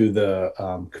into the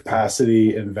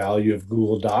capacity and value of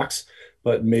Google Docs,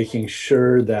 but making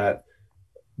sure that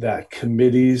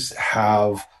committees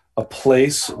have a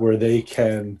place where they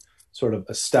can sort of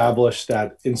establish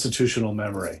that institutional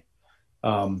memory.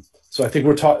 So I think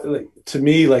we're talking, to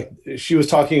me, like she was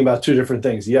talking about two different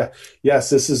things. Yeah, yes,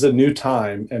 this is a new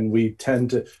time, and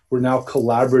we're now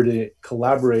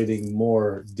collaborating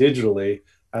more digitally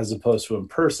as opposed to in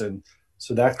person.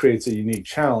 So that creates a unique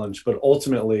challenge. But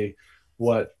ultimately,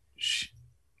 what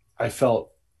I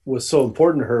felt was so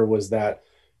important to her was that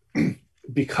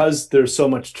because there's so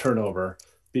much turnover,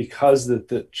 because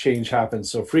the change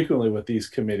happens so frequently with these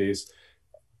committees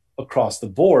across the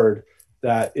board,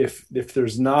 that if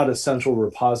there's not a central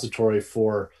repository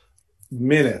for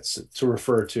minutes to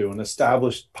refer to and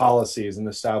established policies and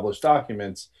established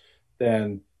documents,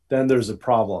 then there's a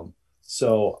problem.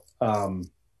 So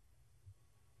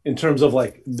in terms of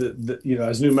like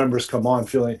as new members come on,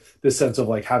 feeling this sense of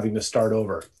like having to start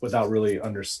over without really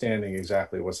understanding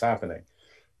exactly what's happening.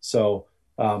 So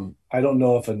I don't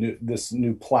know if this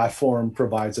new platform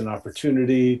provides an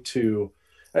opportunity to.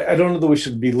 I don't know that we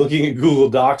should be looking at Google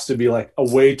Docs to be like a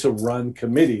way to run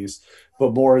committees,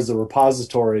 but more as a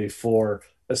repository for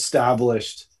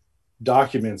established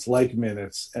documents like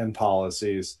minutes and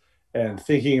policies, and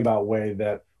thinking about way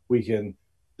that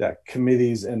that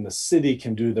committees and the city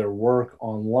can do their work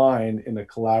online in a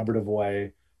collaborative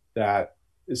way that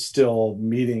is still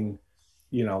meeting,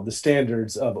 the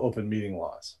standards of open meeting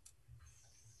laws.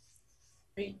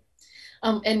 Great.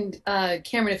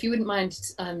 Cameron, if you wouldn't mind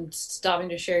stopping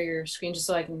to share your screen just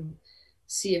so I can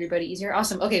see everybody easier.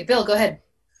 Awesome. Okay, Bill, go ahead.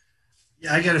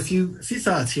 Yeah, I got a few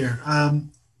thoughts here.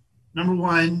 Number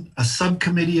one, a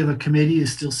subcommittee of a committee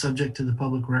is still subject to the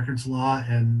public records law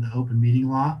and the open meeting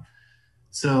law.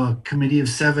 So a committee of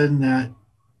 7 that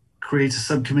creates a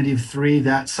subcommittee of 3,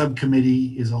 that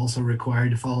subcommittee is also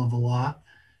required to follow the law.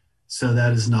 So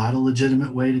that is not a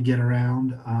legitimate way to get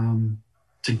around,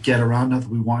 not that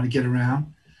we want to get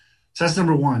around. So that's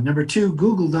number one. Number two,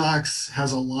 Google Docs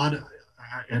has a lot of,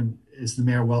 and as the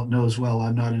mayor knows well,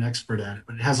 I'm not an expert at it,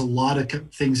 but it has a lot of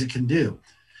things it can do.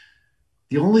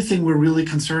 The only thing we're really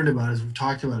concerned about, as we've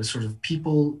talked about, is sort of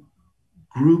people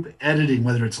group editing,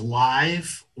 whether it's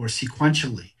live or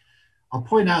sequentially. I'll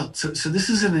point out, so this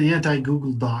isn't an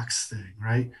anti-Google Docs thing,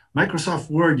 right? Microsoft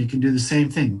Word, you can do the same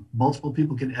thing. Multiple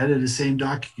people can edit the same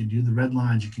doc. You can do the red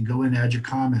lines. You can go in and add your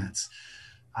comments.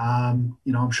 I'm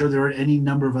sure there are any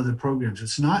number of other programs.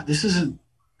 This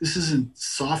isn't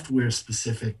software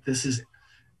specific. This is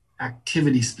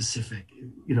activity specific.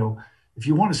 If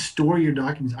you want to store your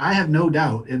documents, I have no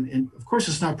doubt, and of course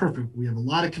it's not perfect. We have a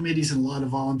lot of committees and a lot of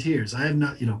volunteers. I have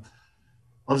not,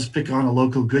 I'll just pick on a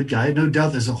local good guy. I have no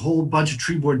doubt there's a whole bunch of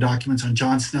tree board documents on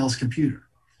John Snell's computer,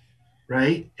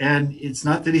 right? And it's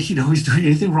not that he's doing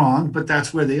anything wrong, but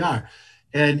that's where they are.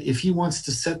 And if he wants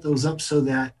to set those up so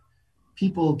that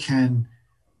people can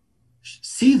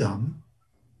see them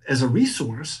as a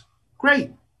resource,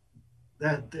 great.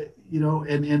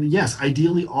 And yes,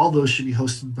 ideally all those should be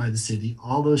hosted by the city.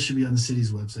 All those should be on the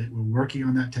city's website. We're working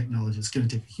on that technology. It's going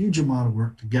to take a huge amount of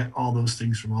work to get all those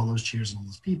things from all those chairs and all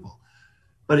those people,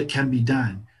 but it can be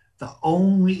done. The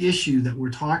only issue that we're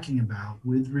talking about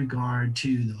with regard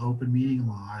to the open meeting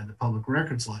law and the public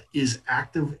records law is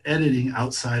active editing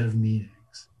outside of meetings.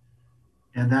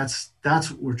 And that's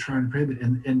what we're trying to prohibit.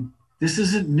 And this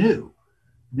isn't new.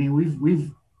 I mean,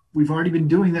 we've already been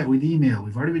doing that with email.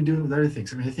 We've already been doing it with other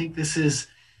things. I mean, I think this is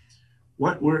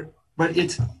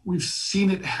we've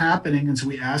seen it happening. And so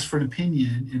we asked for an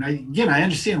opinion. And I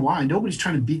understand why. Nobody's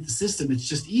trying to beat the system. It's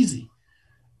just easy.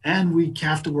 And we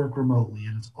have to work remotely.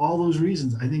 And it's all those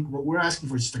reasons. I think what we're asking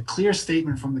for is just a clear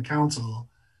statement from the council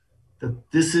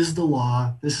that this is the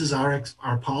law. This is our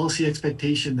policy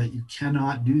expectation that you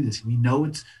cannot do this. We know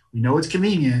it's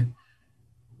convenient.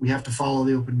 We have to follow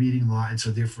the open meeting law. And so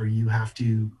therefore you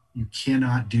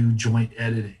cannot do joint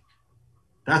editing.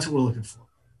 That's what we're looking for.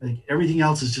 I think everything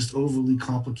else is just overly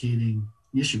complicating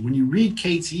the issue. When you read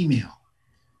Kate's email,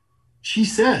 She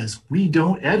says, we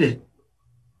don't edit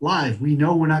live. We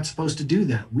know we're not supposed to do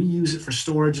that. We use it for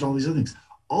storage and all these other things.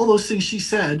 All those things she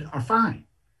said are fine.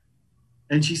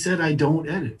 And she said, I don't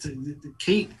edit.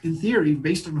 Kate, in theory,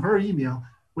 based on her email,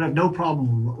 would have no problem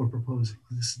with what we're proposing.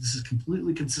 This is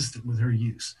completely consistent with her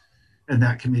use and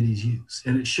that committee's use.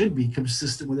 And it should be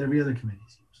consistent with every other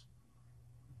committee's use.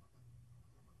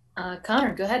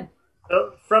 Connor, go ahead.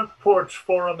 Front porch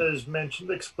forum is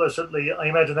mentioned explicitly. I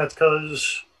imagine that's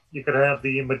because you could have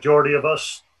the majority of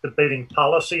us debating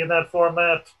policy in that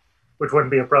format, which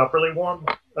wouldn't be a properly warm.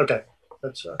 Okay,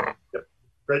 that's yep,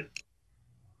 great.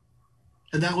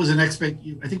 And that was an I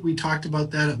think we talked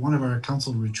about that at one of our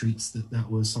council retreats, that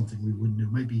was something we wouldn't do.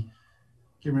 It might be,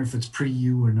 I can't remember if it's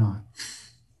pre-U or not.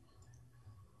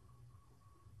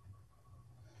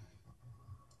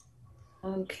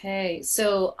 Okay,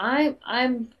 so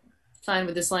I'm fine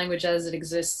with this language as it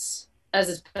exists, as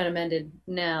it's been amended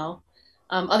now.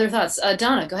 Other thoughts?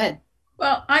 Donna, go ahead.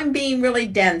 Well, I'm being really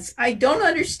dense. I don't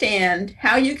understand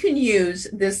how you can use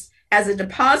this as a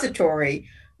depository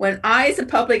when I, as a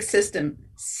public citizen,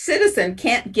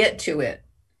 can't get to it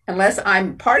unless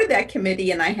I'm part of that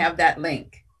committee and I have that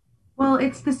link. Well,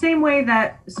 it's the same way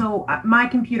that, so my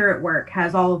computer at work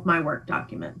has all of my work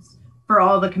documents for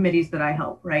all the committees that I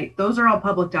help, right? Those are all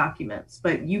public documents,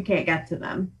 but you can't get to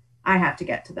them. I have to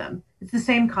get to them. It's the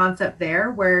same concept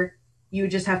there where you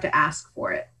just have to ask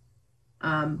for it.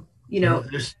 You know,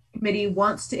 if the committee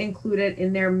wants to include it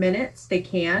in their minutes, they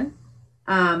can.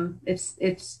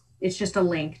 It's just a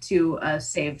link to a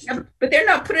saved. Yeah, but they're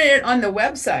not putting it on the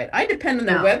website. I depend on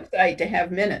the website to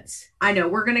have minutes. I know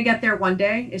we're going to get there one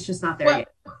day. It's just not there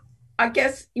yet. I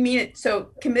guess you mean it. So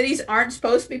committees aren't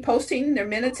supposed to be posting their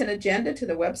minutes and agenda to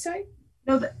the website?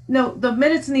 No, the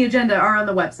minutes and the agenda are on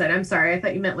the website. I'm sorry. I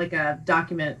thought you meant like a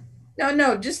document.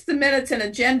 No, just the minutes and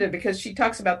agenda, because she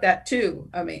talks about that too.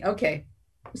 I mean, okay.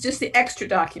 It's just the extra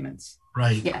documents.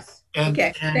 Right. Yes. And,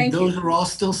 okay. And those are all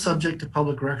still subject to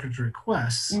public records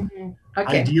requests. Mm-hmm.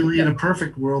 Okay. Ideally, in a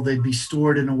perfect world, they'd be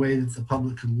stored in a way that the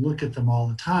public could look at them all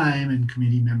the time, and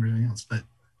committee members and everything else. But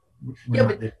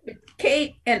but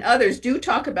Kate and others do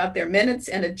talk about their minutes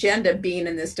and agenda being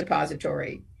in this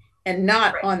depository and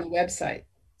not on the website.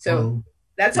 So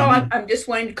that's all I'm just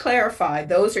wanting to clarify.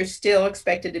 Those are still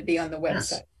expected to be on the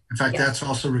website. Yes. In fact, that's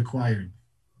also required.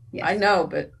 Yes. I know,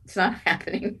 but it's not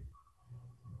happening.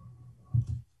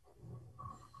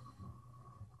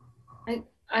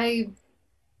 I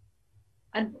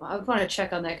want to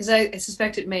check on that because I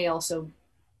suspect it may also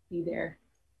be there.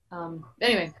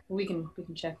 Anyway, we can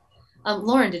check.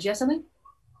 Lauren, did you have something?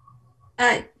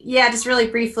 Yeah, just really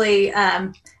briefly.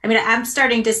 I mean, I'm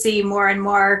starting to see more and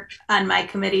more on my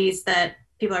committees that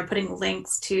people are putting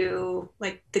links to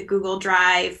like the Google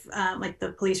Drive, like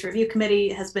the Police Review Committee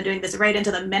has been doing this right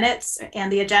into the minutes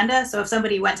and the agenda. So if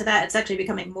somebody went to that, it's actually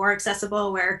becoming more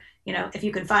accessible where, you know, if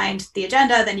you can find the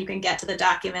agenda, then you can get to the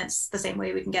documents the same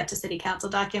way we can get to city council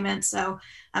documents. So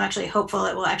I'm actually hopeful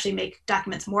it will actually make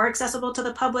documents more accessible to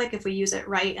the public if we use it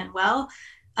right and well.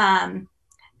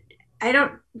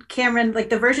 Cameron,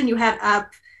 like the version you had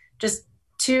up, just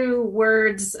 2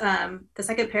 words, the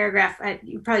second paragraph,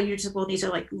 you just will need to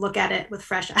like look at it with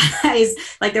fresh eyes.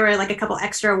 Like there were like a couple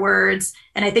extra words,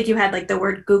 and I think you had like the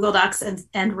word Google Docs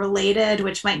and related,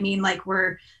 which might mean like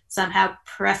we're somehow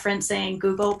preferencing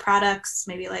Google products,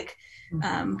 maybe like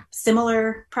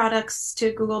similar products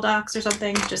to Google Docs or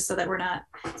something, just so that we're not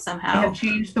somehow. I have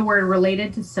changed the word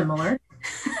related to similar.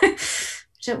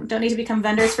 Don't need to become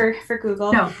vendors for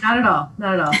Google. No, not at all.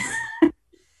 Not at all.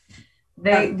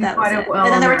 They do quite a well.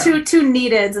 And then there were two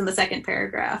neededs in the second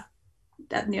paragraph,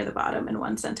 near the bottom in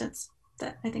one sentence.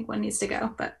 That I think one needs to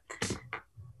go, but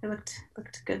it looked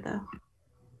good though.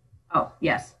 Oh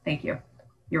yes, thank you.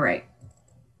 You're right.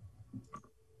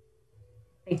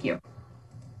 Thank you.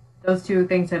 Those 2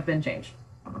 things have been changed.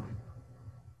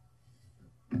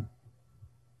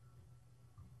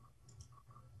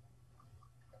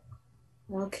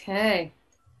 Okay.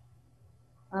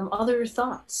 Other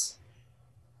thoughts?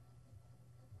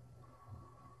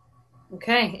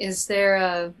 Okay, is there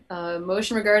a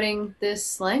motion regarding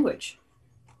this language?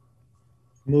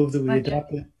 Move that we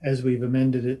adopt it as we've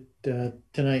amended it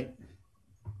tonight.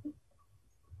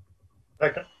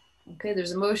 Second. Okay,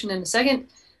 there's a motion and a second.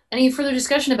 Any further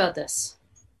discussion about this?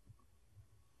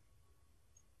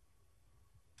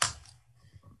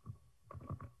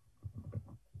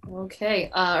 Okay,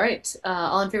 all right.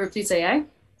 All in favor, please say aye.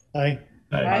 Aye.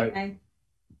 Aye.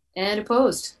 And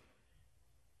opposed?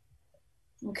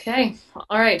 Okay.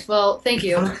 All right. Well, thank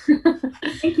you.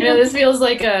 Thank you. This feels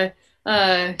like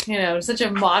such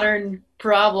a modern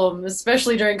problem,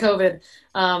 especially during COVID.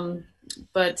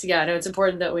 But yeah, no, it's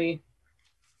important that we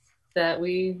that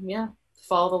we,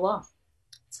 follow the law.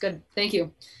 It's good. Thank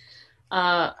you.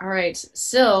 All right.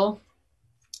 So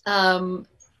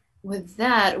with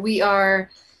that, we're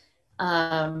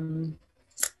going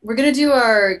to do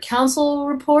our council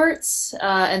reports,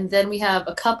 and then we have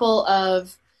a couple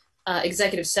of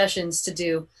executive sessions to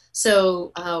do.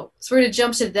 So we're going to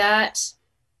jump to that.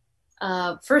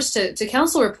 First, to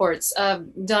council reports.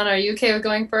 Donna, are you okay with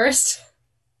going first?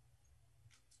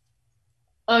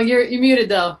 Oh, you're muted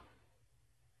though.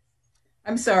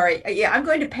 I'm sorry. Yeah, I'm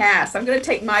going to pass. I'm going to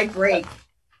take my break.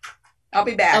 I'll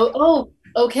be back. Oh,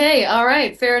 okay. All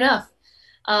right. Fair enough.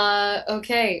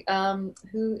 Okay.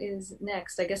 Who is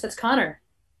next? I guess that's Connor.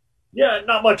 Yeah,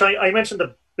 not much. I mentioned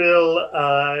the bill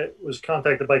was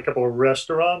contacted by a couple of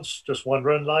restaurants, just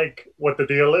wondering like what the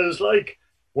deal is, like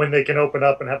when they can open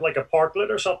up and have like a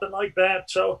parklet or something like that.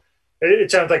 So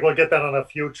it sounds like we'll get that on a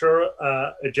future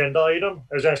agenda item.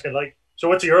 I was asking like, so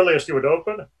what's the earliest you would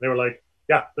open? They were like,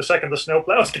 yeah, the second the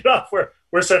snowplows get off,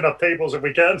 we're setting up tables if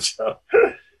we can. So,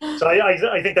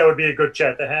 I think that would be a good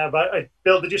chat to have.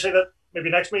 Bill, did you say that maybe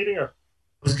next meeting or?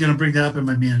 I was going to bring that up in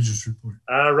my manager's report.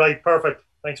 All right, perfect.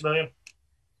 Thanks a million.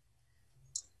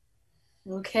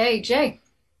 Okay, Jay.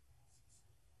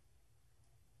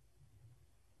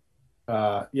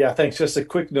 Yeah, thanks. Just a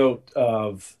quick note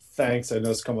of thanks. I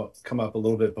know it's come up a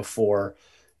little bit before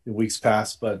in weeks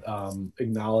past, but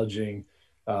acknowledging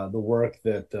the work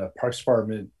that the Parks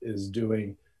Department is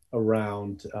doing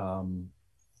around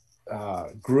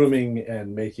grooming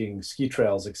and making ski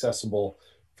trails accessible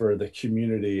for the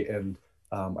community. And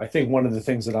I think one of the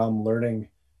things that I'm learning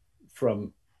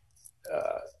from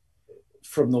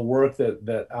the work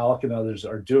that Alec and others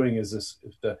are doing is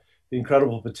the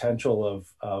incredible potential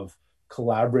of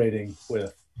collaborating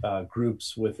with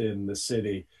groups within the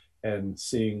city and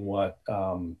seeing what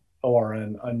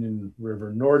ORN, Onion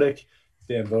River Nordic,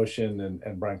 Dan Voshin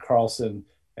and Brian Carlson,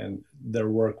 and their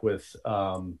work with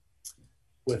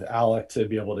Alec to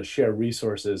be able to share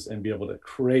resources and be able to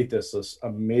create this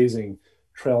amazing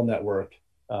trail network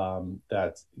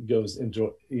that goes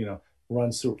into,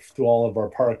 runs through all of our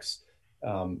parks,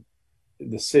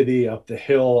 the city, up the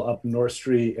hill, up North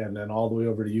Street, and then all the way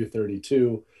over to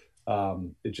U32.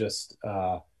 It just,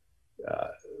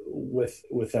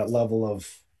 with that level of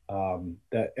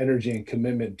that energy and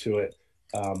commitment to it,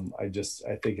 I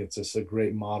think it's just a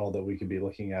great model that we could be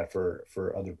looking at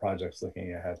for other projects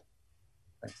looking ahead.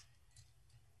 Thanks.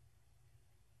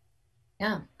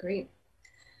 Yeah, great.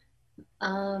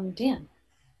 Dan.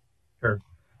 Sure.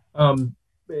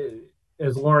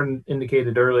 As Lauren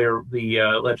indicated earlier, the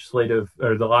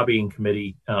the lobbying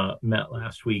committee met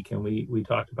last week, and we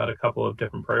talked about a couple of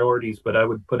different priorities, but I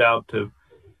would put out to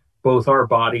both our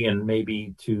body and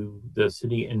maybe to the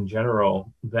city in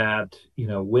general that,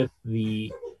 with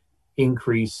the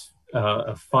increase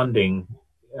of funding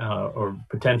or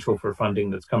potential for funding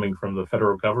that's coming from the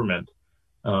federal government,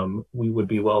 we would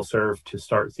be well served to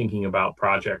start thinking about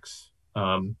projects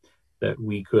that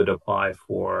we could apply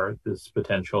for this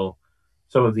potential,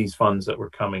 some of these funds that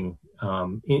were coming.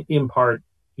 In part,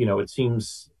 it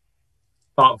seems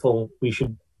thoughtful. We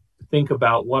should think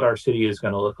about what our city is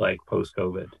going to look like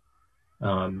post-COVID,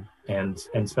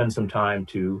 and spend some time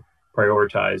to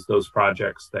prioritize those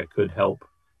projects that could help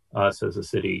us as a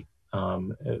city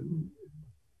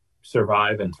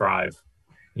survive and thrive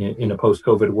in a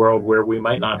post-COVID world where we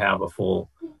might not have a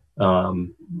full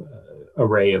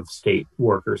array of state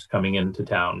workers coming into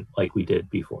town like we did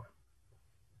before.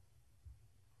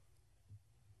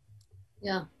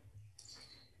 Yeah.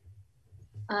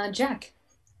 Jack.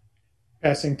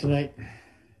 Passing tonight.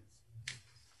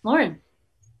 Lauren.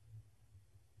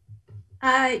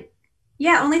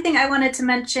 Only thing I wanted to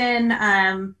mention,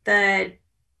 the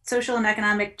Social and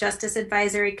Economic Justice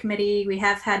Advisory Committee, we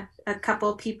have had a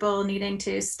couple people needing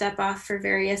to step off for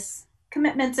various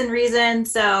commitments and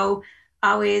reasons. So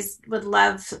always would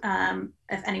love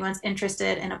if anyone's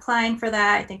interested in applying for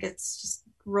that. I think it's just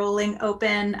rolling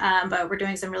open, but we're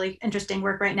doing some really interesting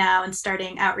work right now and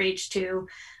starting outreach to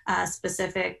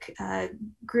specific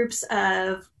groups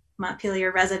of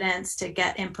Montpelier residents to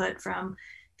get input from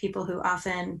people who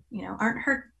often, aren't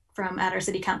heard from at our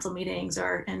city council meetings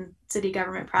or in city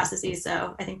government processes.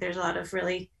 So I think there's a lot of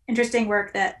really interesting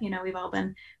work that, we've all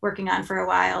been working on for a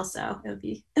while. So it'll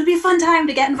be a fun time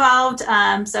to get involved.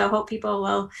 So hope people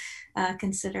will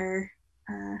consider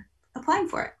applying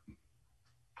for it.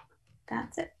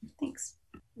 That's it. Thanks.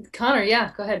 Connor,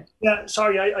 yeah, go ahead. Yeah,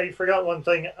 sorry, I forgot one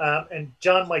thing. And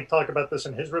John might talk about this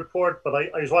in his report, but I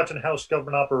was watching House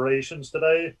Government Operations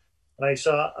today, and I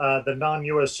saw the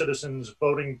non-U.S. citizens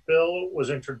voting bill was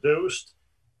introduced.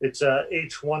 It's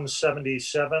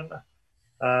H177.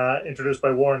 introduced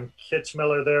by Warren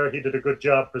Kitzmiller there. He did a good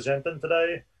job presenting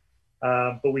today.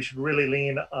 But we should really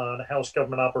lean on House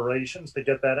Government Operations to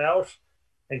get that out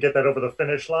and get that over the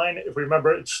finish line. If we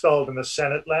remember, it stalled in the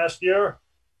Senate last year.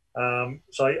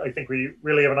 So I think we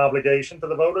really have an obligation to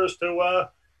the voters to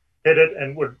hit it,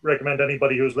 and would recommend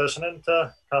anybody who's listening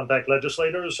to contact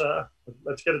legislators.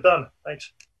 Let's get it done.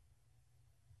 Thanks.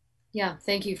 Yeah,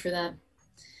 thank you for that.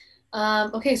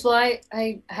 Okay, so I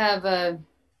have a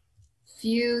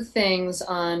few things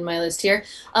on my list here.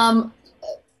 You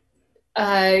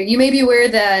may be aware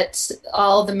that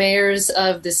all the mayors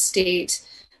of the state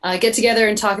get together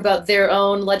and talk about their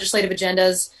own legislative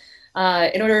agendas.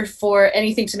 In order for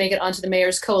anything to make it onto the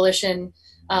mayor's coalition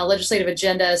legislative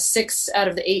agenda, 6 out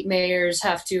of the 8 mayors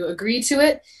have to agree to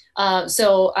it.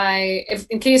 So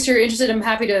in case you're interested, I'm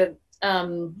happy to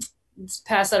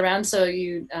pass that around so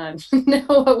you know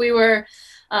what we were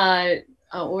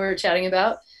chatting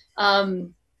about.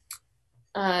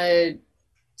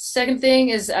 Second thing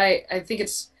is I think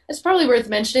it's probably worth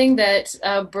mentioning that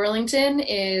Burlington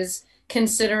is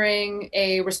considering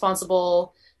a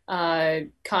responsible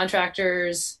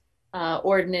contractors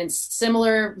ordinance,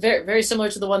 very, very similar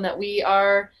to the one that we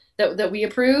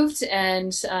approved.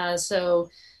 And so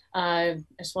I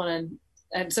just want to,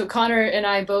 and so Connor and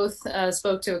I both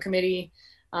spoke to a committee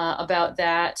about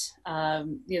that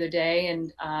the other day,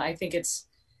 and I think it's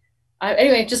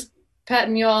anyway, just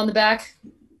patting you all on the back.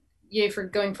 Yay for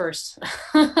going first.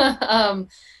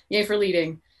 Yay for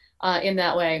leading in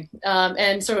that way.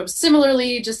 And sort of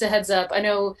similarly, just a heads up, I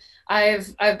know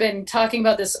I've been talking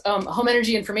about this home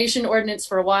energy information ordinance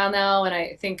for a while now, and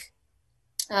I think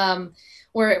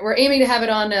we're aiming to have it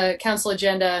on a council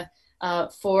agenda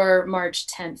for March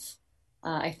 10th.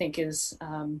 I think is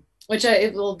which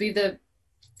it will be the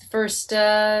first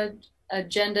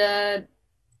agenda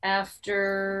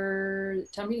after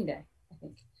town meeting day, I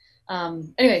think.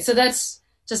 Anyway, so that's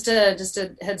just a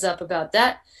heads up about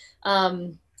that.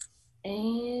 And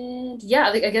yeah,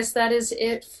 I guess that is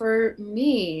it for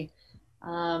me.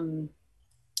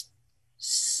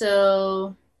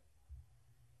 So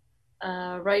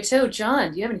righto,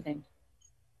 John, do you have anything?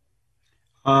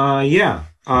 Yeah.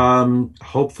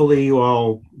 Hopefully you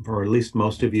all, or at least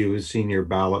most of you, have seen your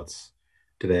ballots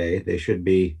today. They should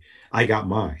be, I got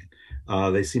mine.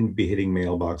 They seem to be hitting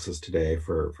mailboxes today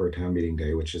for town meeting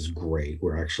day, which is great.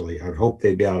 I'd hope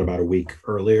they'd be out about a week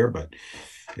earlier, but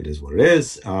it is what it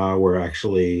is. We're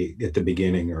actually at the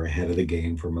beginning or ahead of the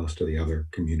game for most of the other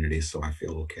communities, so I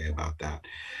feel okay about that.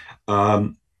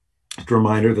 Just a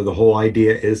reminder that the whole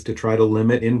idea is to try to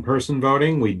limit in-person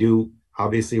voting. We do,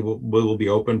 obviously, we'll be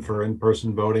open for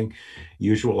in-person voting,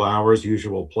 usual hours,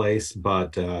 usual place,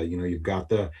 but you've got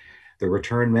the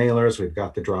return mailers, we've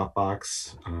got the drop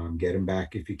box, get them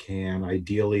back if you can,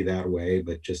 ideally that way,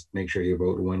 but just make sure you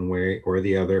vote one way or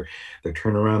the other. The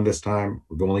turnaround this time,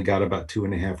 we've only got about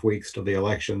 2.5 weeks till the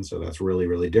election, so that's really,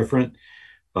 really different.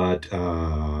 But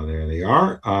there they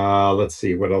are. Let's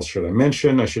see, what else should I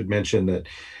mention? I should mention that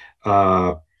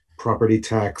property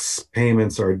tax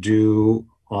payments are due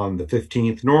on the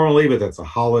 15th normally, but that's a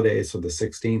holiday, so the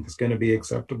 16th is going to be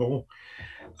acceptable.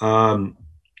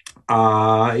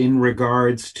 In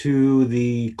regards to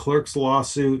the clerk's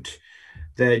lawsuit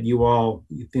that you all,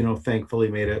 thankfully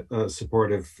made a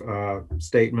supportive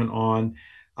statement on,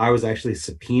 I was actually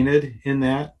subpoenaed in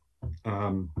that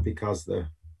because the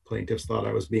plaintiffs thought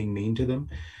I was being mean to them.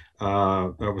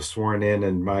 I was sworn in,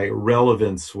 and my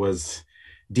relevance was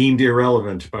deemed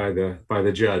irrelevant by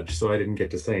the judge, so I didn't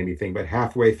get to say anything. But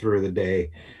halfway through the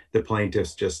day, the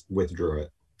plaintiffs just withdrew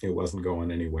it. It wasn't going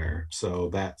anywhere. So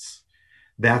that's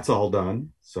all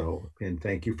done. So, and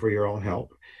thank you for your all's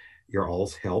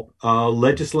help.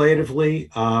 Legislatively,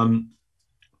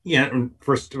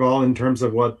 first of all, in terms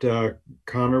of what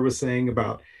Connor was saying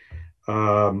about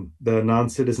the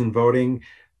non-citizen voting,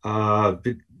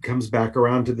 it comes back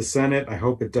around to the Senate. I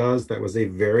hope it does. That was a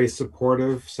very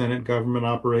supportive Senate Government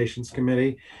Operations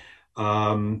Committee.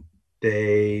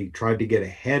 They tried to get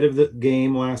ahead of the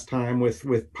game last time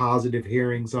with positive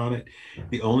hearings on it.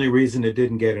 The only reason it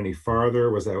didn't get any farther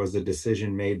was that was a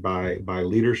decision made by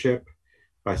leadership,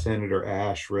 by Senator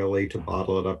Ash, really, to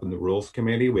bottle it up in the Rules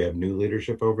Committee. We have new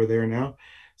leadership over there now.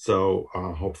 So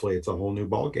hopefully it's a whole new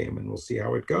ball game, and we'll see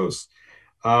how it goes.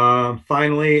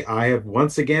 Finally, I have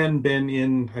once again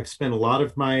I've spent a lot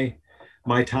of my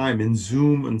time in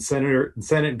Zoom and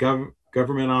Senate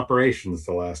government operations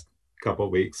the last couple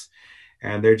of weeks,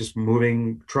 and they're just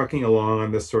trucking along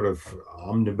on this sort of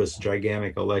omnibus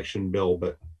gigantic election bill.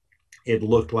 But it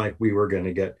looked like we were going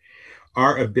to get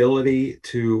our ability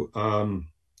to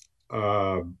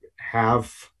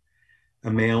have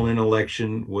a mail-in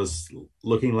election was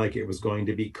looking like it was going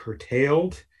to be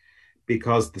curtailed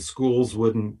because the schools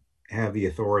wouldn't have the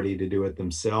authority to do it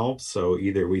themselves. So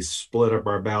either we split up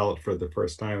our ballot for the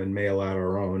first time and mail out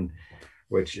our own,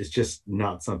 which is just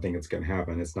not something that's going to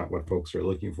happen. It's not what folks are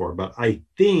looking for. But I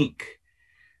think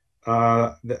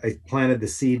I planted the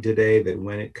seed today that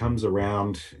when it comes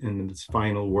around in its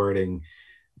final wording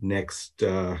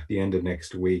the end of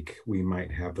next week, we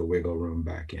might have the wiggle room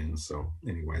back in. So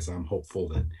anyways, I'm hopeful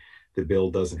that the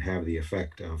bill doesn't have the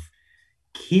effect of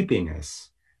keeping us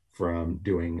from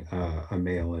doing a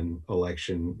mail-in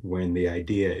election when the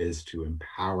idea is to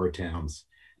empower towns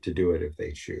to do it if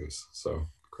they choose. So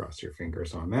cross your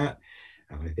fingers on that.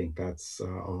 And I think that's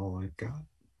all I've got.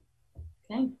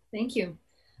 Okay, thank you.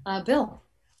 Bill.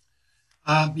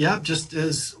 Yeah, just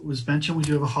as was mentioned, we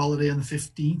do have a holiday on the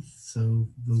 15th. So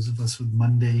those of us with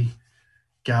Monday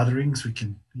gatherings, we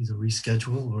can either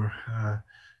reschedule or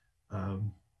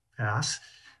pass.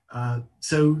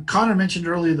 So Connor mentioned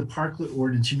earlier the parklet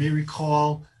ordinance. You may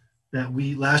recall that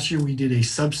last year we did a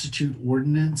substitute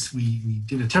ordinance. We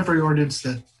did a temporary ordinance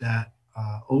that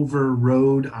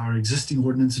overrode our existing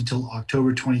ordinance until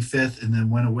October 25th and then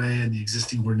went away, and the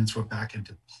existing ordinance went back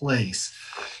into place.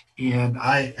 And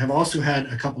I have also had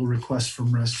a couple of requests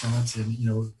from restaurants. And,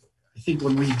 I think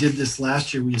when we did this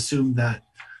last year, we assumed that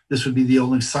this would be the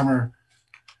only summer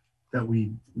that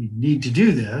we need to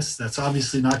do this. That's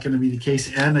obviously not going to be the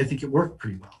case. And I think it worked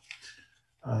pretty well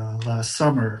last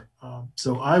summer.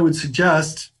 So I would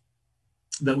suggest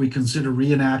that we consider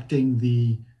reenacting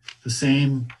the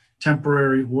same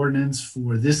temporary ordinance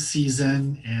for this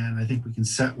season. And I think we can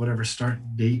set whatever start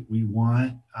date we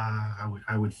want.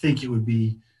 I would think it would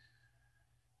be,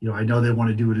 I know they want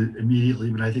to do it immediately,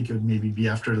 but I think it would maybe be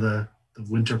after the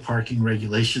winter parking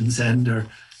regulations end, or,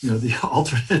 the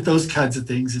alternate, those kinds of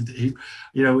things. And,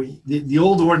 the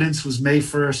old ordinance was May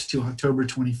 1st to October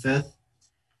 25th.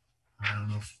 I don't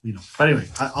know if, but anyway,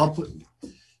 I'll put,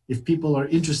 if people are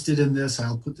interested in this,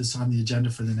 I'll put this on the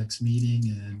agenda for the next meeting,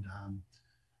 and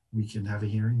we can have a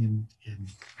hearing and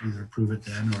either approve it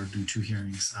then or do 2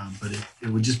 hearings. But it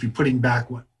would just be putting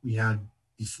back what we had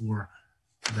before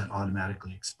that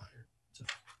automatically expired. So,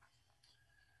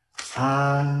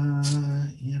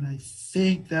 and I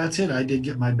think that's it. I did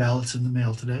get my ballots in the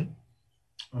mail today.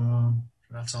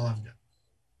 That's all I've got.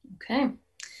 Okay.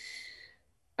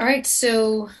 All right.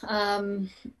 So I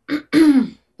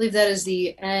believe that is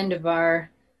the end of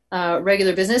our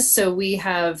regular business. So we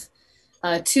have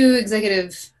 2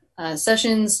 executive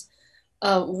sessions.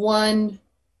 One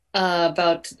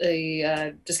about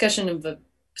a discussion of a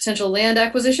potential land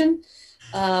acquisition.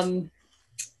 And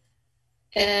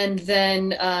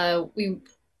then I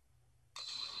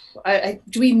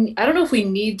don't know if we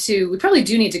need to, we probably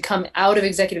do need to come out of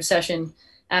executive session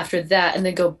after that and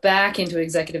then go back into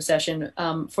executive session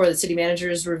for the city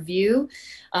manager's review.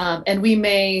 And we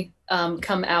may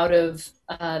come out of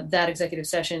that executive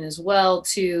session as well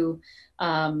to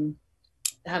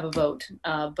have a vote.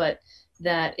 But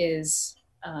that is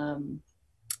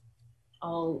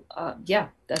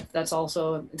that's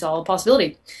also, it's all a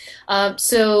possibility.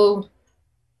 So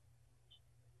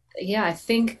yeah, I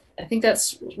think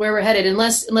that's where we're headed,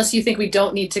 unless you think we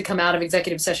don't need to come out of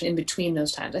executive session in between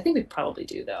those times. I think we probably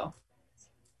do, though.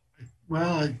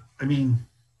 Well,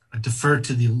 I defer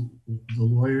to the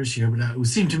lawyers here, but it would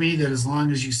seem to me that as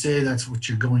long as you say that's what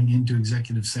you're going into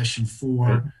executive session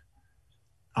for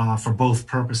both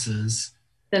purposes,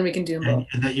 then we can do them both.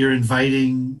 And that you're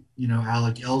inviting,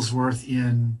 Alec Ellsworth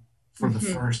in for the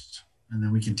first, and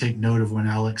then we can take note of when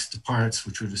Alex departs,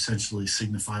 which would essentially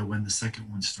signify when the second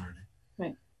one started.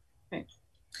 Right.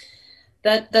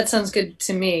 That sounds good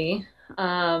to me.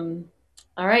 All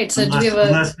right. So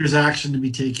unless there's action to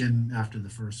be taken after the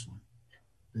first one,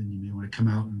 then you may want to come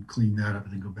out and clean that up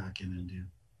and then go back in and do.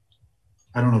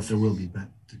 I don't know if there will be, but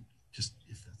just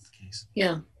if that's the case.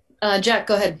 Yeah. Jack,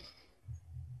 go ahead.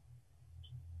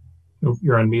 Oh,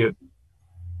 you're on mute.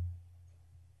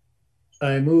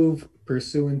 I move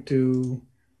pursuant to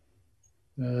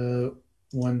 1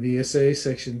 VSA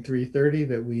section 330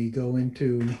 that we go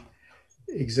into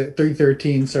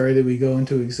 313, that we go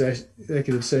into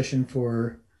executive session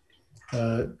for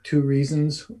 2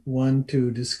 reasons. 1,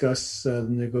 to discuss the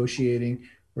negotiating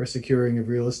or securing of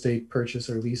real estate purchase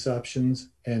or lease options,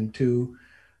 and 2,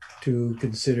 to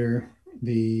consider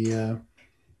the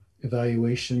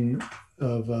evaluation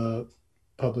of a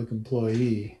public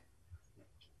employee.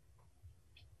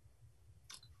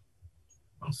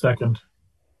 I'll second.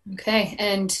 Okay,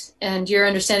 and your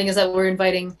understanding is that we're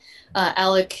inviting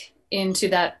Alec into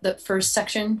that first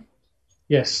section?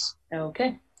 Yes. Okay.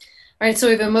 All right, so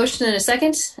we have a motion and a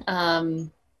second.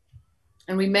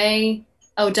 And we may,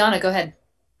 oh, Donna, go ahead.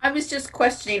 I was just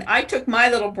questioning. I took my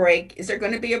little break. Is there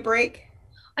going to be a break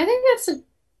I think that's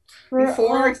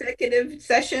before executive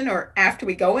session or after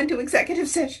we go into executive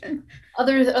session?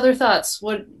 Other thoughts?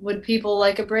 Would people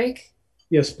like a break?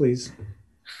 Yes, please.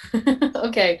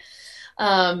 Okay.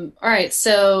 All right.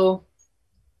 So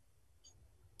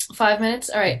 5 minutes.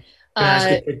 All right. Can I ask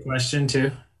a quick question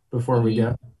too before we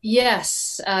go?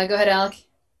 Yes. Go ahead, Alec.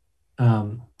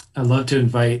 I'd love to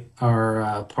invite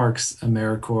our Parks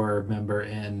AmeriCorps member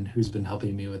in who's been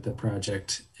helping me with the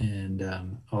project,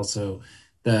 and also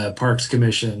the Parks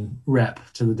Commission rep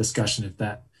to the discussion if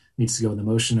that needs to go in the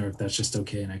motion or if that's just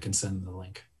okay and I can send them the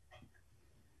link.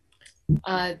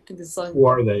 I think it's like, Who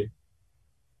are they?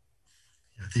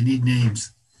 Yeah, they need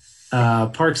names.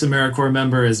 Parks AmeriCorps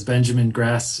member is Benjamin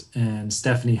Grass and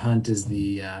Stephanie Hunt is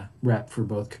the rep for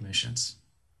both commissions.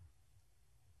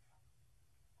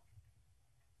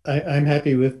 I'm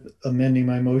happy with amending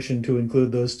my motion to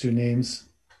include those two names.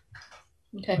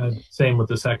 Okay. Same with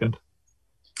the second.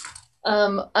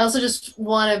 I also just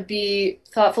want to be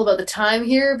thoughtful about the time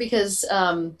here because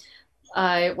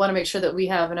I want to make sure that we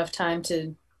have enough time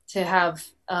to have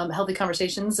healthy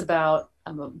conversations about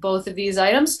both of these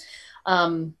items.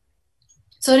 So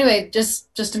anyway,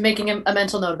 just making a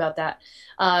mental note about that.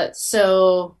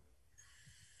 So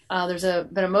there's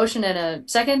been a motion and a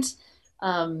second.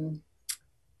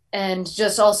 And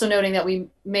just also noting that we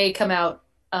may come out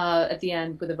at the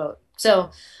end with a vote. So,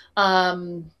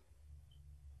 all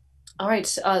right.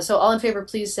 So all in favor,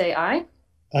 please say aye.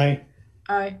 Aye.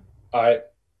 Aye. Aye.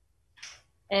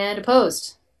 And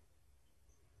opposed?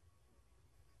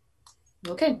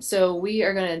 Okay, so we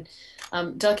are going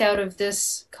to duck out of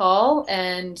this call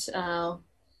and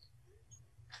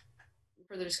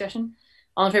further discussion.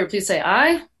 All in favor, please say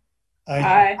aye. Aye.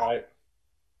 Aye. Aye.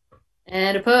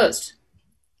 And opposed?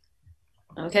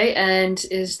 Okay, and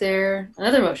is there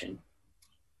another motion?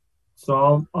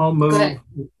 So I'll move. Go ahead.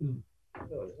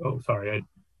 Oh, sorry.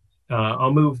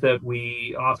 I'll move that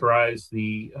we authorize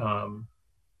the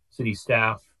city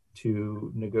staff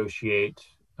to negotiate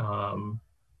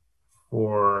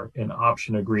for an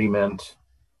option agreement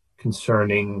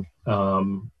concerning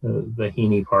the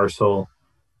Heaney parcel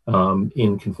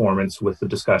in conformance with the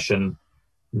discussion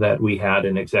that we had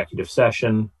in executive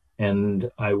session.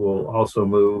 And I will also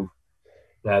move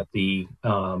that the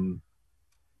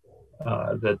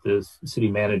city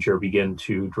manager begin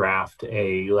to draft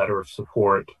a letter of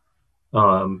support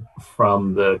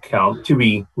from the council to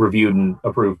be reviewed and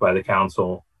approved by the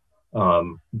council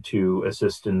to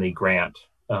assist in the grant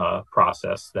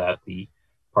process that the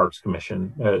Parks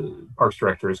Commission, Parks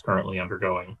Director is currently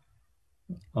undergoing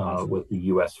with the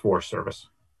U.S. Forest Service.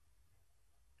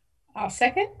 I'll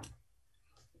second.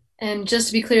 And just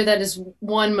to be clear, that is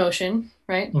one motion,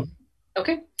 right?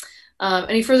 Okay.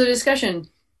 Any further discussion?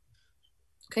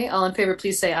 Okay, all in favor,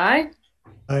 please say aye.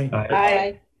 Aye. Aye.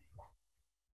 Aye.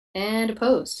 And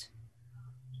opposed?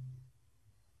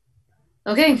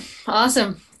 Okay,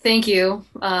 awesome. Thank you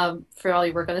for all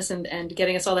your work on this and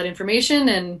getting us all that information.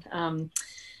 And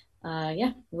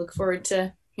yeah, we look forward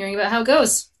to hearing about how it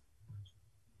goes.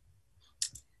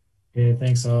 Okay,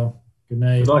 thanks all. Good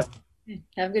night. Good luck.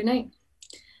 Have a good night.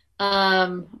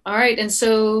 All right, and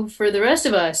so for the rest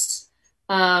of us,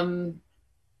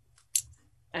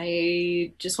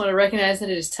 I just want to recognize that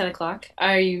it is 10 o'clock.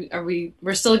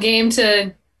 We're still game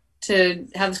to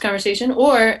have this conversation,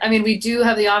 or, I mean, we do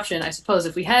have the option, I suppose,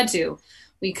 if we had to,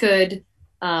 we could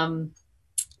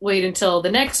wait until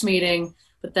the next meeting,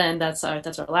 but then that's our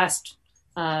last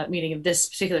meeting of this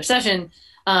particular session.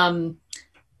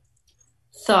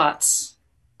 Thoughts?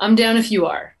 I'm down if you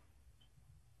are,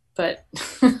 but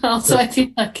also I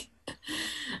feel like,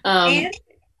 And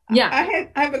yeah.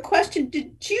 I have a question.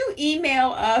 Did you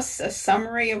email us a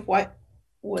summary of what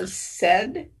was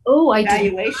said? Oh,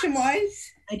 evaluation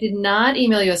wise? I did not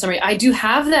email you a summary. I do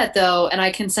have that though, and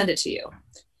I can send it to you.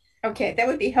 Okay, that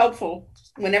would be helpful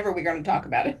whenever we're going to talk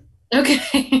about it.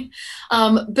 Okay.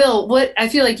 Bill, what I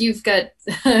feel like you've got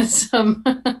some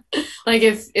like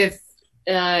if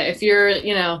you're,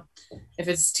 if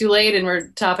it's too late and we're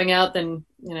topping out, then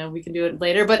we can do it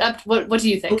later. But what do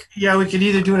you think? Yeah, we can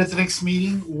either do it at the next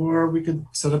meeting or we could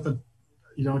set up a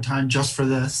time just for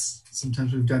this.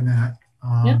 Sometimes we've done that.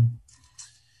 Yeah.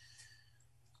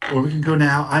 Or we can go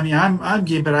now. I mean, I'm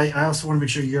game, but I also want to make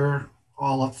sure you're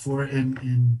all up for it.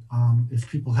 And if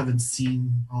people haven't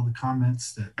seen all the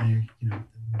comments, that may,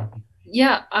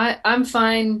 Yeah, I'm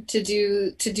fine to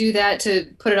do that,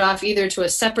 to put it off either to a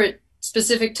separate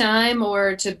specific time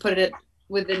or to put it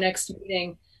with the next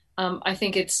meeting. I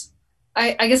think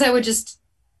I guess I would just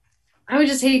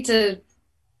hate to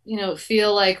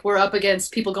feel like we're up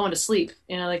against people going to sleep.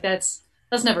 Like that's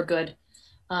never good.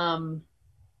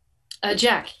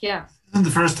 Jack, yeah. This isn't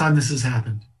the first time this has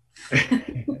happened.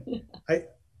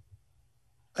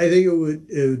 I think it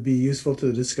would be useful to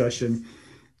the discussion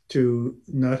to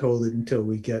not hold it until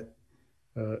we get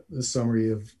the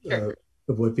summary of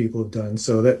what people have done.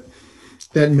 So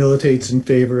that militates in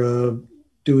favor of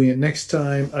doing it next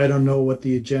time. I don't know what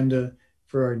the agenda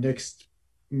for our next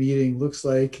meeting looks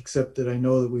like, except that I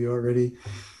know that we already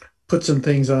put some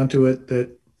things onto it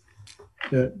that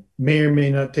may or may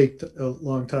not take a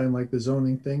long time, like the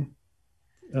zoning thing.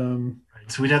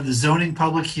 So we'd have the zoning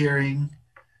public hearing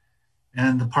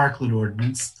and the parkland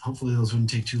ordinance. Hopefully those wouldn't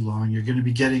take too long. You're going to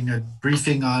be getting a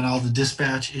briefing on all the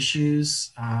dispatch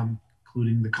issues,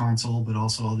 including the console, but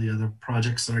also all the other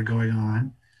projects that are going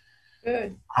on.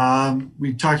 Good.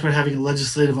 We talked about having a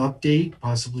legislative update,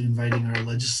 possibly inviting our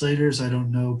legislators. I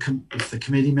don't know if the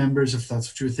committee members, if that's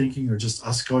what you're thinking, or just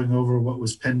us going over what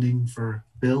was pending for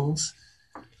bills.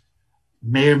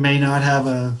 May or may not have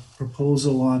a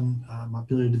proposal on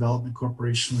Montpelier Development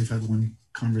Corporation. We've had one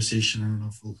conversation. I don't know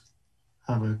if we'll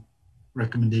have a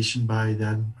recommendation by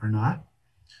then or not.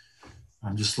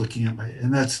 I'm just looking at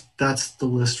and that's the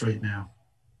list right now.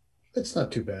 It's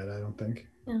not too bad, I don't think.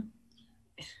 Yeah.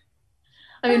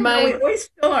 We always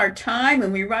fill our time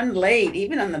and we run late,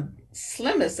 even on the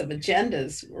slimmest of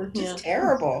agendas. We're just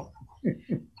terrible.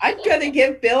 I'd rather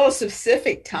give Bill a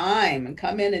specific time and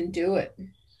come in and do it.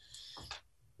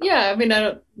 Yeah, I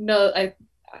don't know.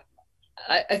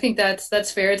 I think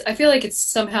that's fair. I feel like it's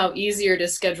somehow easier to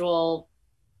schedule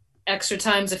extra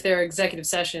times if there are executive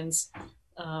sessions.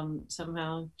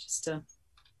 Somehow just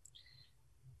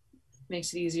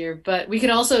makes it easier. But we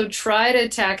can also try to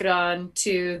tack it on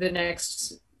to the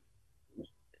next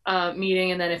meeting,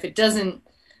 and then if it doesn't,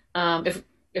 if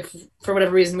for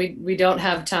whatever reason we don't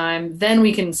have time, then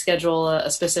we can schedule a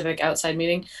specific outside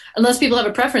meeting, unless people have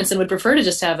a preference and would prefer to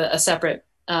just have a separate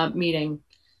meeting.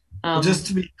 Well, just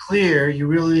to be clear, you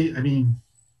really,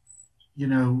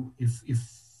 if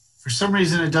for some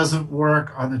reason it doesn't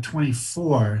work on the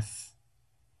 24th,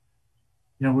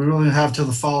 we really have till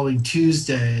the following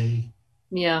Tuesday.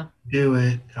 Yeah. Do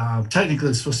it. Technically,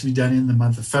 it's supposed to be done in the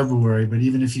month of February, but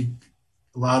even if you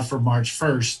allowed for March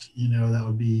 1st, that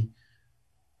would be,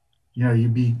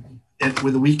 you'd be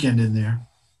with a weekend in there.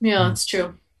 Yeah, that's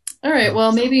true. All right.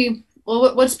 Well, maybe.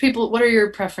 Well, what's your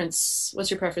preference?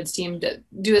 What's your preference, team?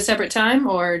 Do a separate time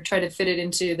or try to fit it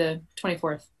into the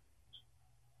 24th?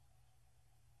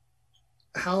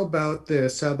 How about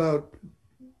this? How about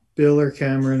Bill or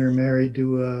Cameron or Mary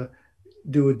do a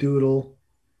doodle?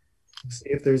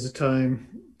 See if there's a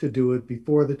time to do it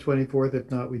before the 24th. If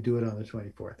not, we do it on the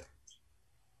 24th.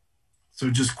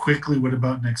 So just quickly, what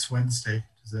about next Wednesday?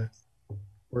 Does that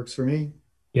works for me?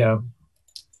 Yeah.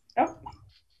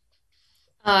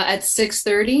 At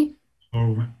 6:30.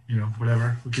 Or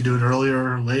whatever. We could do it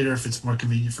earlier or later if it's more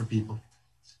convenient for people.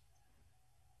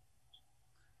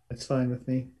 That's fine with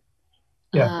me.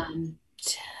 Yeah.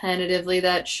 Tentatively,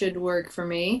 that should work for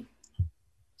me.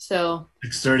 So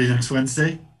 6:30 next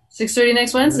Wednesday. 6:30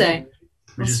 next Wednesday.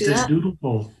 We just did a doodle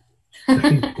poll.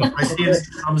 I see a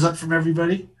thumbs up from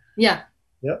everybody. Yeah.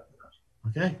 Yep.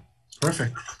 Okay.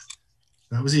 Perfect.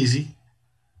 That was easy.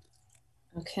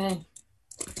 Okay.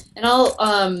 And I'll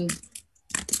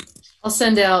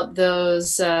send out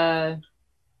those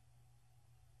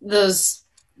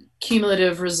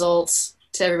cumulative results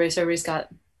to everybody, so everybody's got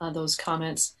those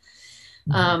comments.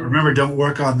 Remember, don't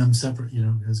work on them separate,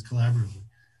 as collaboratively.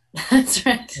 That's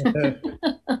right.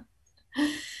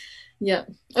 Yeah.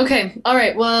 Okay. All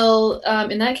right. Well,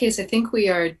 in that case, I think we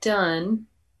are done.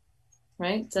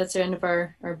 Right? That's the end of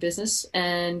our business,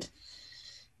 and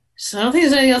so I don't think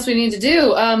there's anything else we need to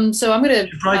do. So I'm going to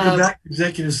probably go back to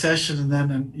executive session and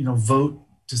then vote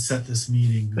to set this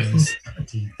meeting.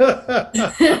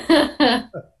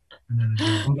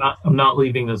 I'm not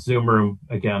leaving the Zoom room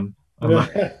again. All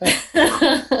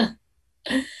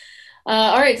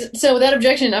right. So without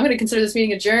objection, I'm going to consider this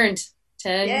meeting adjourned.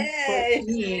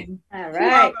 10:14. All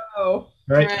right. All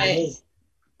right.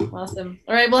 Awesome.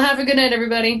 All right. Well, have a good night,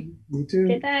 everybody. You too.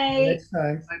 Good night. Next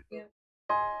time.